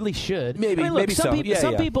balance, or at least should. Maybe, I mean, look, maybe some so. People,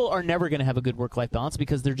 some people are never going to have a good work-life balance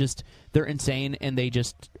because they're insane and they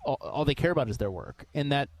just all they care about is their work,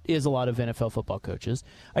 and that is a lot of NFL football coaches.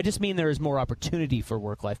 I just mean there is more opportunity for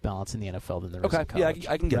work-life balance in the NFL than there is in college.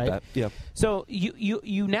 Yeah, I can get that. Yeah. So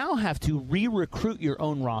you now have to re-recruit your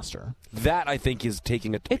own roster. That, I think, is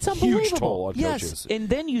taking a It's huge unbelievable. toll on yes. coaches. And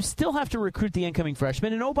then you still have to recruit the incoming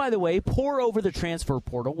freshmen. And, oh, by the way, pour over the transfer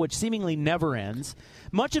portal, which seemingly never ends.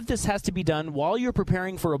 Much of this has to be done while you're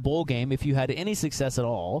preparing for a bowl game, if you had any success at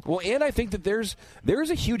all. Well, and I think that there's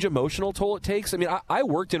a huge emotional toll it takes. I mean, I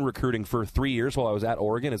worked in recruiting for 3 years while I was at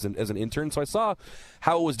Oregon as an intern, so I saw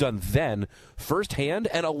how it was done then firsthand.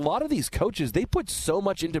 And a lot of these coaches, they put so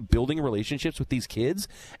much into building relationships with these kids.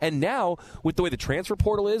 And now, with the way the transfer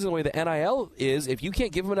portal is and the way the NIL is, if you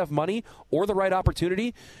can't give them enough money or the right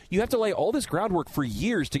opportunity, you have to lay all this groundwork for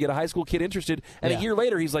years to get a high school kid interested. And a year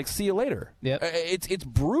later, he's like, "See you later." Yep. It's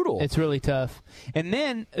brutal. It's really tough. And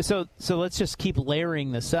then, so let's just keep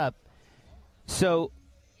layering this up. So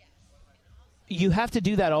you have to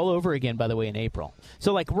do that all over again, by the way, in April.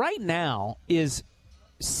 So, like, right now is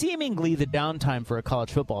seemingly the downtime for a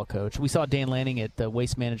college football coach. We saw Dan Lanning at the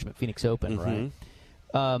Waste Management Phoenix Open, right?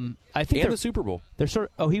 I think and the Super Bowl. They're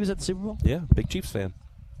he was at the Super Bowl? Yeah, big Chiefs fan.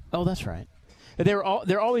 Oh, that's right. They're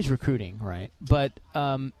always recruiting, right? But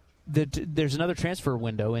there's another transfer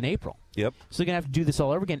window in April. Yep. So you're going to have to do this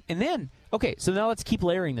all over again. And then, okay, so now let's keep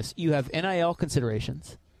layering this. You have NIL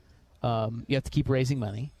considerations. You have to keep raising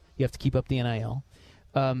money. You have to keep up the NIL.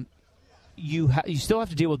 You still have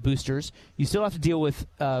to deal with boosters. You still have to deal with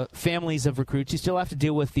families of recruits. You still have to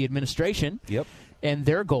deal with the administration and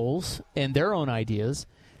their goals and their own ideas.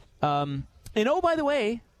 And, oh, by the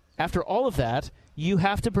way, after all of that, you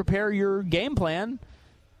have to prepare your game plan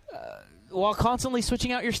while constantly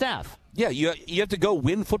switching out your staff. Yeah, you have to go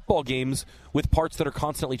win football games with parts that are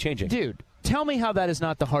constantly changing. Dude, tell me how that is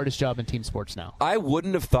not the hardest job in team sports now. I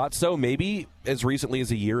wouldn't have thought so maybe as recently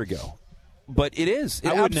as a year ago. But it is.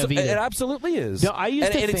 I wouldn't have either. It absolutely is. No, I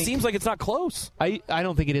used to think, it seems like it's not close. I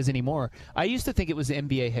don't think it is anymore. I used to think it was the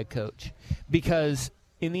NBA head coach because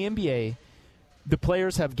in the NBA, the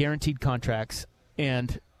players have guaranteed contracts,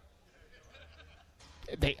 and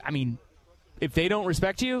if they don't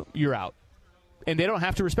respect you, you're out. And they don't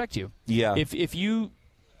have to respect you. Yeah. If you,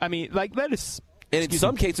 that is. And in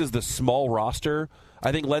some cases, the small roster,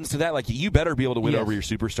 I think, lends to that. Like, you better be able to win over your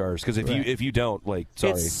superstars because if you don't,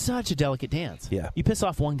 sorry. It's such a delicate dance. Yeah. You piss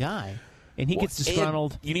off one guy, and he gets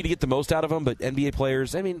disgruntled. You need to get the most out of them, but NBA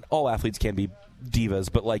players, all athletes can be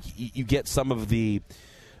divas, but, you get some of the.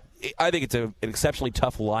 I think it's an exceptionally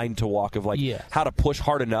tough line to walk of, how to push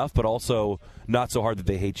hard enough, but also not so hard that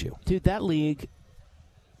they hate you. Dude, that league.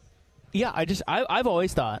 Yeah, I've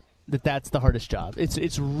always thought that that's the hardest job.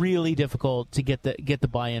 It's really difficult to get the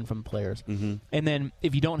buy-in from players. Mm-hmm. And then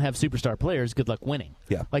if you don't have superstar players, good luck winning.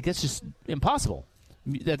 Yeah. That's just impossible.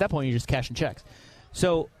 At that point, you're just cashing checks.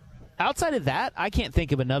 So outside of that, I can't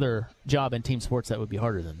think of another job in team sports that would be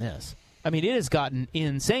harder than this. It has gotten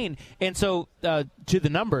insane. And so to the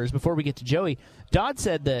numbers, before we get to Joey, Dodd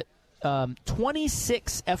said that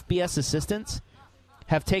 26 FBS assistants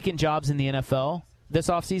have taken jobs in the NFL this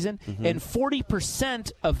offseason, and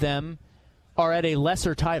 40% of them are at a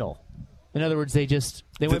lesser title. In other words, they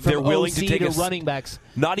went from willing OC to take running backs.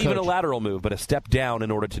 Not even a coach. lateral move, but a step down in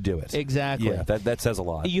order to do it. Exactly. Yeah, that says a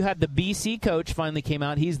lot. You had the BC coach finally came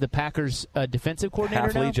out. He's the Packers defensive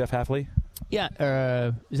coordinator now. Jeff Hafley? Yeah.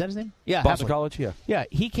 Is that his name? Yeah. Boston Hafley. College, yeah. Yeah,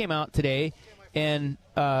 he came out today, and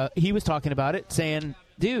he was talking about it, saying,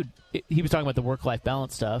 dude, he was talking about the work-life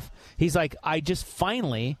balance stuff. He's like, I just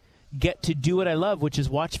finally get to do what I love, which is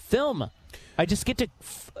watch film. I just get to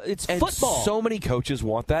it's football. So many coaches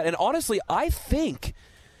want that. And honestly, I think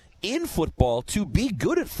in football, to be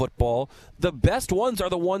good at football, the best ones are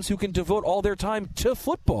the ones who can devote all their time to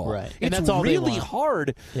football. Right. And it's that's all really they want.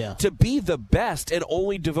 hard to be the best and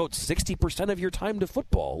only devote 60% of your time to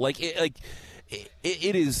football. It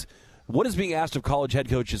is. What is being asked of college head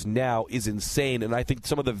coaches now is insane, and I think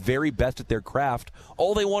some of the very best at their craft,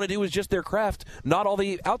 all they want to do is just their craft, not all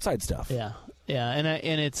the outside stuff. Yeah, and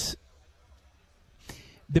it's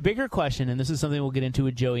the bigger question, and this is something we'll get into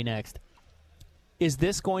with Joey next. Is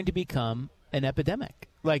this going to become an epidemic?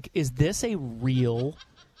 Is this a real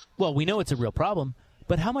Well, we know it's a real problem,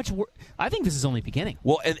 but how much I think this is only beginning.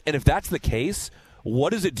 Well, and if that's the case,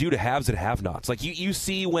 what does it do to haves and have-nots? Like you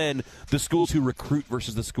see when the schools who recruit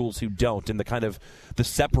versus the schools who don't, and the kind of the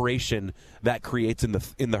separation that creates in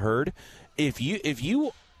the herd. If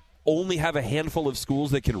you only have a handful of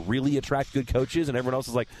schools that can really attract good coaches, and everyone else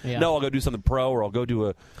is like, no, I'll go do something pro, or I'll go do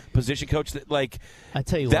a position coach. Like, I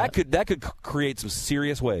tell you that could create some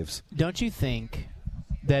serious waves. Don't you think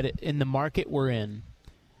that in the market we're in,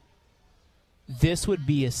 this would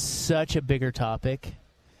be such a bigger topic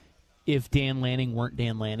if Dan Lanning weren't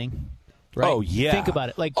Dan Lanning? Right? Oh yeah. Think about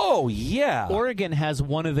it. Like, oh yeah. Oregon has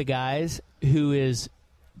one of the guys who is.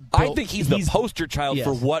 I think he's the poster child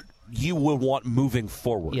for what you will want moving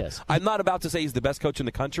forward. Yes. I'm not about to say he's the best coach in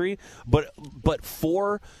the country, but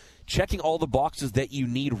for checking all the boxes that you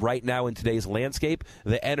need right now in today's landscape,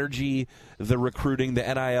 the energy, the recruiting, the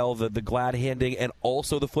NIL, the glad handing, and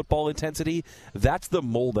also the football intensity, that's the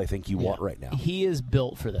mold I think you want right now. He is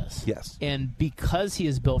built for this. Yes. And because he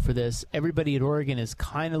is built for this, everybody at Oregon is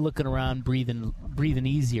kind of looking around, breathing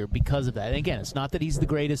easier because of that. And again, it's not that he's the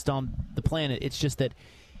greatest on the planet. It's just that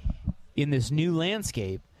in this new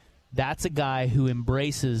landscape, that's a guy who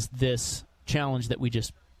embraces this challenge that we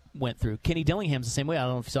just went through. Kenny Dillingham's the same way. I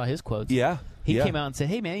don't know if you saw his quotes. Yeah. He came out and said,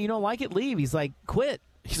 hey, man, you don't like it, leave. He's like, quit.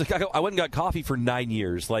 He's like, I went and got coffee for 9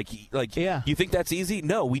 years. Like, you think that's easy?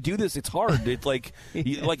 No, we do this. It's hard. It's like,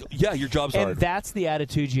 your job's hard. And that's the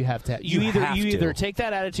attitude you have to have. You either take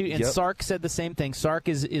that attitude, and Sark said the same thing. Sark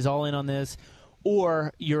is all in on this,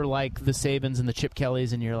 or you're like the Sabans and the Chip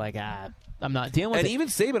Kellys, and you're like, I'm not dealing with it. And even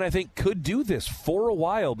Saban, I think, could do this for a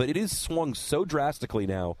while, but it is swung so drastically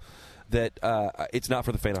now that it's not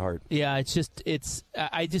for the faint of heart. Yeah, I just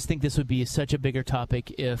think this would be such a bigger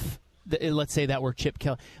topic if, let's say that were Chip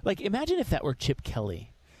Kelly. Like, imagine if that were Chip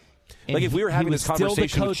Kelly. Like if we were having this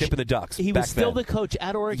conversation with Chip and the Ducks. He was still the coach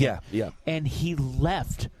at Oregon. Yeah. And he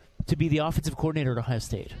left to be the offensive coordinator at Ohio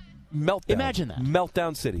State. Meltdown. Imagine that.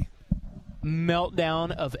 Meltdown City. Meltdown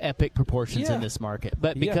of epic proportions in this market.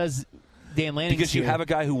 But because Dan Lanning's because you have a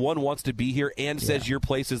guy who wants to be here and says your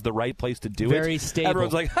place is the right place to do it. Very stable.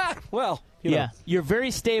 Everyone's like, well, you know. You're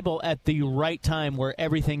very stable at the right time where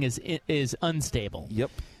everything is unstable.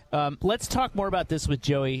 Yep. Let's talk more about this with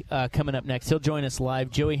Joey coming up next. He'll join us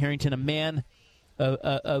live. Joey Harrington, a man,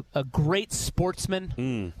 a great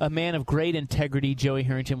sportsman, a man of great integrity. Joey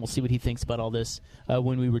Harrington. We'll see what he thinks about all this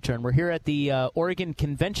when we return. We're here at the Oregon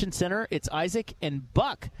Convention Center. It's Isaac and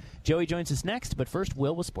Buck. Joey joins us next, but first,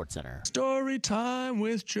 Will with SportsCenter. Story time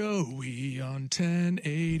with Joey on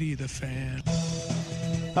 1080 The Fan.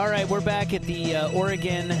 All right, we're back at the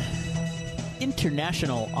Oregon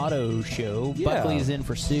International Auto Show. Yeah. Buckley is in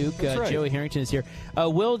for Souk. Right. Joey Harrington is here.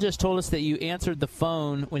 Will just told us that you answered the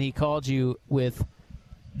phone when he called you with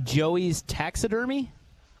Joey's taxidermy.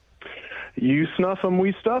 You snuff them,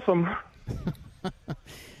 we stuff them.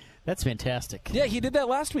 That's fantastic. Yeah, he did that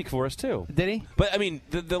last week for us too. Did he? But I mean,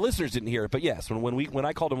 the listeners didn't hear it. But yes, when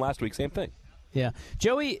I called him last week, same thing. Yeah,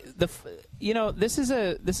 Joey. This is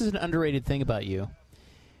an underrated thing about you,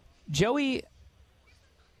 Joey.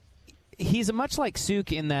 He's much like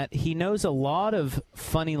Souk in that he knows a lot of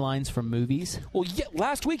funny lines from movies. Well, yeah,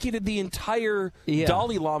 last week he did the entire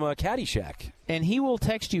Dalai Lama Caddyshack. And he will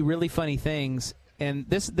text you really funny things. And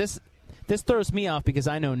this throws me off because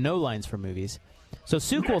I know no lines from movies. So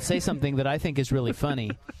Souk will say something that I think is really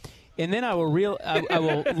funny. And then I will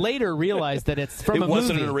later realize that it's from a movie. It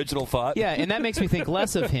wasn't an original thought. Yeah, and that makes me think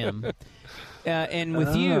less of him. And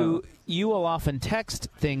with you will often text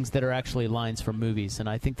things that are actually lines from movies, and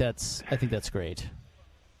I think that's great.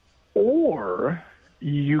 Or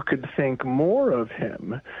you could think more of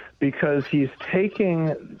him because he's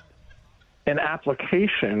taking an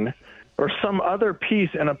application or some other piece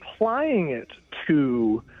and applying it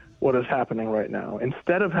to what is happening right now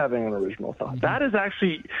instead of having an original thought. Mm-hmm. That is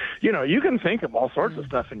actually, you can think of all sorts of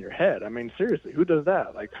stuff in your head. I mean, seriously, who does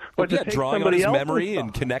that? Drawing on his memory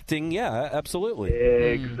and connecting. Yeah, absolutely.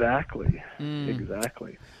 Exactly.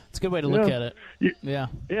 Exactly. It's a good way to look at it. Yeah.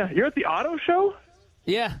 You're at the auto show?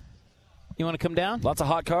 Yeah. You want to come down? Lots of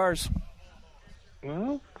hot cars.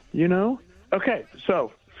 Well, Okay,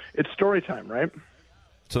 so it's story time, right?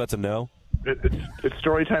 So that's a no? It's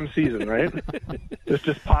story time season, right? This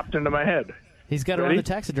just popped into my head. He's got to run the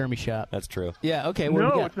taxidermy shop. That's true. Yeah, okay.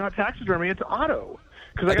 No, it's not taxidermy. It's auto.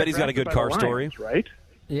 I bet he's got a good car story. Right?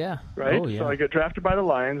 Yeah. Right? Oh, yeah. So I get drafted by the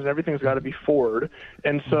Lions, and everything's got to be Ford.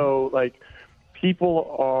 And so,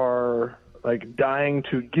 people are, dying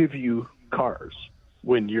to give you cars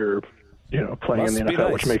when you're, playing in the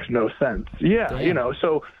NFL, which makes no sense. Yeah, Damn.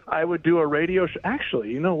 So I would do a radio show. Actually,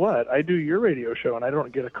 you know what? I do your radio show, and I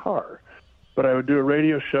don't get a car. but I would do a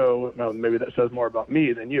radio show. Well, maybe that says more about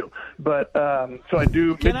me than you. But so I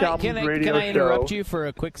do Mitch Albom's radio show. Can I interrupt you for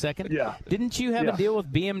a quick second? Yeah. Didn't you have a deal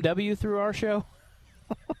with BMW through our show?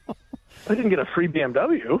 I didn't get a free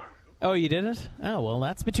BMW. Oh, you didn't? Oh, well,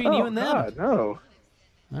 that's between you and them. God, no.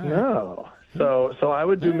 Right. No. So I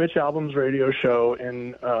would do Mitch Albom's radio show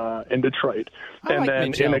in Detroit, and then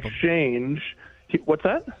Mitch in Albom. exchange, what's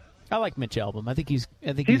that? I like Mitch Albom. I think he's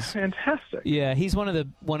fantastic. Yeah, he's one of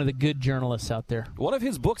the good journalists out there. One of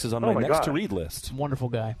his books is on my next to read list. Wonderful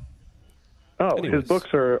guy. Oh, Anyways. his books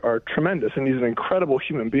are tremendous, and he's an incredible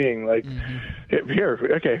human being. Like, here,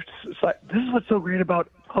 okay, so this is what's so great about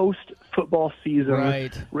post-football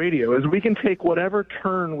season radio is we can take whatever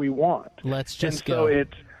turn we want. Let's just go.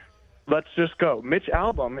 Let's just go. Mitch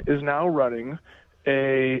Albom is now running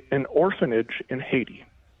an orphanage in Haiti.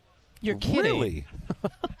 You're kidding. Really?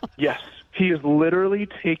 Yes, he is literally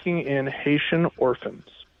taking in Haitian orphans,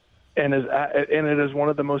 and it is one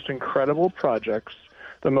of the most incredible projects,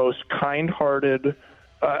 the most kind-hearted.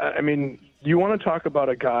 I mean, you want to talk about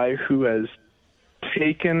a guy who has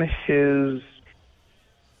taken his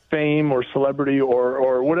fame or celebrity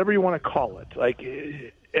or whatever you want to call it, like,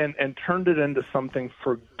 and turned it into something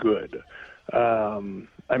for good. I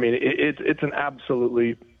mean, it's an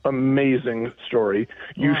absolutely amazing story.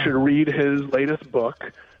 You should read his latest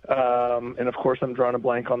book. And of course, I'm drawing a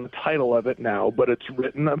blank on the title of it now, but it's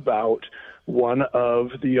written about one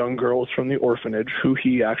of the young girls from the orphanage who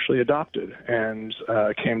he actually adopted and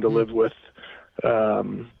came to live with he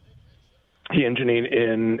and Janine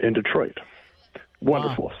in Detroit.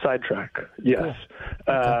 Wonderful. Wow. Sidetrack. Yes.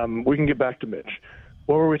 Cool. We can get back to Mitch.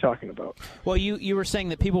 What were we talking about? Well, you were saying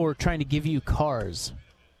that people were trying to give you cars.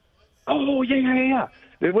 Oh, yeah.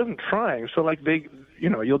 It wasn't trying. So, like,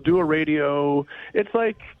 you'll do a radio. It's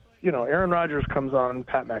like, Aaron Rodgers comes on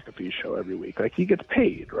Pat McAfee's show every week. Like, he gets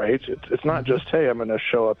paid, right? It's not just, hey, I'm going to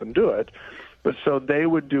show up and do it. But so they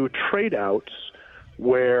would do trade-outs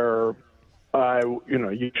where,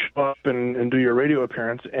 you show up and do your radio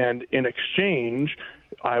appearance, and in exchange,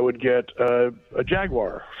 I would get a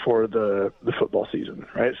Jaguar for the football season,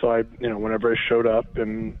 right? So whenever I showed up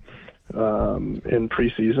in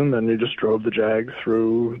preseason, then you just drove the Jag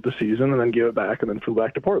through the season and then gave it back and then flew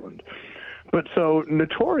back to Portland. But so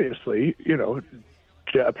notoriously,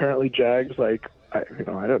 apparently Jags, like, I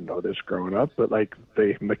didn't know this growing up, but like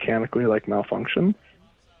they mechanically like malfunction.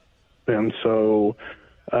 And so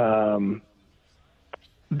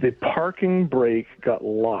the parking brake got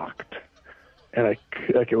locked. And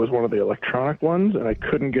it was one of the electronic ones, and I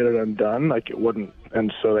couldn't get it undone. Like, it wouldn't,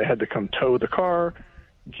 and so they had to come tow the car,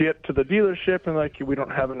 get to the dealership, and like, we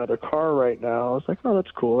don't have another car right now. I was like, oh,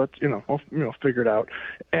 that's cool. That's we'll figure it out.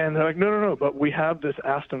 And they're like, no, but we have this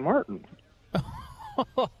Aston Martin.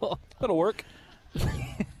 That'll work.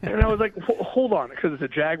 And I was like, hold on, because it's a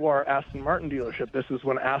Jaguar Aston Martin dealership. This is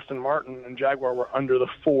when Aston Martin and Jaguar were under the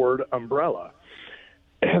Ford umbrella.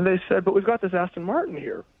 And they said, but we've got this Aston Martin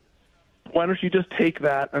here. Why don't you just take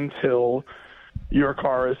that until your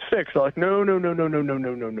car is fixed? I'm like, no.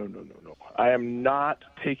 I am not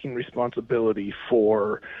taking responsibility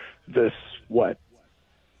for this,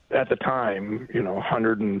 at the time,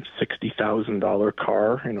 $160,000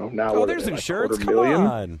 car, now. There's insurance. $250,000. Come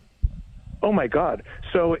on. Oh my God.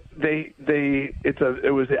 So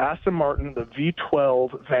it was the Aston Martin, the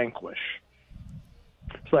V12 Vanquish.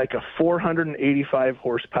 It's like a 485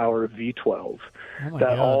 horsepower V12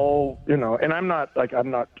 and I'm not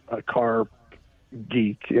a car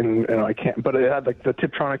geek and I can't, but it had like the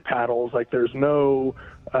Tiptronic paddles. Like there was no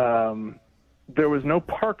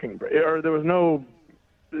parking brake, or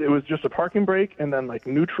it was just a parking brake and then like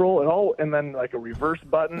neutral and then like a reverse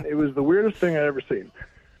button. It was the weirdest thing I'd ever seen.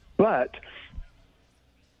 But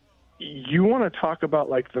you want to talk about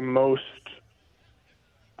like the most,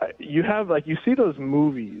 you have like, you see those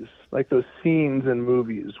movies, like those scenes in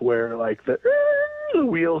movies where like the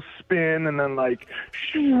wheels spin and then like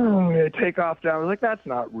they take off down. I was like, that's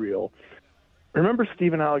not real. Remember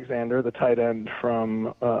Steven Alexander, the tight end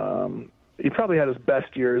from, he probably had his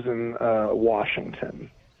best years in Washington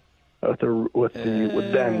with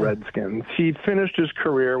then Redskins. He finished his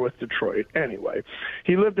career with Detroit. Anyway,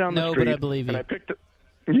 he lived down the street. But I believe you.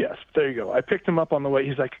 Yes, there you go. I picked him up on the way.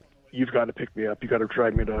 He's like, you've got to pick me up. You got to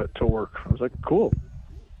drive me to work. I was like, cool.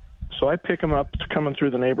 So I pick him up coming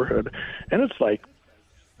through the neighborhood, and it's like,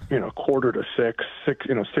 5:45, 6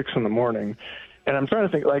 in the morning. And I'm trying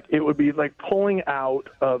to think, like, it would be like pulling out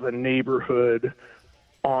of a neighborhood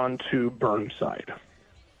onto Burnside,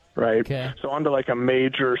 right? Okay. So onto like a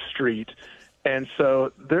major street. And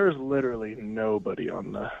so there's literally nobody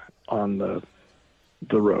on the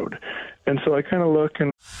road. And so I kind of look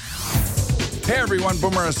and Hey everyone,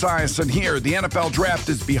 Boomer Esiason here. The NFL draft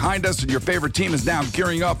is behind us and your favorite team is now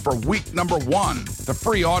gearing up for week number 1. The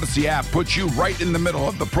free Odyssey app puts you right in the middle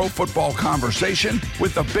of the pro football conversation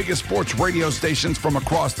with the biggest sports radio stations from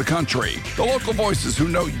across the country. The local voices who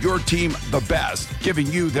know your team the best, giving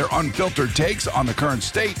you their unfiltered takes on the current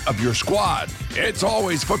state of your squad. It's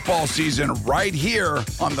always football season right here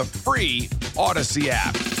on the free Odyssey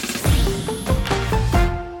app.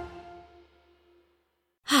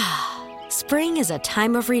 Spring is a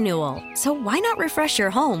time of renewal, so why not refresh your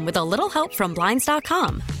home with a little help from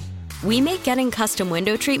Blinds.com? We make getting custom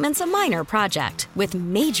window treatments a minor project with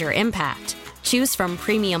major impact. Choose from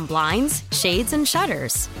premium blinds, shades, and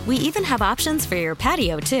shutters. We even have options for your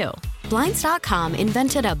patio, too. Blinds.com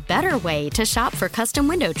invented a better way to shop for custom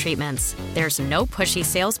window treatments. There's no pushy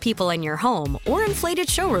salespeople in your home or inflated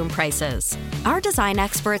showroom prices. Our design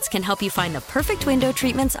experts can help you find the perfect window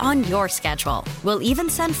treatments on your schedule. We'll even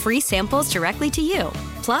send free samples directly to you.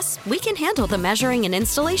 Plus, we can handle the measuring and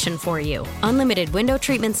installation for you. Unlimited window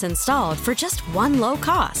treatments installed for just one low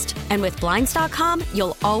cost. And with Blinds.com,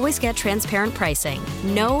 you'll always get transparent pricing.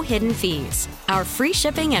 No hidden fees. Our free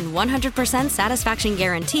shipping and 100% satisfaction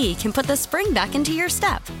guarantee can put the spring back into your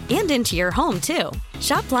step and into your home, too.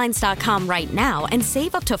 Shop Blinds.com right now and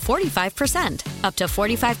save up to 45%. Up to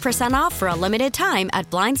 45% off for a limited time at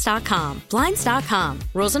Blinds.com. Blinds.com.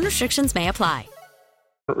 Rules and restrictions may apply.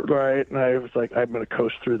 Right, and I was like, I'm going to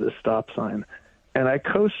coast through this stop sign. And I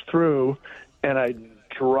coast through, and I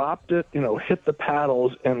dropped it, hit the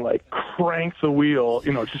paddles, and, cranked the wheel,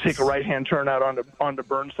 to take a right-hand turn out onto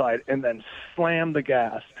Burnside, and then slammed the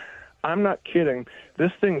gas. I'm not kidding.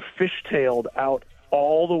 This thing fishtailed out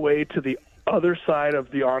all the way to the other side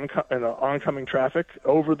of the oncoming traffic,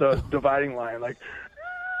 over the dividing line,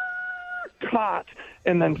 caught,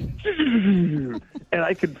 and then, and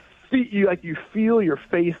I could you feel your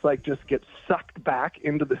face just get sucked back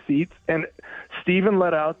into the seats, and Steven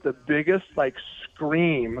let out the biggest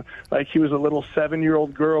scream, he was a little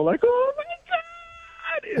 7-year-old girl, oh my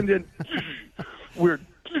God, and then we're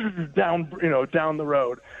down the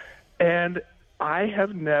road, and I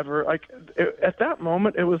have never at that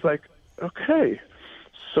moment it was okay,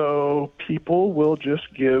 so people will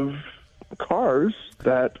just give cars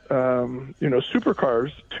that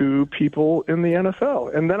supercars to people in the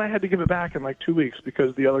NFL, and then I had to give it back in 2 weeks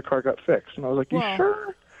because the other car got fixed, and I was like, "You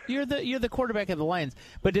sure?" You're the quarterback of the Lions,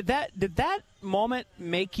 but did that moment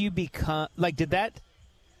make you become did that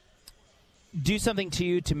do something to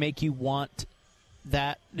you to make you want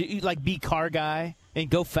that be car guy and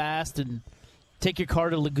go fast and take your car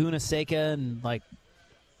to Laguna Seca and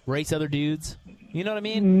race other dudes? You know what I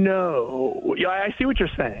mean? No, yeah, I see what you're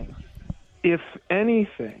saying. If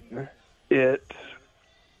anything, it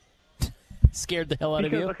scared the hell out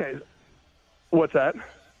of you. Okay, what's that?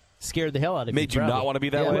 Scared the hell out of you. Made you not want to be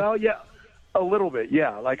that way. Well, yeah, a little bit.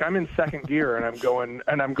 Yeah, I'm in second gear and I'm going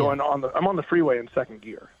on the freeway in second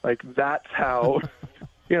gear. That's how.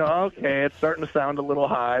 Okay, it's starting to sound a little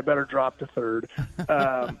high. Better drop to third.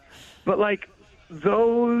 But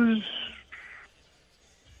those.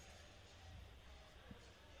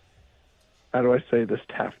 How do I say this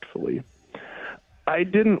tactfully? I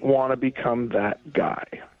didn't want to become that guy,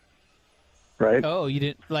 right? Oh, you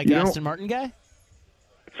didn't Aston Martin guy?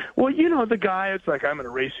 Well, the guy, it's I'm going to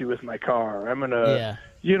race you with my car. I'm going to,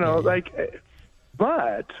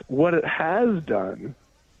 but what it has done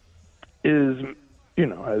is,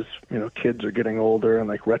 as, kids are getting older and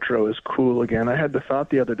retro is cool again. I had the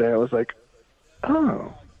thought the other day, I was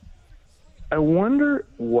oh, I wonder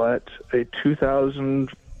what a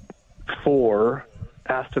 2004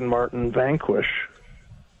 Aston Martin Vanquish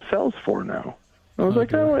sells for now. I was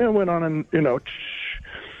I went on and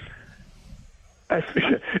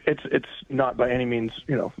it's not by any means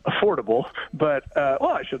affordable, but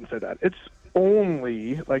I shouldn't say that. It's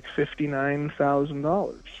only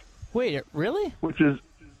 $59,000. Wait, really? Which is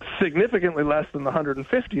significantly less than the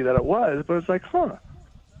 $150,000 that it was, but it's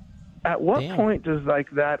At what point does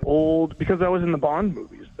that old, because I was in the Bond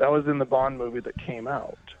movies. That was in the Bond movie that came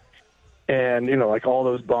out. And, all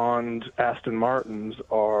those Bond Aston Martins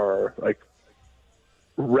are,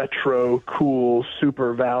 retro, cool,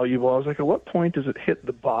 super valuable. I was at what point does it hit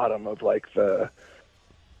the bottom of, the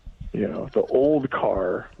old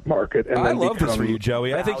car market? And I love this for you,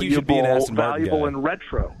 Joey. I think you should be an Aston Martin valuable guy. and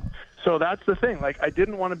retro. So that's the thing. I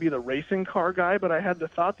didn't want to be the racing car guy, but I had the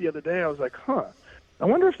thought the other day. I was I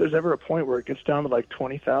wonder if there's ever a point where it gets down to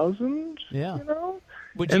 20,000. Yeah.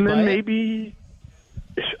 Would you and buy then it? maybe.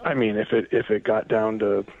 I mean, if it got down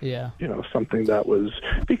to something that was,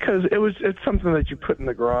 because it's something that you put in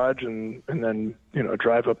the garage and then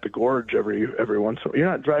drive up the gorge every once in a while. You're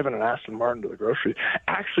not driving an Aston Martin to the grocery.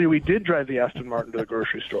 Actually, we did drive the Aston Martin to the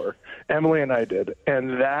grocery store. Emily and I did,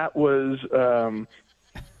 and that was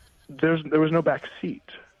there was no back seat.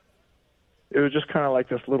 It was just kind of like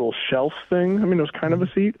this little shelf thing. I mean, it was kind of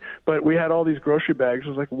a seat, but we had all these grocery bags. I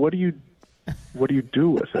was like, what do you do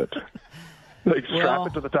with it? Like strap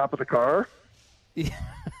it to the top of the car?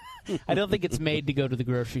 I don't think it's made to go to the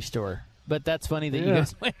grocery store, but that's funny that you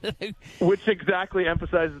guys went. Which exactly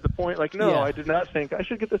emphasizes the point. Like, no, I did not think I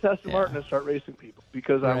should get this Aston Martin and start racing people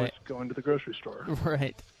because I was going to the grocery store.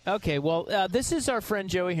 Right. Okay, well, this is our friend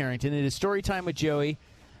Joey Harrington. It is Story Time with Joey,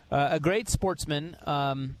 a great sportsman.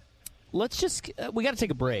 Let's just we got to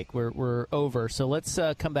take a break. We're over, so let's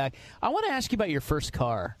come back. I want to ask you about your first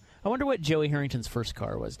car. I wonder what Joey Harrington's first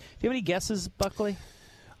car was. Do you have any guesses, Buckley?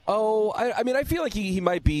 Oh, I mean, I feel like he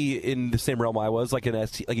might be in the same realm I was, like a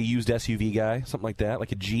used SUV guy, something like that,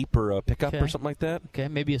 like a Jeep or a pickup or something like that. Okay,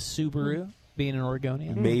 maybe a Subaru, being an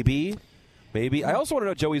Oregonian. Maybe. I also want to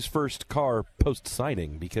know Joey's first car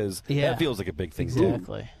post-signing, because that feels like a big thing.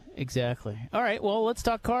 Exactly. All right, well, let's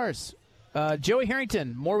talk cars. Joey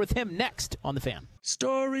Harrington, more with him next on The Fan.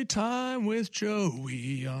 Story time with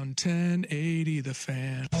Joey on 1080 The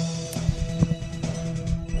Fan.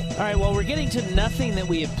 All right, well, we're getting to nothing that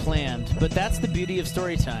we had planned, but that's the beauty of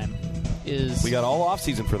story time. Is we got all off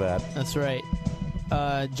season for that. That's right.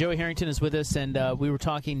 Joey Harrington is with us, and we were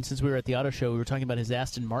talking, since we were at the auto show, we were talking about his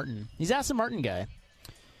Aston Martin. He's Aston Martin guy.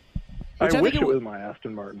 I wish it was my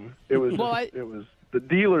Aston Martin. It was it was the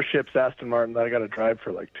dealership's Aston Martin that I got to drive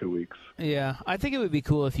for like 2 weeks. Yeah, I think it would be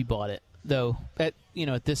cool if you bought it, though. At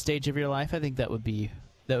this stage of your life, I think that would be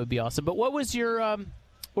awesome. But what was your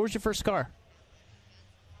first car?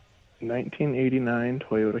 1989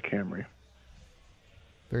 Toyota Camry.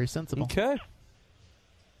 Very sensible. Okay.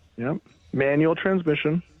 Yep. Manual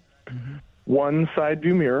transmission. Mm-hmm. One side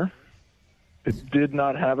view mirror. It did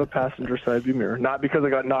not have a passenger side view mirror. Not because I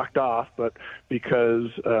got knocked off, but because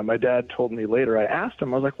my dad told me later. I asked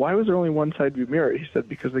him, I was like, why was there only one side view mirror? He said,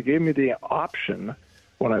 because they gave me the option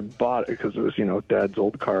when I bought it, because it was, Dad's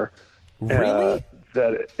old car. Really?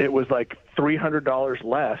 That it was like $300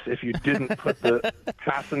 less if you didn't put the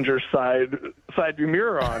passenger side view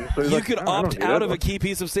mirror on. So you could opt out of a key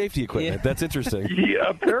piece of safety equipment. Yeah. That's interesting. Yeah,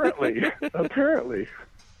 apparently.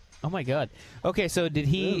 Oh my God. Okay, so did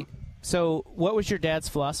he? Yeah. So what was your dad's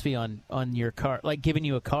philosophy on your car? Like giving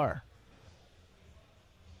you a car?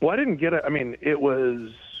 Well, I didn't get it. I mean, it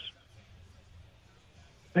was,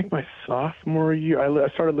 I think, my sophomore year. I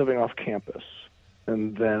started living off campus,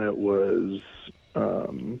 and then it was.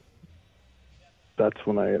 That's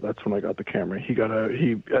when I got the Camry. He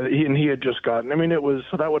had just gotten. I mean, it was,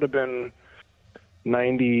 so that would have been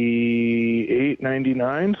 98,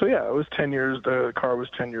 99. So yeah, it was 10 years. The car was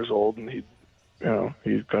 10 years old, and he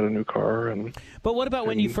got a new car. And but what about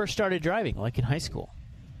when you first started driving, like in high school?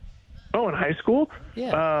 Oh, in high school?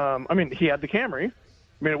 Yeah. I mean, he had the Camry.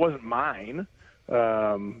 I mean, it wasn't mine.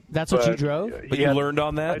 That's what you drove? But you learned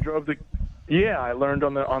on that? I drove the. Yeah, I learned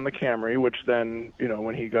on the Camry, which then,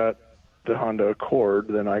 when he got the Honda Accord,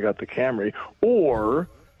 then I got the Camry.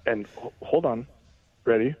 And hold on,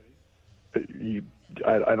 ready?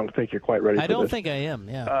 I don't think you're quite ready for this. I don't think I am,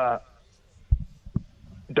 yeah.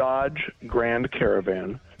 Dodge Grand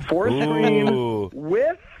Caravan. 4-screen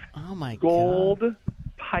with gold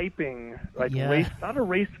piping. Like not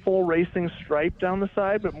a full racing stripe down the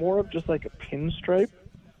side, but more of just like a pinstripe.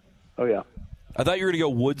 Oh, yeah. I thought you were going to go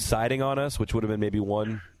wood siding on us, which would have been maybe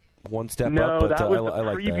one step up. No, but that was I the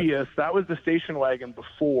like previous. That was the station wagon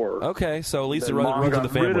before. Okay, so at least it runs in the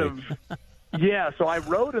family. Yeah, so I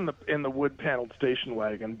rode in the wood paneled station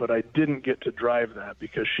wagon, but I didn't get to drive that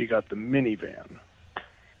because she got the minivan.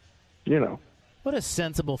 What a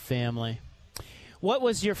sensible family. What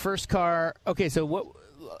was your first car? Okay, so what?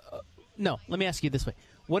 No, let me ask you this way: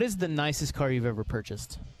 what is the nicest car you've ever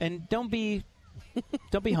purchased? And don't be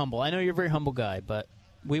humble. I know you're a very humble guy, but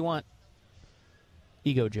we want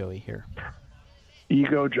Ego Joey here.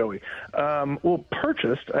 Ego Joey. Well,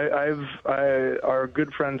 purchased. Our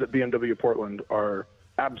good friends at BMW Portland are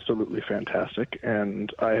absolutely fantastic,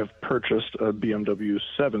 and I have purchased a BMW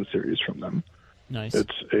 7 Series from them. Nice.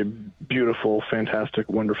 It's a beautiful, fantastic,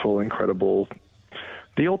 wonderful, incredible,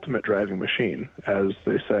 the ultimate driving machine, as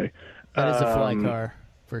they say. That is a fly car,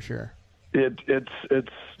 for sure. It's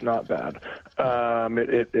not bad.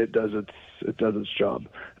 It does its job.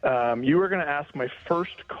 You were going to ask my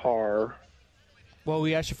first car. Well,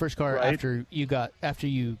 we asked your first car right? after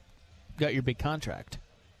you got your big contract.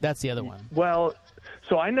 That's the other one. Well,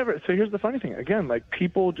 So here's the funny thing. Again, like,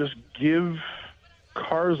 people just give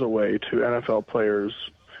cars away to NFL players,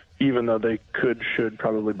 even though they should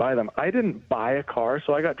probably buy them. I didn't buy a car,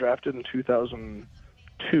 so I got drafted in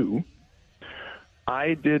 2002.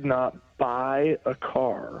 I did not buy a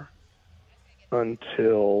car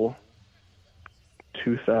until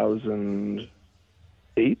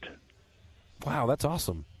 2008. Wow, that's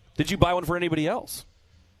awesome. Did you buy one for anybody else?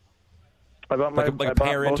 I bought my a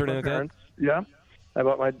parent or anything like that? Yeah, I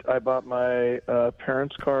bought my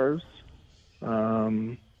parents' cars.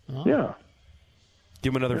 Yeah.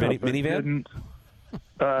 Give them another minivan?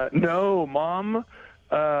 No, Mom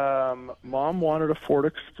wanted a Ford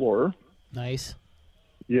Explorer. Nice.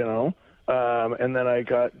 You know, and then I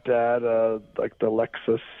got Dad like the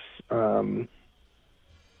Lexus.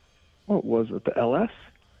 What was it? The LS?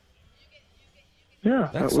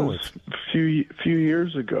 Yeah, Excellent. That was a few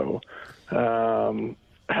years ago.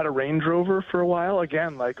 Had a Range Rover for a while,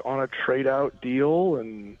 again, like on a trade-out deal,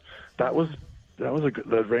 and that was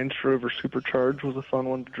the Range Rover Supercharge was a fun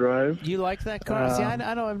one to drive. You like that car? See,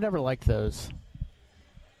 I've never liked those.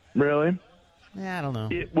 Really? Yeah, I don't know.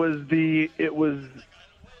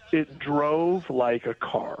 It drove like a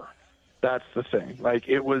car. That's the thing. Like,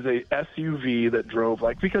 it was a SUV that drove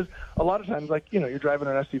like, because a lot of times, like, you know, you're driving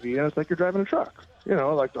an SUV and it's like you're driving a truck. You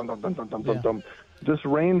know, like dum dum dum dum dum dum dum. This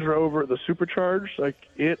Range Rover, the Supercharge, like,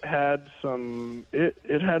 it had some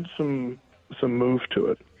move to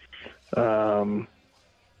it.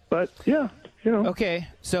 But yeah, you know. Okay,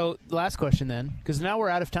 so last question then, because now we're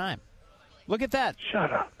out of time. Look at that.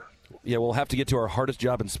 Shut up. Yeah, we'll have to get to our hardest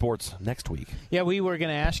job in sports next week. Yeah, we were going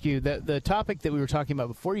to ask you, the topic that we were talking about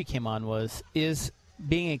before you came on is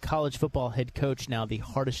being a college football head coach now the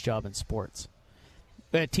hardest job in sports?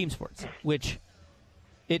 Team sports, which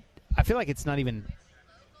I feel like it's not even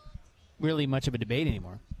really much of a debate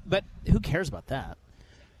anymore. But who cares about that?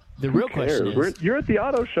 The real question is... You're at the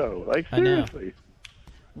auto show. Like, seriously.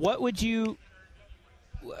 What do you...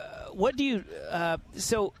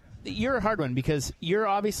 So... You're a hard one because you're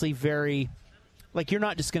obviously very, like, you're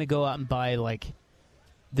not just going to go out and buy, like,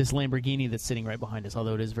 this Lamborghini that's sitting right behind us,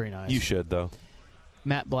 although it is very nice. You should, though.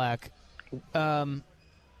 Matt Black.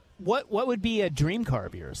 What would be a dream car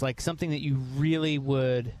of yours? Like, something that you really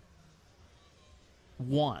would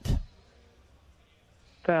want?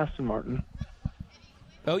 The Aston Martin.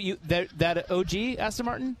 Oh, that OG Aston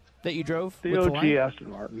Martin that you drove? The with OG the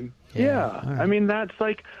Aston Martin. Yeah. Right. I mean, that's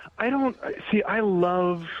like,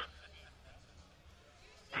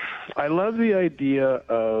 I love the idea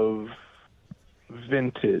of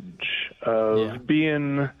vintage, of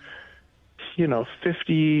being,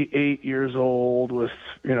 58 years old with,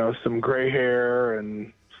 some gray hair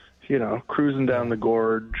and, cruising down the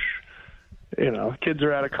gorge. Kids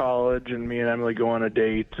are out of college and me and Emily go on a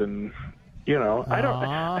date and, the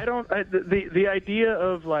idea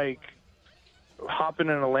of, like, hopping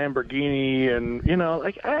in a Lamborghini and,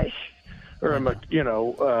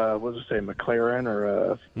 McLaren or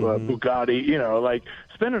a Bugatti, like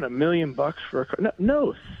spending $1 million for a car.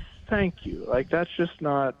 No, thank you. Like, that's just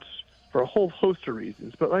not, for a whole host of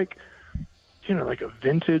reasons. But, like, like a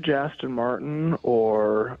vintage Aston Martin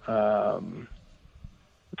or, I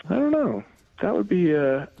don't know. That would be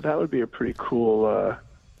a pretty cool,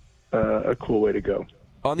 a cool way to go.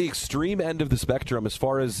 On the extreme end of the spectrum, as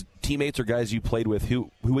far as teammates or guys you played with,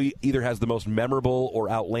 who either has the most memorable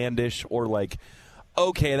or outlandish or, like,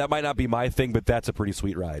 okay, that might not be my thing, but that's a pretty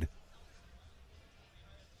sweet ride?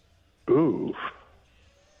 Ooh.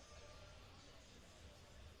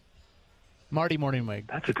 Marty Mornhinweg.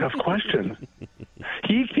 That's a tough question.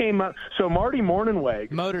 He came up. So Marty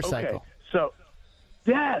Mornhinweg. Motorcycle. Okay, so,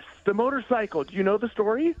 yes, the motorcycle. Do you know the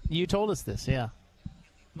story? You told us this, yeah.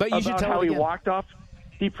 But you About should tell how it he again. walked off.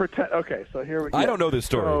 Okay, so here we go. I don't know this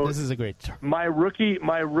story. So, this is a great story. My rookie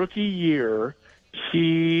year,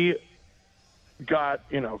 he got,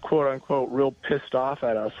 quote unquote, real pissed off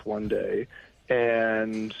at us one day,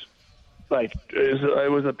 and like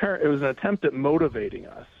it was an attempt at motivating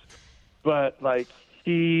us, but like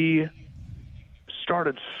he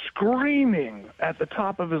started screaming at the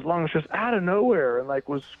top of his lungs just out of nowhere, and like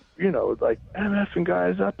was like MFing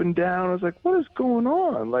guys up and down. I was like, what is going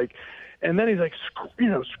on? Like. And then he's like,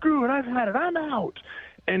 screw it, I've had it, I'm out.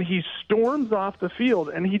 And he storms off the field,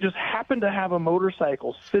 and he just happened to have a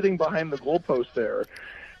motorcycle sitting behind the goalpost there.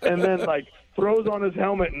 And then, like, throws on his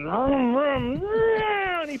helmet,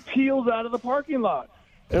 and he peels out of the parking lot.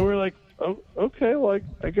 And we're like, oh, okay, well,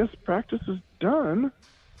 I guess practice is done.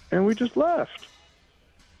 And we just left.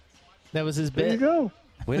 That was his bit. There you go.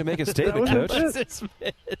 Way to make a statement, That Coach. was his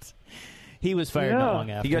bit. He was fired not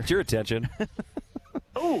long after. He got your attention.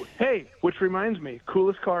 Oh, hey, which reminds me,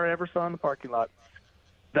 coolest car I ever saw in the parking lot.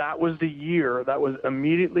 That was the year. That was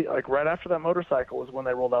immediately, like right after that motorcycle, was when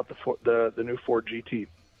they rolled out the new Ford GT.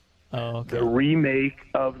 Oh, okay. The remake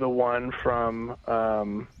of the one from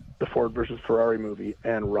the Ford versus Ferrari movie,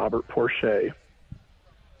 and Robert Porsche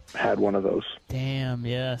had one of those. Damn,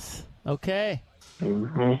 yes. Okay.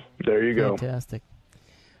 Mm-hmm. There you go. Fantastic.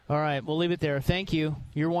 All right, we'll leave it there. Thank you.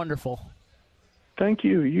 You're wonderful. Thank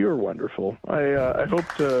you. You're wonderful. I hope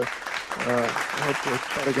to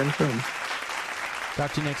chat again soon.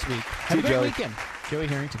 Talk to you next week. Have a great weekend. Joey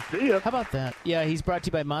Harrington. See ya. How about that? Yeah, he's brought to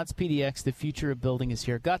you by Mott's PDX. The future of building is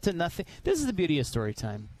here. Got to nothing. This is the beauty of story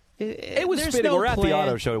time. It was There's fitting. no We're at the plan.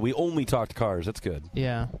 auto show. We only talked cars. That's good.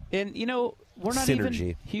 Yeah. And, we're not Synergy.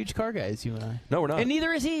 even huge car guys, you and I. No, we're not. And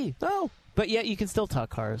neither is he. No. But yet you can still talk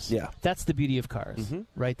cars. Yeah. That's the beauty of cars.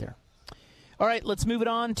 Right there. All right, let's move it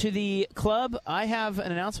on to the club. I have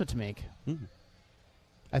an announcement to make.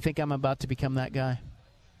 I think I'm about to become that guy.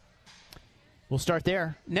 We'll start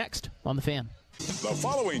there. Next on The Fan. The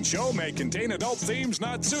following show may contain adult themes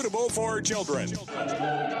not suitable for children.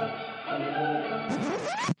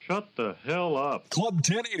 Shut the hell up. Club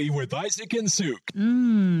 1080 with Isaac and Suk.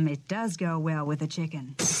 It does go well with a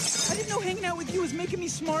chicken. I didn't know hanging out with you was making me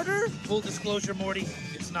smarter. Full disclosure, Morty,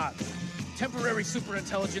 it's not. Temporary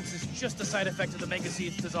superintelligence is just a side effect of the mega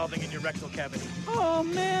seeds dissolving in your rectal cavity. Oh,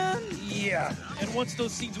 man. Yeah, and once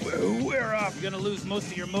those seeds wear off, you're going to lose most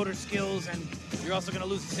of your motor skills, and you're also going to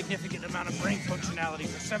lose a significant amount of brain functionality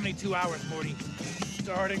for 72 hours, Morty.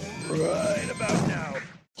 Starting right about now.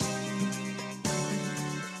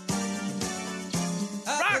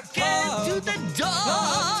 Rockin' to the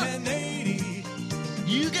dawn. 1080.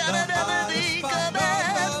 You gotta never think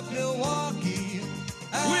about Milwaukee.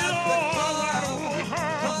 With all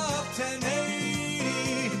Club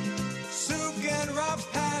 1080. Suk and Rob's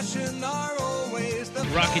passion are always the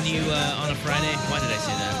Rocking you on a Friday. Why did I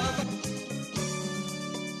say that?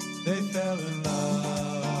 They fell in love.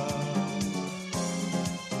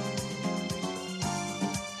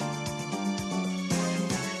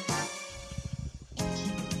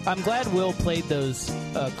 I'm glad Will played those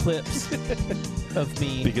clips of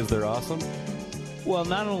me. Because they're awesome? Well,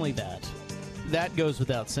 not only that. That goes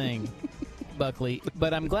without saying, Buckley.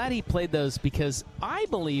 But I'm glad he played those because I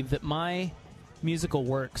believe that my musical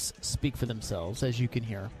works speak for themselves, as you can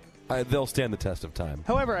hear. They'll stand the test of time.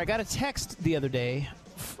 However, I got a text the other day,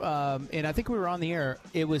 and I think we were on the air.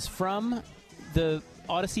 It was from the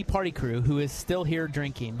Odyssey party crew, who is still here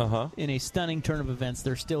drinking. In a stunning turn of events,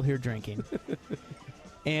 they're still here drinking.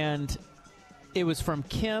 And it was from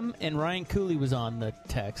Kim, and Ryan Cooley was on the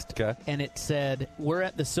text. Okay. And it said, we're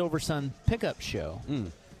at the Silver Sun pickup show.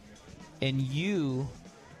 And you...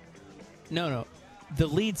 No. The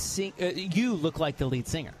lead you look like the lead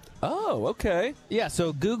singer. Oh, okay. Yeah,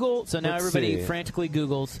 so Google... So now Let's everybody see. frantically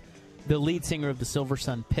Googles the lead singer of the Silver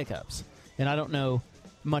Sun Pickups. And I don't know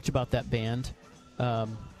much about that band.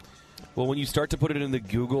 Well, when you start to put it in the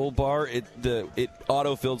Google bar, it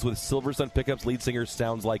autofills with Silver Sun Pickups lead singer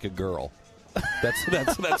sounds like a girl. That's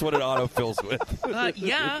what it autofills with.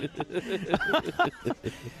 Yeah.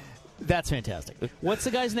 That's fantastic. What's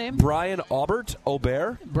the guy's name? Brian Aubert?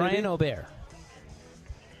 Brian Aubert.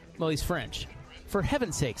 Well, he's French. For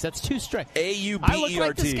heaven's sakes, that's two strikes. A-U-B-E-R-T. I look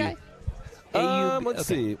like this guy? Let's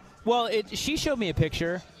see. Well, she showed me a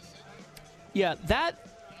picture. Yeah, that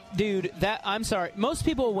dude, I'm sorry. Most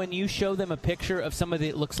people, when you show them a picture of somebody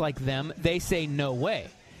that looks like them, they say, no way.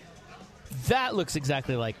 That looks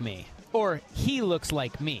exactly like me. Or he looks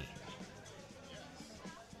like me.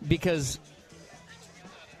 Because...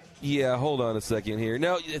 Yeah, hold on a second here.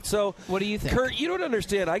 No, so... What do you think? Kurt, you don't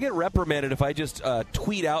understand. I get reprimanded if I just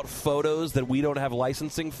tweet out photos that we don't have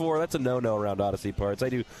licensing for. That's a no-no around Odyssey Parts. I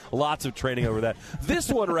do lots of training over that. This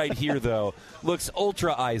one right here, though, looks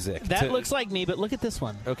ultra Isaac. That looks like me, but look at this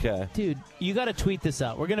one. Okay. Dude, you got to tweet this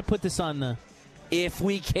out. We're going to put this on the... If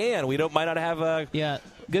we can. We might not have yeah,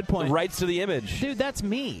 good point. Rights to the image. Dude, that's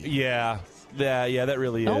me. Yeah, that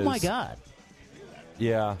really is. Oh, my God.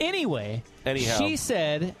 Yeah. Anyway, Anyhow. She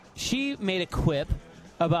said... She made a quip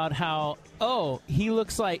about how, he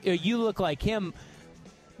looks like, you look like him,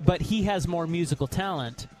 but he has more musical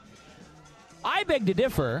talent. I beg to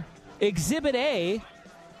differ. Exhibit A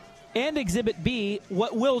and Exhibit B,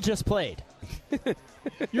 what Will just played.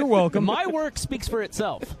 You're welcome. My work speaks for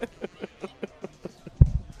itself.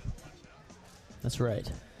 That's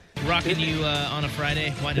right. Rocking you on a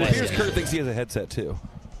Friday. Why did It I appears say Kurt that? thinks he has a headset, too.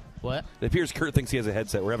 What? It appears Kurt thinks he has a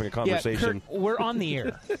headset. We're having a conversation. Yeah, Kurt, we're on the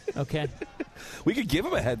air, okay? We could give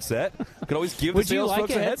him a headset. We could always give the Would you sales like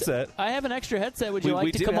folks a headset. I have an extra headset. Would you we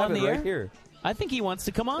like to do come have on it the right air? Here. I think he wants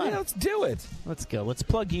to come on. Yeah, let's do it. Let's go. Let's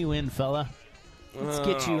plug you in, fella. Let's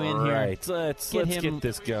get you in here. Right. Let's get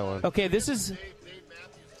this going. Okay, this is...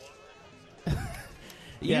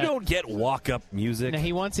 You don't get walk-up music. Now,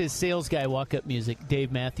 he wants his sales guy walk-up music,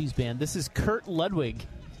 Dave Matthews Band. This is Kurt Ludwig.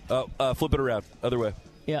 Flip it around. Other way.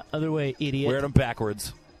 Yeah, other way, idiot. Wearing them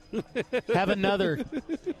backwards. Have another.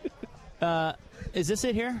 Is this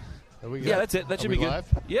it here? Yeah, that's it. That should be good. Live?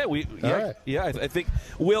 Yeah, right. I think.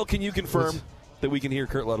 Will, can you confirm that we can hear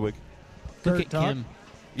Kurt Ludwig? Look at Kim.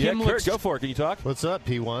 Yeah, Kim Kurt, looks go for it. Can you talk? What's up,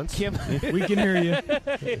 P1s? Kim. We can hear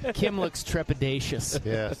you. Kim looks trepidatious.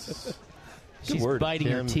 Yes. She's word. biting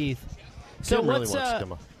her Kim- teeth. Kim So really what's wants to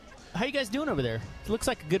come on. how you guys doing over there? It looks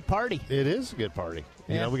like a good party. It is a good party.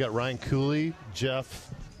 You Yeah. know, we got Ryan Cooley,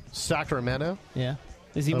 Jeff Sacramento. Yeah.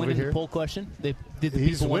 Is he Over winning here. the poll question? Did the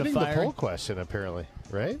He's people want to winning the fire poll him? question, apparently,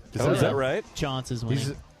 right? Is that right? Chance is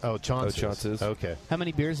winning. Chauncey. is. Okay. How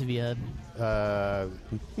many beers have you had?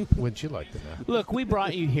 Wouldn't you like to know? Look, we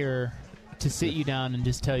brought you here to sit you down and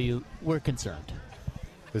just tell you we're concerned.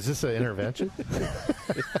 Is this an intervention?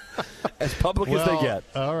 As public as they get.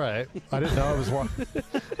 All right. I didn't know I was walking.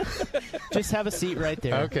 Just have a seat right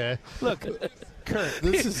there. Okay. Look, Kurt.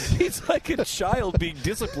 He's like a child being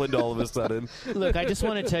disciplined all of a sudden. Look, I just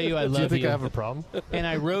want to tell you I love you. Do you think I have a problem? And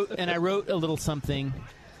I wrote a little something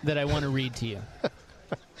that I want to read to you.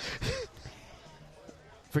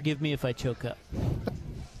 Forgive me if I choke up.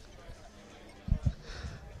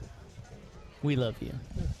 We love you.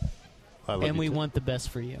 I love and you we too. want the best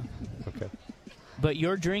for you. Okay. But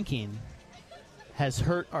your drinking has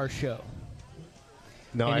hurt our show.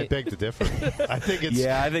 No, And I it- beg to differ. I think it's.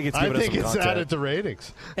 Yeah, I think it's giving us some content. added to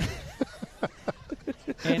ratings.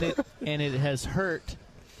 and it has hurt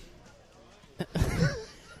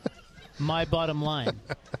my bottom line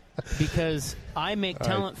because I make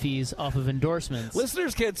talent fees off of endorsements.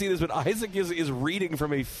 Listeners can't see this, but Isaac is reading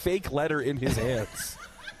from a fake letter in his hands.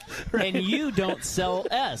 And you don't sell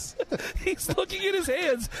S. He's looking at his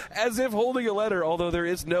hands as if holding a letter, although there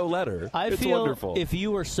is no letter. I It's feel wonderful. if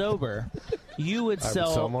you were sober, you would I would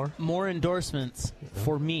sell, sell more? endorsements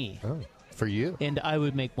for me, For you. and I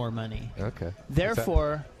would make more money. Okay.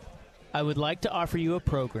 Therefore, I would like to offer you a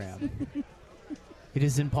program. It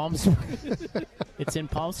is in Palm Springs. It's in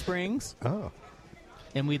Palm Springs, Oh.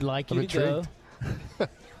 and we'd like I'm you to go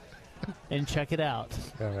intrigued. and check it out.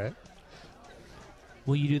 All right.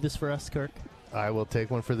 Will you do this for us, Kirk? I will take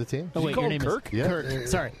one for the team. Oh, wait, call your him name Kirk? is Yeah. Kurt.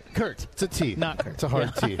 Sorry, Kurt. It's a T. Not Kurt. It's a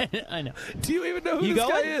hard Yeah. T. I know. Do you even know who You this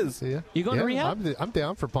going? guy is? Yeah. You going to Yeah, rehab? I'm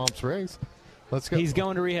down for Palm Springs. Let's go. He's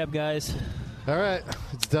going to rehab, guys. All right.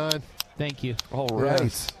 It's done. Thank you. All right.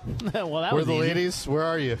 Yes. Well, that Where was the easy. ladies? Where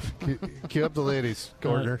are you? Cue up the ladies.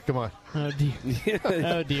 Gardner, come on. Oh dear.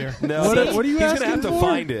 Oh dear. No, What are you he's asking gonna have to for?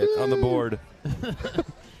 find it on the board.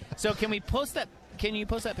 So can we post that? Can you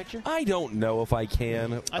post that picture? I don't know if I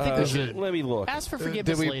can. I think we should. Let me look. Ask for Did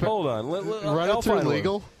forgiveness we later. Hold on. Run I'll it through find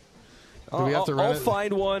legal? One. Do we have to run I'll it?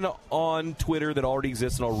 find one on Twitter that already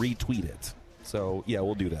exists, and I'll retweet it. So, yeah,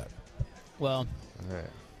 we'll do that. Well, All right.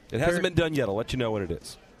 It hasn't been done yet. I'll let you know when it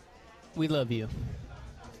is. we love you,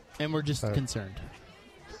 and we're just concerned.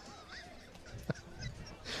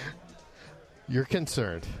 You're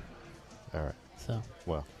concerned. All right. So,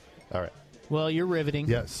 Well, all right. well, you're riveting.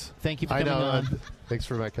 Yes. Thank you for I coming know. on. Thanks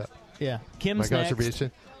for my cup. Yeah. My Kim's next.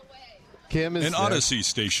 contribution. Kim is An next. Odyssey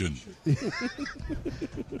station.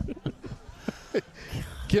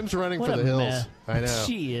 Kim's running What for the a hills. mess. I know.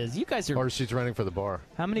 She is. You guys are. Or she's running for the bar.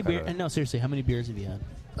 How many I don't beers? know. No, seriously. How many beers have you had?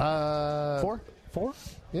 4? 4?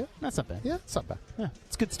 Yeah. That's not bad. Yeah, it's not bad. Yeah,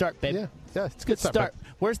 it's a good start, babe. Yeah. Yeah, It's a good start.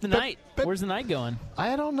 Where's the night? Where's the night going?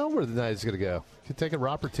 I don't know where the night is going to go. Could take an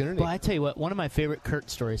opportunity. Well, I tell you what, one of my favorite Kurt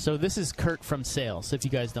stories. So this is Kurt from sales, if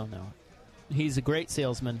you guys don't know. He's a great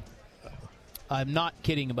salesman. I'm not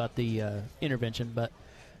kidding about the intervention, but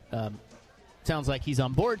sounds like he's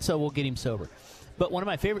on board, so we'll get him sober. But one of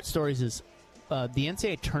my favorite stories is the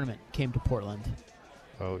NCAA tournament came to Portland.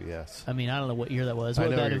 Oh, yes. I mean, I don't know what year that was. I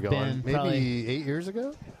What know would where that you're have going. been? Maybe Probably, 8 years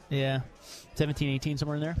ago? yeah, 17, 18,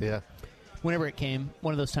 somewhere in there. Yeah. Whenever it came,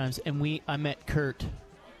 one of those times, and I met Kurt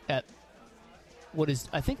at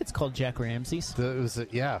I think it's called Jack Ramsey's.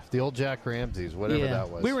 The old Jack Ramsey's, whatever that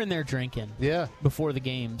was. We were in there drinking. Yeah. Before the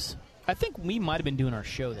games. I think we might have been doing our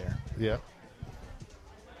show there. Yeah.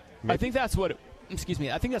 I think that's what I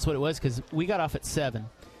think that's what it was, because we got off at 7,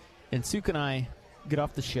 and Suk and I get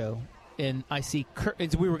off the show, and I see Kurt.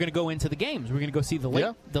 And we were going to go into the games. We were going to go see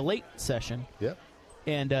the late session. Yeah.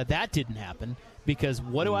 And that didn't happen, because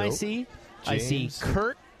what do I Nope. see? James. I see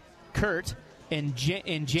Kurt, and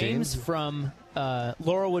James from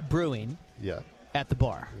Laurelwood Brewing. Yeah. At the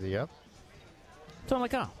bar. Yeah. So I'm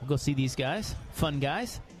like, oh, we'll go see these guys. Fun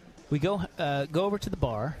guys. We go over to the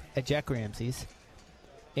bar at Jack Ramsey's,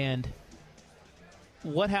 and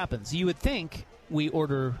what happens? You would think we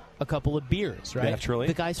order a couple of beers, right? Naturally.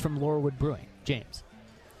 The guys from Laurelwood Brewing, James,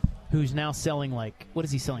 who's now selling what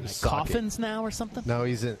is he selling? Like Sake. coffins now or something? No,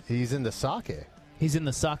 he's in the sake. He's in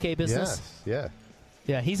the sake business? Yes, yeah.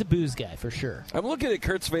 Yeah, he's a booze guy for sure. I'm looking at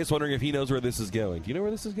Kurt's face, wondering if he knows where this is going. Do you know where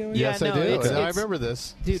this is going? Yes, no, I do. it's- And I it's- remember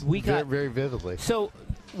this. Dude, we got very vividly. So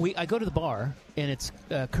I go to the bar, and it's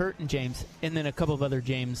Kurt and James, and then a couple of other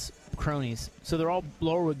James cronies. So they're all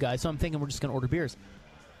Laurelwood guys, so I'm thinking we're just going to order beers.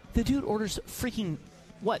 The dude orders freaking,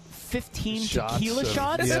 15 tequila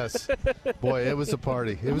shots? Yes. Boy, it was a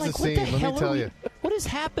party. It I'm was like, a what scene, the let hell me are tell we- you. What is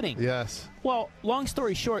happening? Yes. Well, long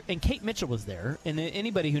story short, and Kate Mitchell was there, and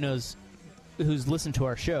anybody who's listened to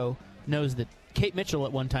our show knows that Kate Mitchell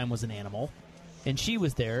at one time was an animal, and she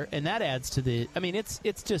was there, and that adds to the. I mean, it's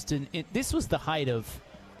just this was the height of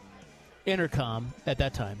Intercom at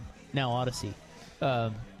that time. Now Odyssey,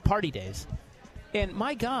 party days, and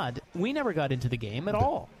my God, we never got into the game at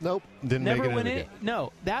all. Nope, didn't never make it went in. in.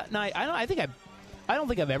 No, that night I don't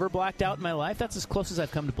think I've ever blacked out in my life. That's as close as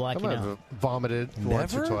I've come to I blacking might out. have vomited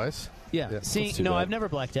once or twice. Yeah. See, That's too no, bad. I've never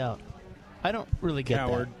blacked out. I don't really get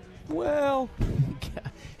Coward. that. Well,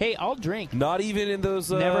 hey, I'll drink. Not even in those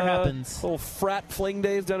Never happens. little frat fling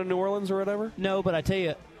days down in New Orleans or whatever. No, but I tell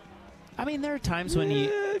you, I mean, there are times when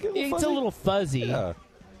get a little it's fuzzy. a little fuzzy. Yeah.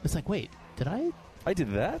 It's like, wait, did I? I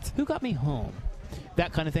did that. Who got me home?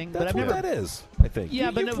 That kind of thing. That's but I've what never. that is, I think. Yeah,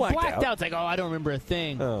 You- but you no, blacked blacked out. out's like, oh, I don't remember a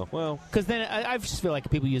thing. Oh, well. Because then I just feel like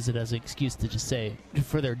people use it as an excuse to just say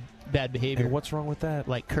for their bad behavior. And what's wrong with that?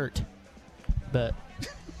 Like Kurt. But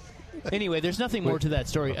anyway, there's nothing more to that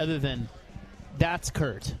story other than that's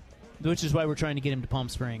Kurt, which is why we're trying to get him to Palm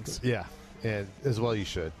Springs. Yeah, and as well you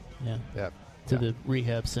should. Yeah. Yeah. To the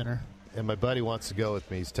rehab center. And my buddy wants to go with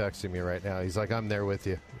me. He's texting me right now. He's like, I'm there with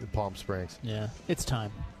you in Palm Springs. Yeah, it's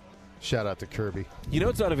time. Shout out to Kirby. You know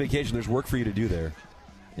it's not a vacation. There's work for you to do there.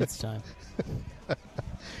 It's time.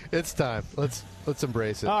 It's time. Let's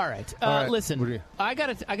embrace it. All right. All right. Listen, I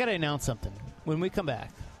gotta announce something. When we come back,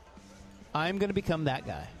 I'm going to become that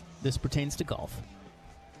guy. This pertains to golf.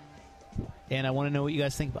 And I want to know what you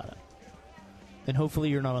guys think about it. And hopefully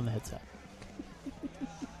you're not on the headset.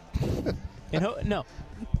 No.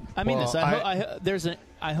 I mean Well, this.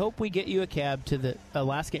 I hope we get you a cab to the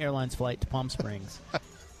Alaska Airlines flight to Palm Springs.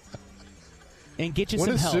 And get you When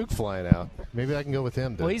some is help. Suk flying out? Maybe I can go with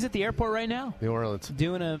him. Well, he's at the airport right now. New Orleans.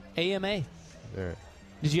 Doing a AMA. All right.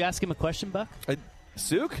 Did you ask him a question, Buck?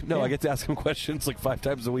 Suk? No, Yeah. I get to ask him questions like 5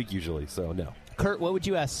 times a week usually, so no. Kurt, what would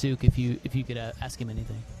you ask Suk if you could ask him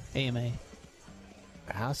anything? AMA.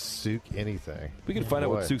 Ask Suk anything. We can find out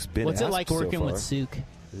what Boy. Suk's been What's it asked like so working far. with Suk?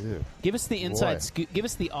 Ew. Give us the inside Boy. scoop. Give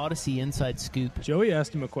us the Odyssey inside scoop. Joey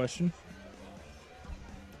asked him a question.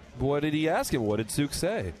 What did he ask him? What did Suk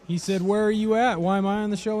say? He said, "Where are you at? Why am I on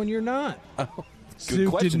the show and you're not?" Suk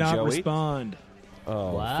question, did not Joey. respond.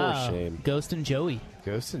 Oh, Wow. for shame. Ghost and Joey.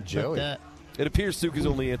 Ghost and Like Joey. that. It appears Suk has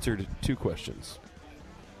only answered 2 questions.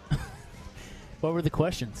 What were the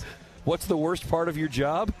questions? What's the worst part of your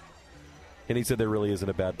job? And he said there really isn't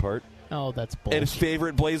a bad part. Oh, that's And his bullshit.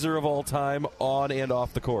 favorite Blazer of all time on and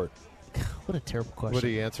off the court. What a terrible question. What do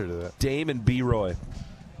you answer to that? Dame and B. Roy.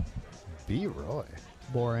 B. Roy.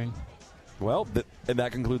 Boring. Well, and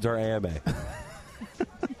that concludes our AMA.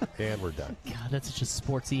 And we're done. God, that's such a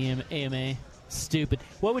sportsy AMA. Stupid.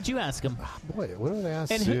 What would you ask him? Boy, what do I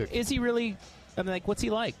ask And Suk? is he really? I mean, like, what's he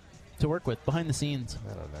like to work with behind the scenes?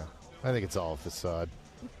 I don't know. I think it's all facade.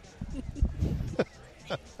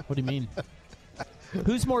 What do you mean?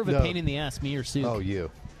 Who's more of a No. pain in the ass, me or Suk? Oh, you.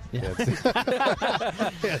 Yeah.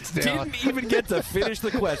 Hands down. Didn't even get to finish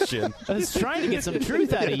the question. I was trying to get some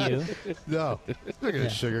truth out of you. No. I'm not going to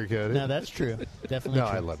sugarcoat it. No, that's true. Definitely No,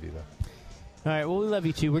 true. I love you, though. All right, well, we love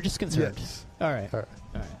you too. We're just concerned. Yes. All right. All right.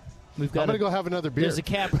 All right. We've got I'm going to go have another beer. There's a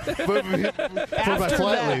cab. For my After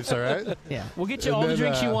flight that. leaves, all right? Yeah. We'll get you And all the then,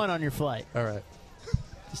 drinks you want on your flight. All right.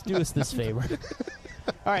 Just do us this favor.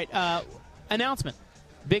 All right. Announcement.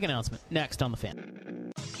 Big announcement. Next on The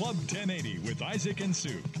Fan. Club 1080 with Isaac and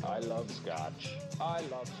Suk. I love scotch. I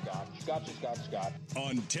love scotch. Scotch is scotch, scotch.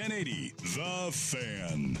 On 1080 The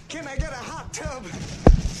Fan. Can I get a hot tub?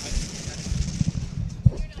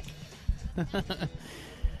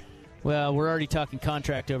 Well, we're already talking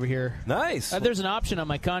contract over here. Nice. There's an option on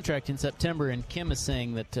my contract in September, and Kim is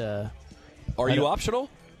saying that. Are you optional?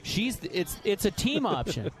 It's a team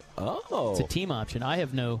option. Oh. It's a team option. I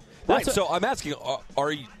have no. Right, that's so I'm asking,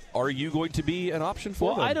 are you going to be an option for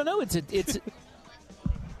Well, them? I don't know. It's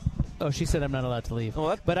Oh, she said I'm not allowed to leave.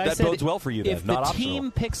 Well, but I that said, bodes well for you then, if not the optional.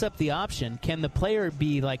 team picks up the option, can the player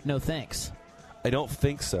be like, no thanks? I don't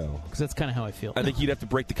think so. Because that's kind of how I feel. I think you'd have to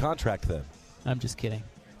break the contract then. I'm just kidding.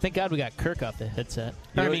 Thank God we got Kirk off the headset.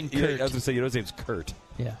 You I know- mean, you know- Kurt. I was going to say, his name's Kurt.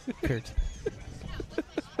 Yeah, Kurt.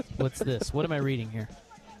 What's this? What am I reading here?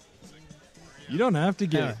 You don't have to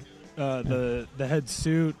get the head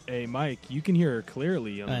suit a mic. You can hear her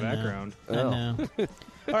clearly on the I know. background. I know.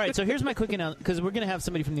 All right, so here's my quick announcement, because we're going to have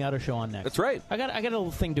somebody from the auto show on next. That's right. I got a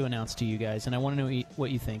little thing to announce to you guys, and I want to know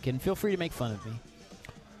what you think. And feel free to make fun of me.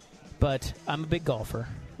 But I'm a big golfer.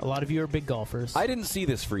 A lot of you are big golfers. I didn't see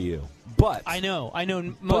this for you, but I know.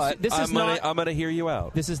 But This is I'm gonna hear you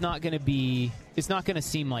out. This is not going to be. It's not going to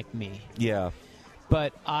seem like me. Yeah.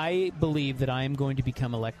 But I believe that I am going to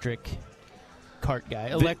become electric cart guy,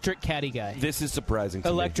 electric caddy guy, This is surprising to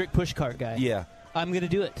me. electric push cart guy. Yeah. I'm going to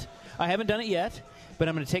do it. I haven't done it yet, but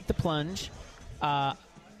I'm going to take the plunge. I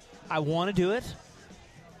want to do it.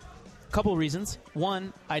 A couple of reasons.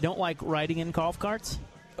 One, I don't like riding in golf carts.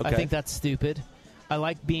 I Okay. think that's stupid. I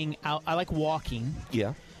like being out. I like walking.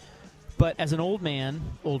 Yeah. But as an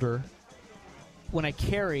older, when I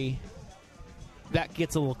carry, that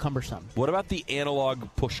gets a little cumbersome. What about the analog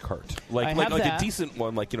push cart? I Like have a that. decent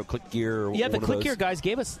one, like Click Gear. Or Yeah, the one of Click those. Gear guys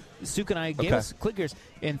gave us, Suk and I gave Okay. us Click Gears,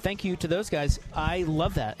 and thank you to those guys. I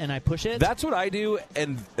love that, and I push it. That's what I do,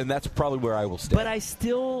 and that's probably where I will stay. But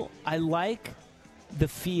I like the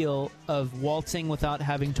feel of waltzing without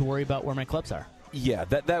having to worry about where my clubs are. Yeah,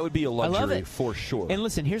 that would be a I love luxury it. for sure. And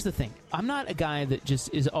listen, here's the thing. I'm not a guy that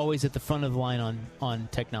just is always at the front of the line on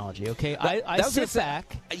technology, okay? I That was gonna sit say,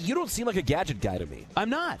 back. You don't seem like a gadget guy to me. I'm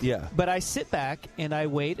not. Yeah. But I sit back and I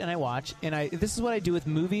wait and I watch, and this is what I do with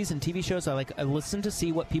movies and TV shows. I listen to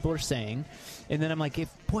see what people are saying, and then I'm like,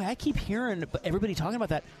 I keep hearing everybody talking about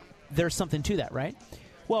that. There's something to that, right?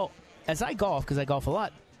 Well, as I golf, because I golf a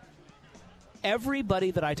lot,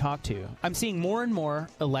 everybody that I talk to, I'm seeing more and more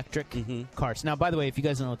electric carts. Now, by the way, if you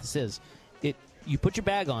guys don't know what this is, you put your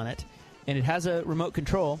bag on it, and it has a remote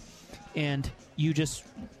control, and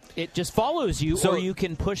it just follows you, So- or you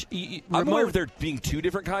can push. I'm aware of there being two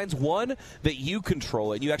different kinds. One, that you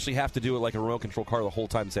control it, and you actually have to do it like a remote control car the whole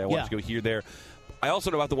time and say, I want Yeah. it to go here, there. I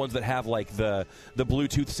also know about the ones that have like the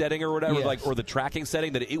Bluetooth setting or whatever, Yes. or the tracking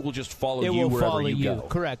setting that it will just follow It you will wherever follow you you, go.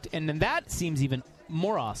 correct. And then that seems even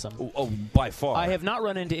more awesome. Oh, by far. I have not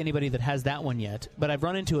run into anybody that has that one yet, but I've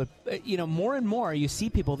run into more and more. You see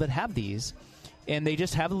people that have these, and they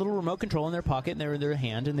just have a little remote control in their pocket and they're in their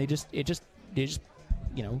hand, and they just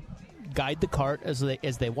guide the cart as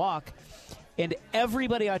they walk. And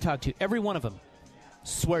everybody I talk to, every one of them,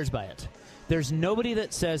 swears by it. There's nobody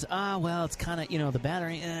that says, well, it's kind of the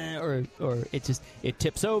battery, or it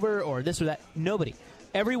tips over, or this or that. Nobody.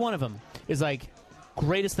 Every one of them is like,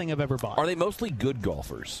 greatest thing I've ever bought. Are they mostly good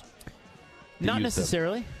golfers? Not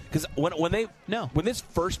necessarily. Because when this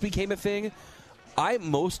first became a thing, I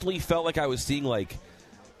mostly felt like I was seeing like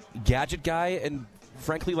gadget guy and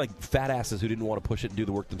frankly like fat asses who didn't want to push it and do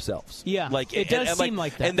the work themselves. Yeah, like it does seem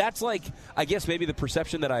like that. And that's like, I guess maybe the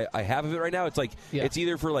perception that I have of it right now. It's like it's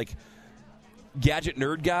either for like gadget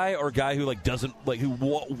nerd guy or guy who like doesn't like who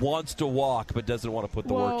wants to walk but doesn't want to put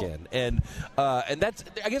the work in. And that's,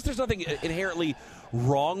 I guess there's nothing inherently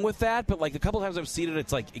wrong with that, but like a couple times I've seen it,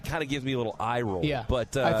 it's like it kind of gives me a little eye roll. Yeah,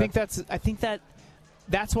 but I think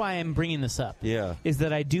that's why I'm bringing this up. Yeah, is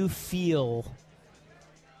that I do feel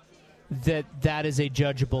that is a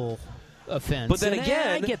judgeable offense. But then And,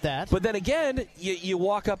 again, I get that. But then again, you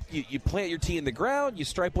walk up, you plant your tee in the ground, you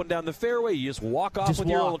stripe one down the fairway, you just walk off with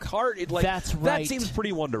your little cart. That's right. That seems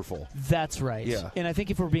pretty wonderful. That's right. Yeah. And I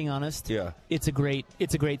think if we're being honest, Yeah. it's a great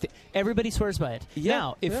thing. Everybody swears by it. Yeah,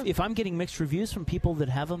 Now, if I'm getting mixed reviews from people that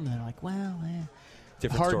have them, they're like, well,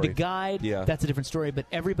 Different hard story. to guide. Yeah. That's a different story. But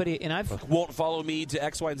everybody, and I've won't follow me to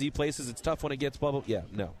X, Y, and Z places. It's tough when it gets blah blah. Yeah,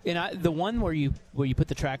 no. And the one where you put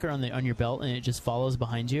the tracker on your belt and it just follows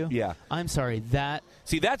behind you. Yeah. I'm sorry, that.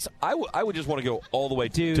 See, that's I would just want to go all the way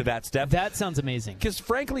to that step. That sounds amazing. Because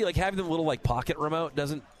frankly, like having the little like pocket remote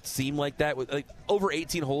doesn't seem like that. With like over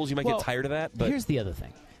 18 holes, you might Well, get tired of that. But here's the other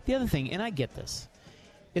thing. And I get this.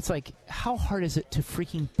 It's like, how hard is it to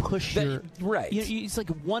freaking push your... Right. It's like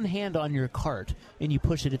one hand on your cart, and you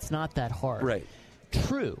push it. It's not that hard. Right.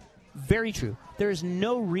 True. Very true. There is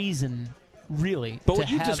no reason, really, But to what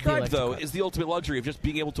you have the described, electric though, cart. is the ultimate luxury of just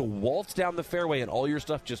being able to waltz down the fairway and all your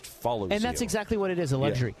stuff just follows And that's you. exactly what it is, a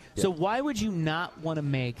luxury. Yeah. So why would you not want to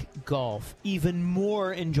make golf even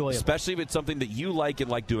more enjoyable? Especially if it's something that you like and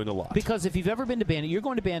like doing a lot. Because if you've ever been to Bandon, you're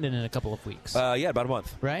going to Bandon in a couple of weeks. Yeah, about a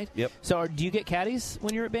month. Right? Yep. So do you get caddies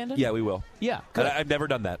when you're at Bandon? Yeah, we will. Yeah. And I've never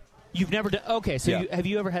done that. You've never done. Okay, so Yeah. have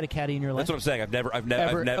you ever had a caddy in your life? That's what I'm saying. I've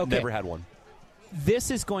never had one.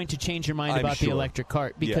 This is going to change your mind I'm about the sure. electric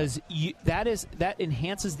cart because that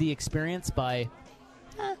enhances the experience by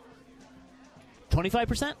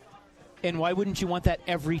 25%. And why wouldn't you want that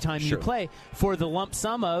every time you play for the lump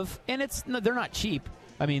sum of? And they're not cheap.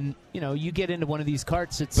 I mean, you get into one of these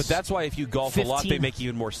carts. But that's why if you golf a lot, they 15. make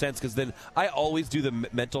even more sense because then I always do the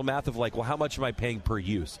mental math of like, well, how much am I paying per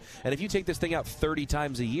use? And if you take this thing out 30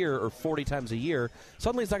 times a year or 40 times a year,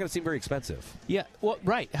 suddenly it's not going to seem very expensive. Yeah, well,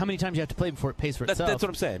 right. How many times you have to play before it pays for itself? That's what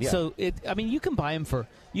I'm saying. Yeah. So you can buy them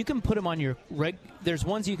you can put them on your There's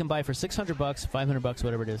ones you can buy for $600, $500,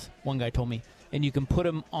 whatever it is. One guy told me, and you can put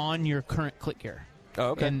them on your current click gear. Oh,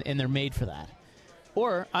 okay. And they're made for that.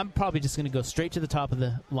 Or I'm probably just going to go straight to the top of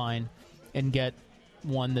the line and get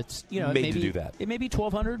one that's made maybe, to do that. It may be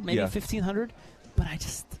 $1,200, maybe $1,500, but I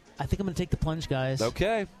think I'm going to take the plunge, guys.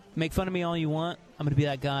 Okay. Make fun of me all you want. I'm going to be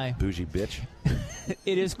that guy. Bougie bitch.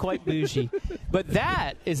 It is quite bougie, but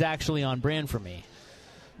that is actually on brand for me.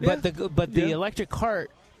 But the electric cart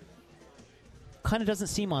kind of doesn't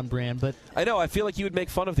seem on brand. But I know. I feel like you would make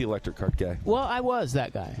fun of the electric cart guy. Well, I was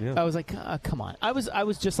that guy. Yeah. I was like, come on. I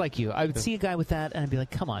was just like you. I would see a guy with that, and I'd be like,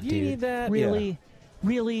 come on, You dude. need that? Really? Yeah.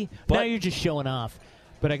 Really? But- now you're just showing off.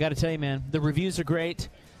 But I got to tell you, man, the reviews are great.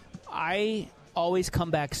 I always come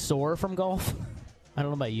back sore from golf. I don't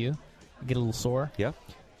know about you. I get a little sore. Yeah.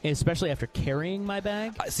 Especially after carrying my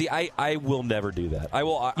bag. See, I will never do that. I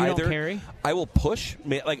will You don't either carry? I will push.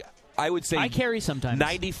 Like I would say, I carry sometimes.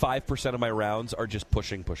 95% of my rounds are just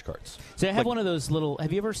pushing push carts. So I have one of those little.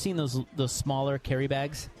 Have you ever seen those smaller carry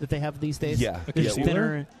bags that they have these days? Yeah. A They're concealer?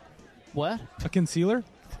 thinner. What? A concealer?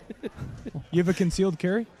 You have a concealed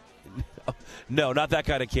carry? No, not that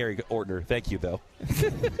kind of carry, Ortner. Thank you, though.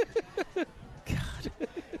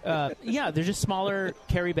 Yeah, they're just smaller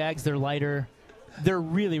carry bags. They're lighter. They're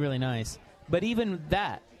really, really nice. But even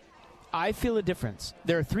that, I feel a difference.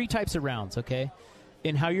 There are 3 types of rounds, okay?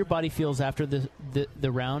 And how your body feels after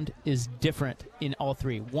the round is different in all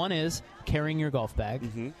 3. One is carrying your golf bag.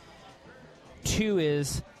 Mm-hmm. 2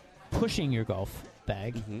 is pushing your golf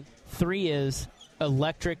bag. Mm-hmm. 3 is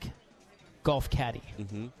electric golf caddy,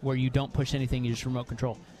 Mm-hmm. where you don't push anything, you just remote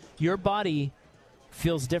control. Your body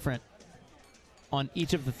feels different on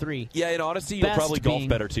each of the 3. Yeah, in honesty, you'll Best probably golf being-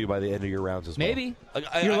 better, too, by the end of your rounds as well. Maybe.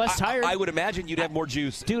 You're less tired. I would imagine you'd have more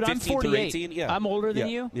juice. Dude, I'm 15 through 48. 18. Yeah. I'm older than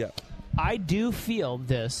Yeah. you. Yeah. I do feel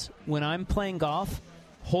this when I'm playing golf.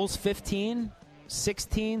 Holes 15,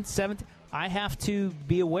 16, 17, I have to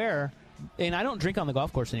be aware. And I don't drink on the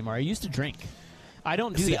golf course anymore. I used to drink. I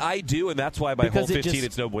don't do See, that. I do, and that's why by hole Because 15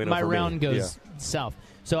 it's no bueno my for me. round goes Yeah. south.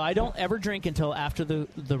 So I don't ever drink until after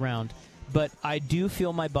the round. But I do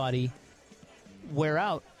feel my body wear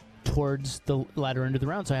out towards the latter end of the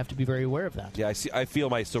round, so I have to be very aware of that. Yeah, I see. I feel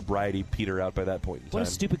my sobriety peter out by that point in time. What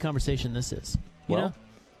a stupid conversation this is. You Well, know?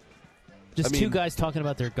 Just I two mean- guys talking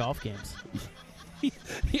about their golf games.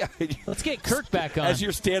 Yeah. Let's get Kirk back on. As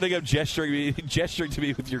you're standing up gesturing to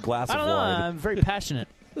me with your glass I of don't know. wine. I'm very passionate.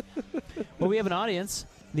 Well, we have an audience.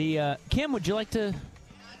 The Kim, would you like to?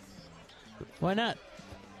 Why not?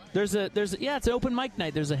 There's it's an open mic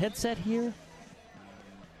night. There's a headset here.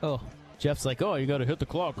 Oh, Jeff's like, you got to hit the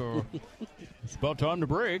clock, or it's about time to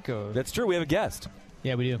break. That's true. We have a guest.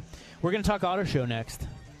 Yeah, we do. We're going to talk auto show next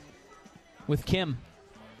with Kim,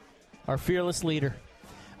 our fearless leader.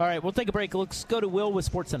 All right, we'll take a break. Let's go to Will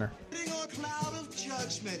with SportsCenter. Cloud of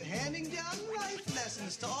judgment, handing down life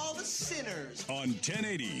lessons to all the sinners. On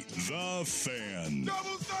 1080, The Fan.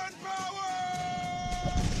 Double sun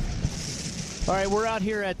power! All right, we're out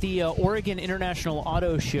here at the Oregon International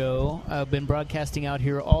Auto Show. I've been broadcasting out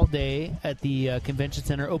here all day at the Convention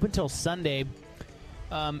Center, open till Sunday.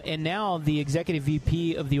 And now the executive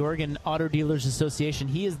VP of the Oregon Auto Dealers Association,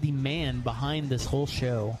 he is the man behind this whole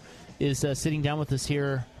show, is sitting down with us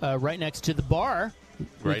here right next to the bar.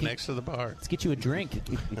 Right next to the bar. Let's get you a drink.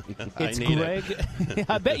 I It's need Greg. it.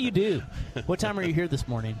 I bet you do. What time are you here this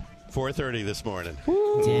morning? 4:30 this morning.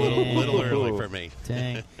 Dang. Little early for me.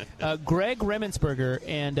 Dang. Greg Remensberger,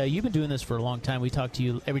 and you've been doing this for a long time. We talk to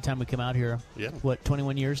you every time we come out here. Yeah. What,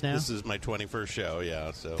 21 years now? This is my 21st show,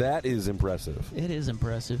 yeah. So That is impressive. It is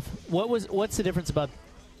impressive. What's the difference about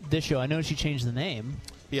this show? I noticed you changed the name.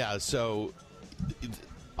 Yeah, so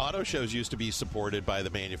auto shows used to be supported by the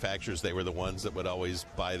manufacturers. They were the ones that would always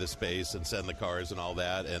buy the space and send the cars and all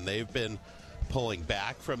that, and they've been pulling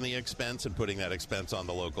back from the expense and putting that expense on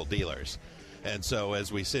the local dealers. And so as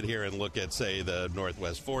we sit here and look at, say, the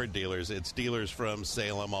Northwest Ford dealers, it's dealers from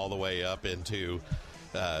Salem all the way up into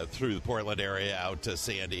through the Portland area out to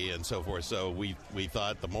Sandy and so forth. So we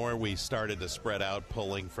thought the more we started to spread out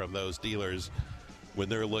pulling from those dealers, when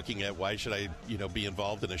they're looking at why should I, be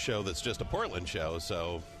involved in a show that's just a Portland show.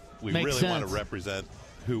 So we Makes really want sense. to represent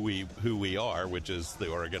who we are, which is the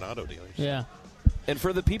Oregon Auto Dealers. Yeah. And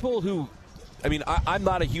for the people who, I'm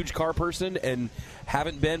not a huge car person and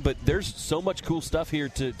haven't been, but there's so much cool stuff here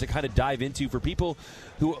to kind of dive into for people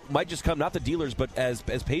who might just come, not the dealers, but as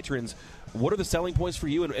patrons. What are the selling points for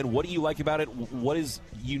you, and what do you like about it? What is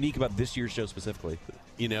unique about this year's show specifically?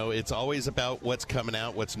 It's always about what's coming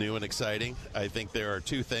out, what's new and exciting. I think there are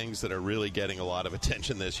two things that are really getting a lot of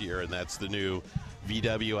attention this year, and that's the new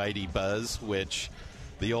VW ID Buzz, which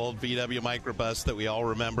the old VW microbus that we all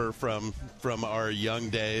remember from our young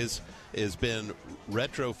days has been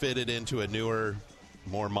retrofitted into a newer,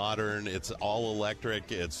 more modern. It's all electric.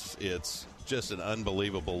 It's just an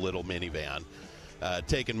unbelievable little minivan.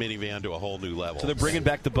 Taking minivan to a whole new level. So they're bringing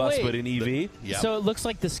back the bus, Wait. but in EV? Yeah. So it looks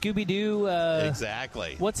like the Scooby-Doo...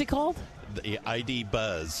 exactly. What's it called? The ID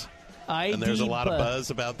Buzz. ID And there's a lot of Buzz.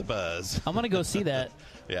 buzz about the Buzz. I'm going to go see that.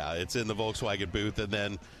 Yeah, it's in the Volkswagen booth. And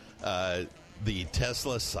then the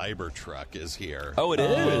Tesla Cybertruck is here. Oh, it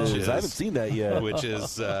which is. I haven't seen that yet. Which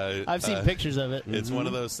is... I've seen pictures of it. It's one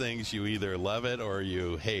of those things you either love it or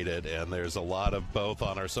you hate it, and there's a lot of both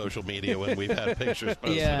on our social media when we've had pictures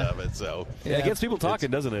posted of it. So it gets people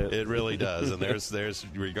talking, doesn't it? It really does. And there's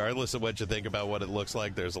regardless of what you think about what it looks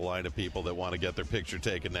like, there's a line of people that want to get their picture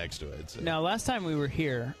taken next to it. So. Now, last time we were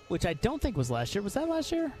here, which I don't think was last year. Was that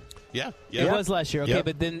last year? Yeah. It was last year. Okay, Yep.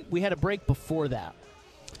 but then we had a break before that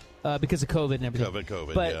because of COVID and everything.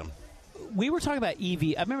 COVID, but yeah. We were talking about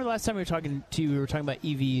EV. I remember last time we were talking to you, we were talking about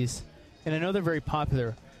EVs, and I know they're very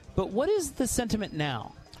popular. But what is the sentiment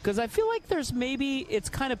now? Because I feel like it's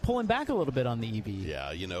kind of pulling back a little bit on the EV.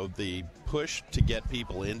 Yeah, the push to get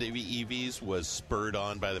people into EVs was spurred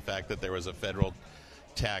on by the fact that there was a federal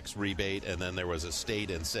tax rebate and then there was a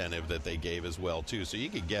state incentive that they gave as well, too. So you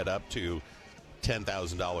could get up to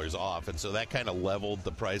 $10,000 off, and so that kind of leveled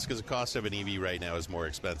the price because the cost of an EV right now is more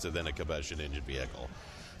expensive than a combustion engine vehicle.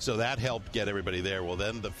 So that helped get everybody there. Well,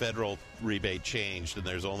 then the federal rebate changed, and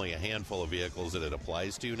there's only a handful of vehicles that it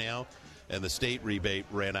applies to now, and the state rebate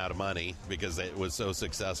ran out of money because it was so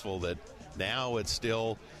successful that now it's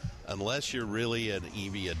still, unless you're really an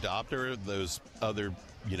EV adopter, those other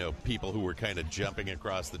people who were kind of jumping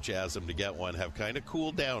across the chasm to get one have kind of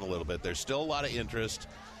cooled down a little bit. There's still a lot of interest.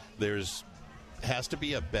 Has to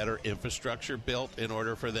be a better infrastructure built in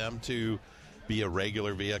order for them to be a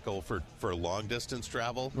regular vehicle for long distance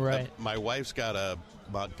travel. Right. My wife's got a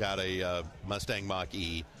Mustang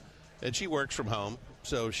Mach-E, and she works from home,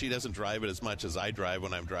 so she doesn't drive it as much as I drive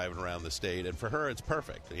when I'm driving around the state. And for her, it's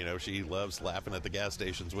perfect. She loves laughing at the gas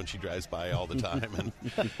stations when she drives by all the time.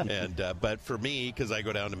 But for me, because I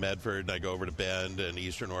go down to Medford and I go over to Bend and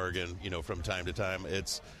Eastern Oregon, from time to time,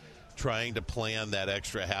 it's trying to plan that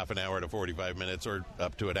extra half an hour to 45 minutes or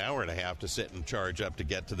up to an hour and a half to sit and charge up to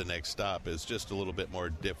get to the next stop is just a little bit more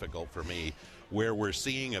difficult for me. Where we're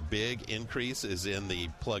seeing a big increase is in the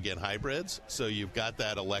plug-in hybrids. So you've got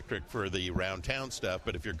that electric for the round town stuff,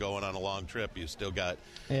 but if you're going on a long trip, you've still got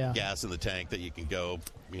gas in the tank that you can go,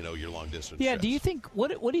 your long distance trips. Do you think what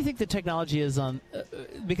do you think the technology is on?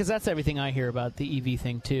 Because that's everything I hear about the EV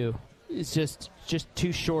thing too. It's just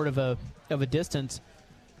too short of a distance.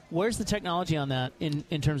 Where's the technology on that in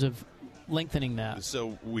terms of lengthening that?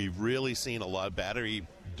 So we've really seen a lot. Battery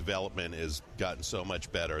development has gotten so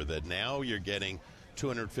much better that now you're getting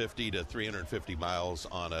 250 to 350 miles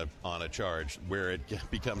on a charge. Where it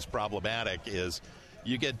becomes problematic is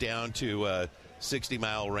you get down to a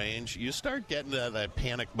 60-mile range, you start getting to that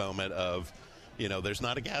panic moment of, there's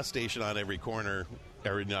not a gas station on every corner,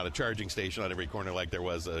 or not a charging station on every corner like there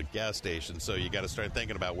was a gas station. So you got to start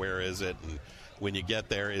thinking about where is it, and when you get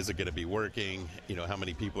there, is it going to be working? How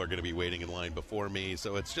many people are going to be waiting in line before me?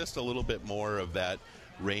 So it's just a little bit more of that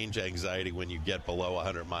range anxiety when you get below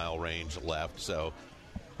 100-mile range left. So,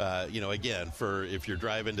 again, if you're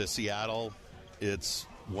driving to Seattle, it's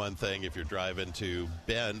one thing. If you're driving to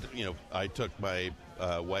Bend, I took my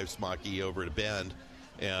wife's Mach-E over to Bend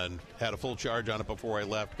and had a full charge on it before I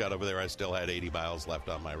left. Got over there, I still had 80 miles left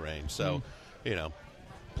on my range. So,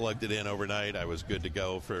 plugged it in overnight. I was good to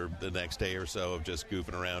go for the next day or so of just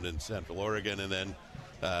goofing around in Central Oregon, and then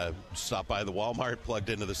stopped by the Walmart, plugged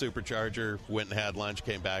into the supercharger, went and had lunch,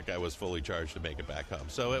 came back. I was fully charged to make it back home.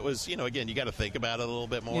 So it was, again, you got to think about it a little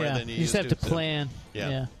bit more than you just have to plan.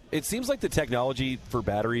 Yeah. It seems like the technology for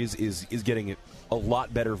batteries is getting a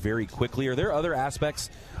lot better very quickly. Are there other aspects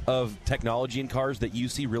of technology in cars that you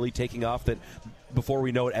see really taking off that before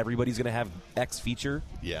we know it, everybody's going to have X feature?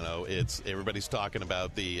 Everybody's talking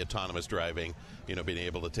about the autonomous driving, being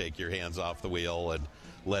able to take your hands off the wheel and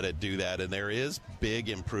let it do that. And there is big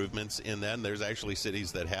improvements in that. And there's actually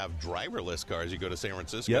cities that have driverless cars. You go to San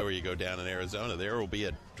Francisco or you go down in Arizona, there will be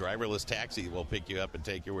a driverless taxi that will pick you up and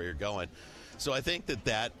take you where you're going. So I think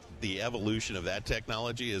that the evolution of that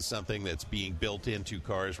technology is something that's being built into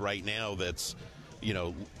cars right now that's,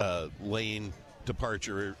 lane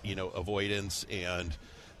departure, avoidance and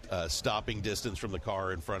stopping distance from the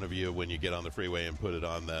car in front of you when you get on the freeway and put it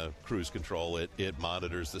on the cruise control. It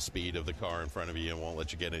monitors the speed of the car in front of you and won't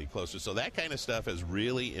let you get any closer. So that kind of stuff has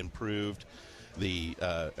really improved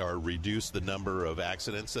or reduced the number of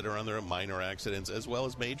accidents that are on there, minor accidents as well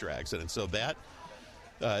as major accidents. So that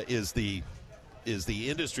is the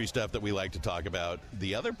industry stuff that we like to talk about.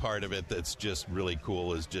 The other part of it that's just really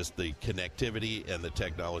cool is just the connectivity and the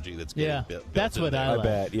technology that's getting built. That's what I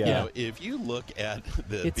like. bet, If you look at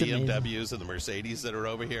the It's BMWs amazing. and the Mercedes that are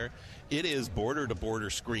over here, it is border-to-border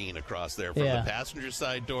screen across there. From the passenger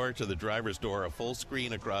side door to the driver's door, a full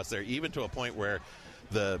screen across there, even to a point where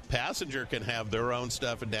the passenger can have their own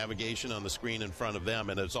stuff and navigation on the screen in front of them,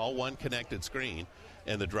 and it's all one connected screen,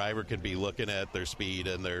 and the driver can be looking at their speed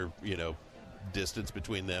and their, distance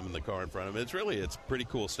between them and the car in front of them. It's pretty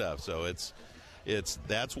cool stuff. So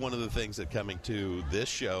that's one of the things that coming to this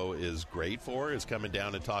show is great for, is coming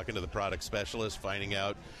down and talking to the product specialists, finding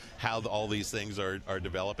out how all these things are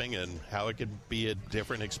developing and how it could be a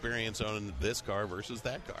different experience on this car versus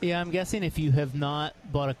that car. Yeah, I'm guessing if you have not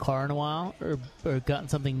bought a car in a while or gotten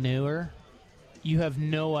something newer, you have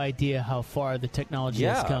no idea how far the technology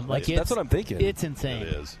has come. That's what I'm thinking. It's insane. It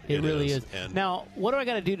is. It really is. And Now, what do I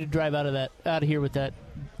got to do to drive out of here with that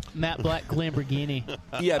matte black Lamborghini?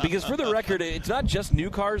 Yeah, because for the record, it's not just new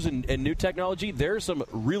cars and new technology. There's some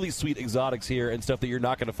really sweet exotics here and stuff that you're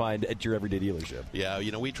not going to find at your everyday dealership. Yeah,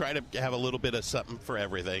 we try to have a little bit of something for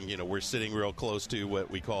everything. We're sitting real close to what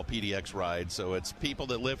we call PDX Ride, so it's people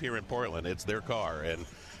that live here in Portland. It's their car, and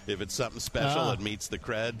if it's something special that meets the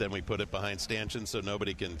cred, then we put it behind stanchions so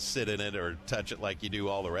nobody can sit in it or touch it like you do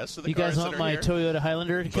all the rest of the cars. You guys want my here. Toyota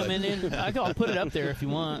Highlander to come in? I'll put it up there if you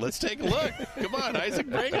want. Let's take a look. Come on, Isaac,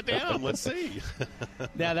 bring it down. Let's see.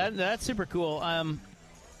 Yeah, that's super cool.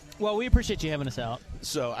 Well, we appreciate you having us out.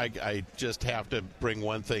 So I just have to bring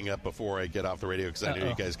one thing up before I get off the radio because I know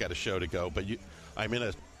you guys got a show to go. But I'm in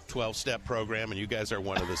a 12-step program, and you guys are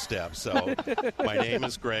one of the steps. So my name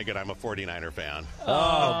is Greg, and I'm a 49er fan.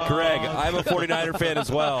 Oh, Greg, I'm a 49er fan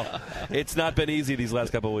as well. It's not been easy these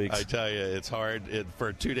last couple of weeks. I tell you, it's hard.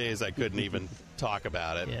 For 2 days, I couldn't even talk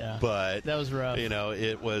about it. Yeah, but that was rough.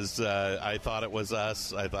 It was. I thought it was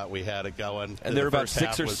us. I thought we had it going. And there were about first 6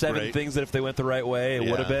 half or was 7 great. things that if they went the right way, it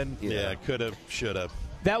would have been. Yeah, could have, should have.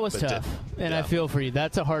 That was tough, and I feel for you.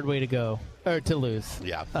 That's a hard way to go, or to lose.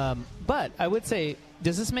 Yeah. But I would say,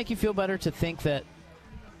 does this make you feel better to think that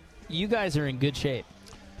you guys are in good shape?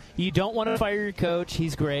 You don't want to fire your coach.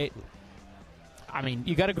 He's great. I mean,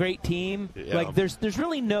 you got a great team. Yeah. Like, there's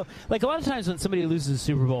really no – like, a lot of times when somebody loses the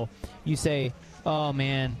Super Bowl, you say, oh,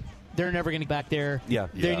 man, they're never going to get back there. Yeah.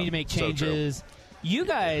 They need to make changes. So you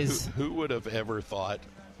guys – Who would have ever thought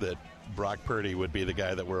that Brock Purdy would be the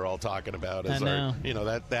guy that we're all talking about? I know.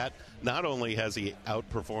 That not only has he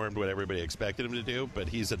outperformed what everybody expected him to do, but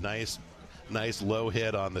he's a nice low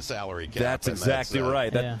hit on the salary cap. That's exactly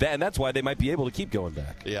right. And that's why they might be able to keep going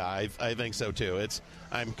back. Yeah, I think so too.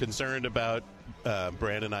 I'm concerned about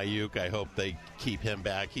Brandon Ayuk. I hope they keep him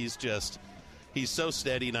back. He's so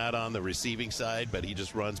steady, not on the receiving side, but he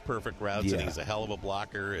just runs perfect routes, and he's a hell of a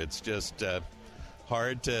blocker. It's just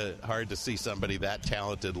hard to see somebody that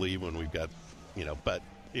talented leave when we've got, but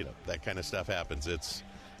that kind of stuff happens. It's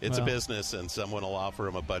a business, and someone will offer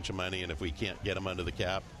him a bunch of money, and if we can't get him under the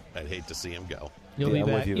cap, I'd hate to see him go. You'll be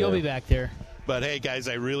back. You'll be back there. But hey, guys,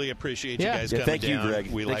 I really appreciate you guys coming thank you, down.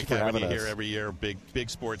 Greg. We Thank like you for having you having here us. every year. Big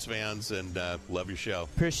sports fans, and love your show.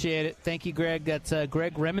 Appreciate it. Thank you, Greg. That's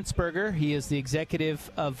Greg Remensberger. He is the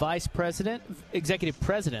executive president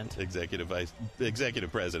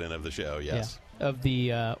of the show. Yes, of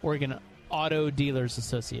the Oregon Auto Dealers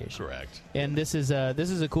Association. Correct. And this is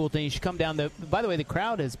a cool thing. You should come down. By the way, the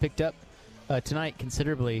crowd has picked up tonight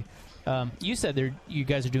considerably. You said you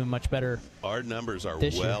guys are doing much better. Our numbers are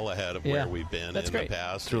this well year. ahead of Yeah. where we've been That's in great. the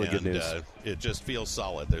past. It's really good and, news. It just feels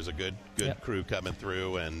solid. There's a good crew coming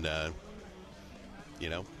through, and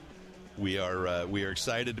we are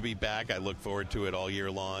excited to be back. I look forward to it all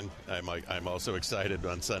year long. I'm also excited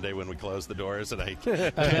on Sunday when we close the doors and I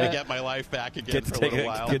kind of get my life back again for a little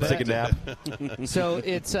while. Get to take a nap. So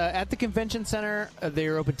it's at the convention center.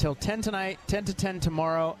 They're open till 10 tonight, 10 to 10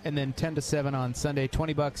 tomorrow, and then 10 to 7 on Sunday.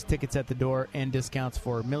 $20 tickets at the door and discounts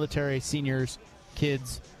for military, seniors,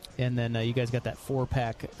 kids. And then you guys got that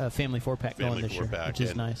 4-pack, family 4-pack going Family this year, 4-pack. which is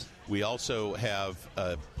And nice. We also have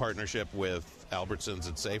a partnership with Albertsons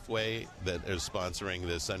and Safeway that is sponsoring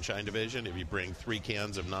the Sunshine Division. If you bring 3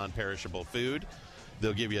 cans of non-perishable food,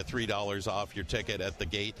 they'll give you $3 off your ticket at the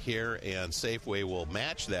gate here, and Safeway will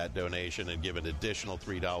match that donation and give an additional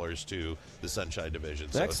 $3 to the Sunshine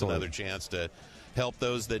Division. So it's Excellent. another chance to help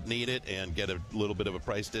those that need it and get a little bit of a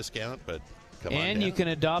price discount, but come on And down. you can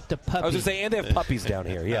adopt a puppy. I was going to say, and they have puppies down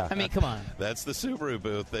here, yeah. I mean, come on. That's the Subaru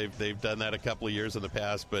booth. They've done that a couple of years in the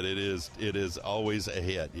past, but it is always a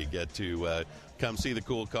hit. You get to come see the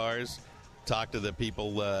cool cars, talk to the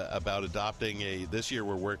people about adopting this year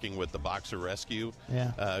we're working with the Boxer Rescue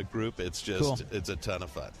group. It's just Cool. it's a ton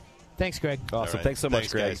of fun. Thanks, Greg. Awesome. All right. Thanks so much,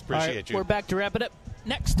 Greg. Guys. Appreciate All right, you. We're back to wrap it up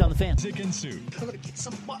next on the Fan. Isaac and Sue. I'm gonna kick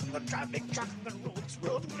some butt, I'm gonna drive big truck, I'm gonna roll this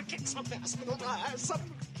road, I'm gonna kick some ass, I'm gonna rise, I'm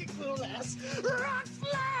gonna kick little ass, rock,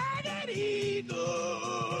 flag, and eagle.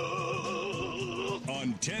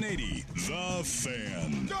 On 1080, The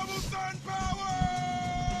Fan. Double sun power!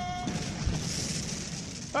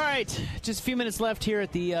 All right, just a few minutes left here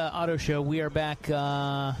at the auto show. We are back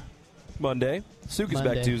Monday. Suk is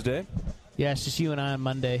Monday. back Tuesday. Yeah, it's just you and I on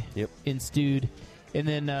Monday. Yep. In Stewed. And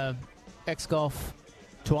then X-Golf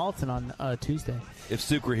Tualatin on Tuesday. If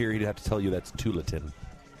Suk were here, he'd have to tell you that's Tualatin.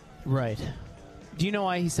 Right. Do you know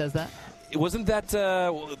why he says that? It wasn't that...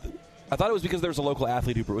 I thought it was because there was a local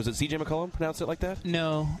athlete who... Was it C.J. McCollum pronounced it like that?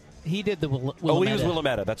 No. He did the Willamette. Oh, he was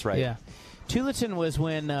Willamette. That's right. Yeah. Tualatin was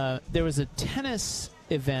when there was a tennis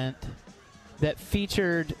event that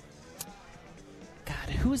featured... God,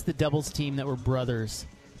 who was the doubles team that were brothers?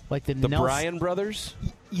 Like the Bryan brothers?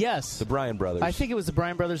 Yes. The Bryan brothers. I think it was the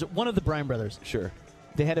Bryan brothers. One of the Bryan brothers. Sure.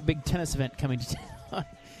 They had a big tennis event coming to town.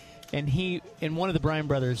 And one of the Bryan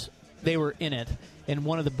brothers, they were in it. And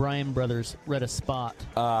one of the Bryan brothers read a spot.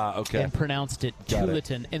 Okay. And pronounced it Got it.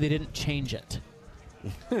 Tualatin, and they didn't change it.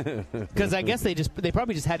 Because I guess they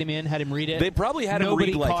probably just had him in, had him read it. They probably had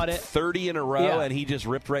Nobody him read caught like it. 30 in a row, Yeah. and he just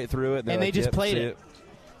ripped right through it. And they're they like, just "Yep, played see it.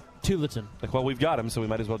 Tualatin. Like, well, we've got him, so we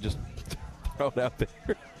might as well just throw it out there.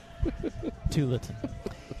 Tualatin.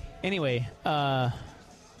 Anyway,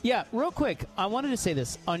 yeah, real quick, I wanted to say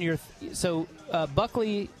this on your. So,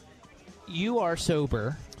 Buckley, you are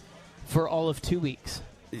sober for all of 2 weeks.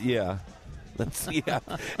 Yeah.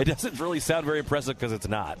 It doesn't really sound very impressive because it's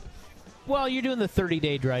not. Well, you're doing the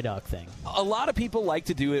 30-day dry dock thing. A lot of people like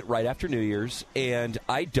to do it right after New Year's, and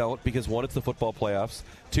I don't because, 1, it's the football playoffs.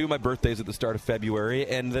 2, my birthday's at the start of February,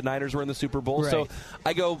 and the Niners were in the Super Bowl. Right. So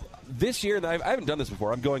I go this year, and I haven't done this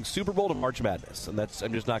before. I'm going Super Bowl to March Madness, and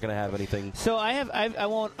I'm just not going to have anything. So I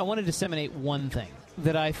want to disseminate one thing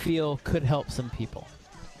that I feel could help some people,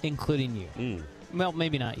 including you. Well,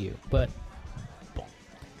 maybe not you, but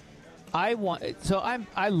I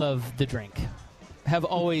love the drink. Have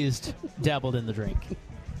always dabbled in the drink.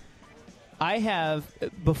 I have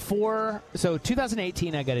before. So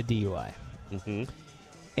 2018, I got a DUI,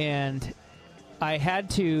 and I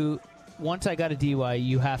had to. Once I got a DUI,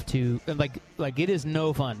 you have to like it is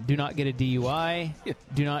no fun. Do not get a DUI.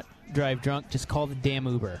 Do not drive drunk. Just call the damn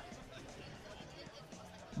Uber.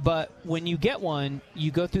 But when you get one,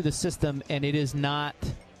 you go through the system, and it is not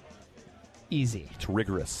easy. It's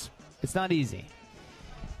rigorous. It's not easy.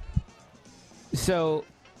 So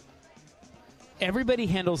everybody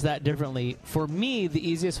handles that differently. For me, the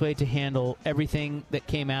easiest way to handle everything that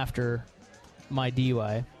came after my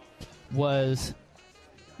DUI was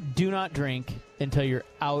do not drink until you're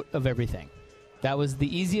out of everything. That was the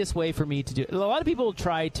easiest way for me to do it. A lot of people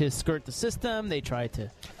try to skirt the system. They try to...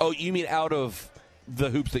 Oh, you mean out of the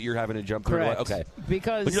hoops that you're having to jump through? Correct. Okay.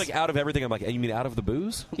 Because... But you're like out of everything. I'm like, you mean out of the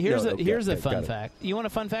booze? Here's No, a okay, fun got it. fact. You want a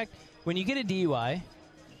fun fact? When you get a DUI,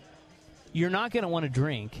 you're not going to want to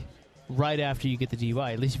drink right after you get the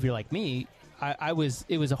DUI. At least if you're like me, it was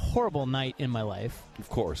a horrible night in my life. Of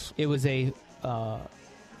course. It was it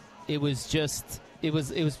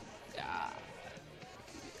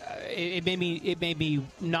made me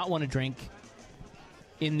not want to drink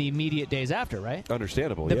in the immediate days after, right?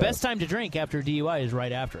 Understandable. The yeah. best time to drink after a DUI is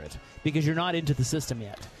right after it because you're not into the system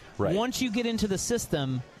yet. Right. Once you get into the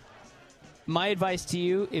system, my advice to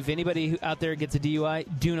you, if anybody out there gets a DUI,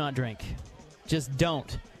 do not drink. Just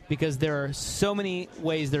don't. Because there are so many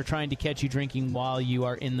ways they're trying to catch you drinking while you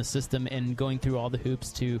are in the system and going through all the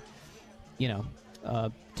hoops to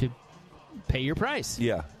pay your price.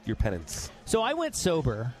 Yeah, your penance. So I went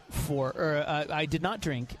sober I did not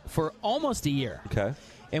drink for almost a year. Okay.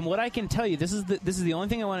 And what I can tell you, this is the only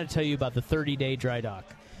thing I want to tell you about the 30-day dry dock.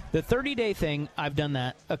 The 30-day thing, I've done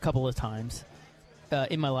that a couple of times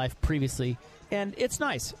in my life previously, and it's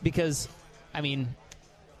nice because, I mean,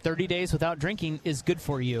 30 days without drinking is good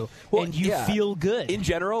for you, Well, and you yeah. feel good. In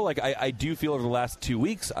general, like I do feel over the last 2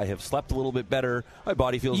 weeks, I have slept a little bit better. My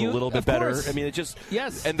body feels a little bit of better. course. I mean, it just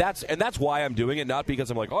Yes. and that's why I'm doing it, not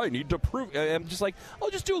because I'm like, oh, I need to prove. I'm just like, I'll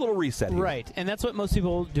just do a little reset here. Right, and that's what most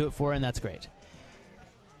people do it for, and that's great.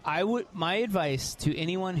 My advice to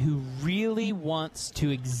anyone who really wants to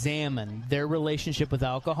examine their relationship with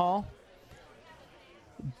alcohol,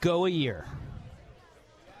 go a year.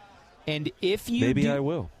 And if you I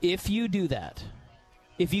will. If you do that,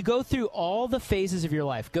 if you go through all the phases of your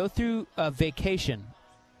life, go through a vacation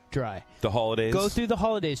dry, The holidays, go through the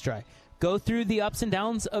holidays dry, go through the ups and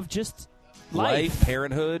downs of just life,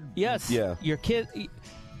 parenthood. Yes. Yeah. Your kid.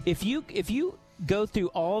 If you go through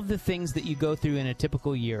all of the things that you go through in a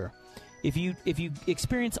typical year, if you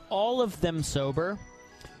experience all of them sober,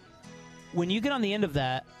 when you get on the end of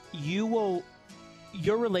that, your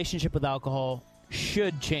relationship with alcohol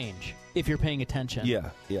should change if you're paying attention.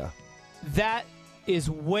 Yeah. That is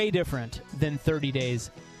way different than 30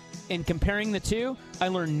 days. In comparing the two, I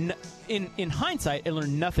learned in hindsight, I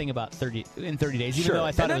learned nothing about 30 days, even though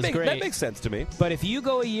I thought it was great. That makes sense to me. But if you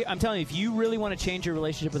go a year, I'm telling you, if you really want to change your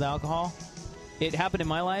relationship with alcohol, it happened in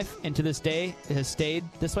my life, and to this day, it has stayed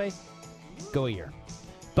this way. Go a year.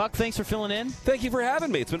 Buck, thanks for filling in. Thank you for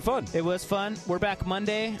having me. It's been fun. It was fun. We're back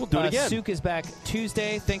Monday. We'll do it again. Suk is back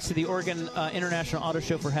Tuesday. Thanks to the Oregon International Auto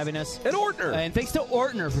Show for having us. And Ortner. And thanks to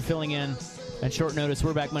Ortner for filling in at short notice.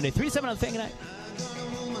 We're back Monday. 3-7 on the Fan Night.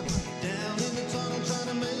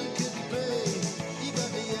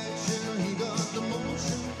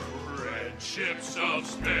 Red ships of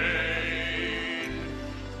Spain.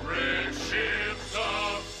 Red ships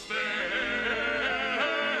of Spain.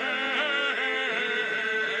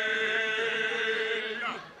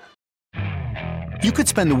 You could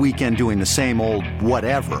spend the weekend doing the same old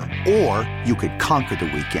whatever, or you could conquer the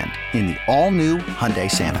weekend in the all-new Hyundai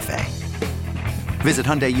Santa Fe. Visit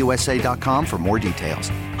HyundaiUSA.com for more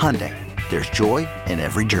details. Hyundai, there's joy in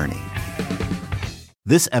every journey.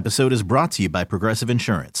 This episode is brought to you by Progressive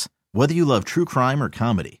Insurance. Whether you love true crime or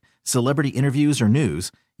comedy, celebrity interviews or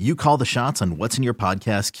news, you call the shots on what's in your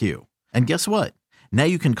podcast queue. And guess what? Now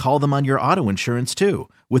you can call them on your auto insurance too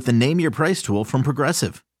with the Name Your Price tool from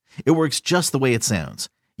Progressive. It works just the way it sounds.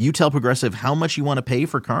 You tell Progressive how much you want to pay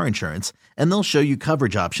for car insurance, and they'll show you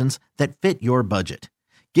coverage options that fit your budget.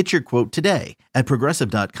 Get your quote today at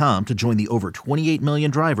Progressive.com to join the over 28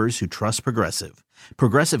 million drivers who trust Progressive.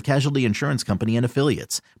 Progressive Casualty Insurance Company and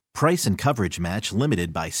Affiliates. Price and coverage match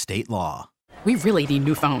limited by state law. We really need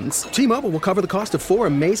new phones. T-Mobile will cover the cost of 4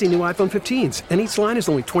 amazing new iPhone 15s, and each line is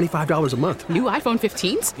only $25 a month. New iPhone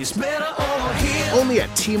 15s? It's better over here. Only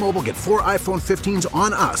at T-Mobile, get 4 iPhone 15s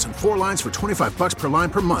on us and 4 lines for $25 per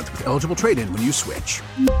line per month with eligible trade-in when you switch.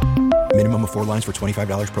 Minimum of 4 lines for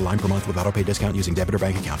 $25 per line per month with autopay discount using debit or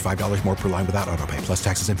bank account. $5 more per line without autopay, plus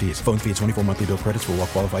taxes and fees. Phone fee at 24 monthly bill credits for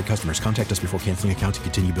well-qualified customers. Contact us before canceling account to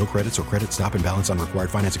continue bill credits or credit stop and balance on required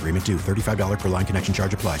finance agreement due. $35 per line connection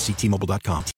charge applies. See T-Mobile.com.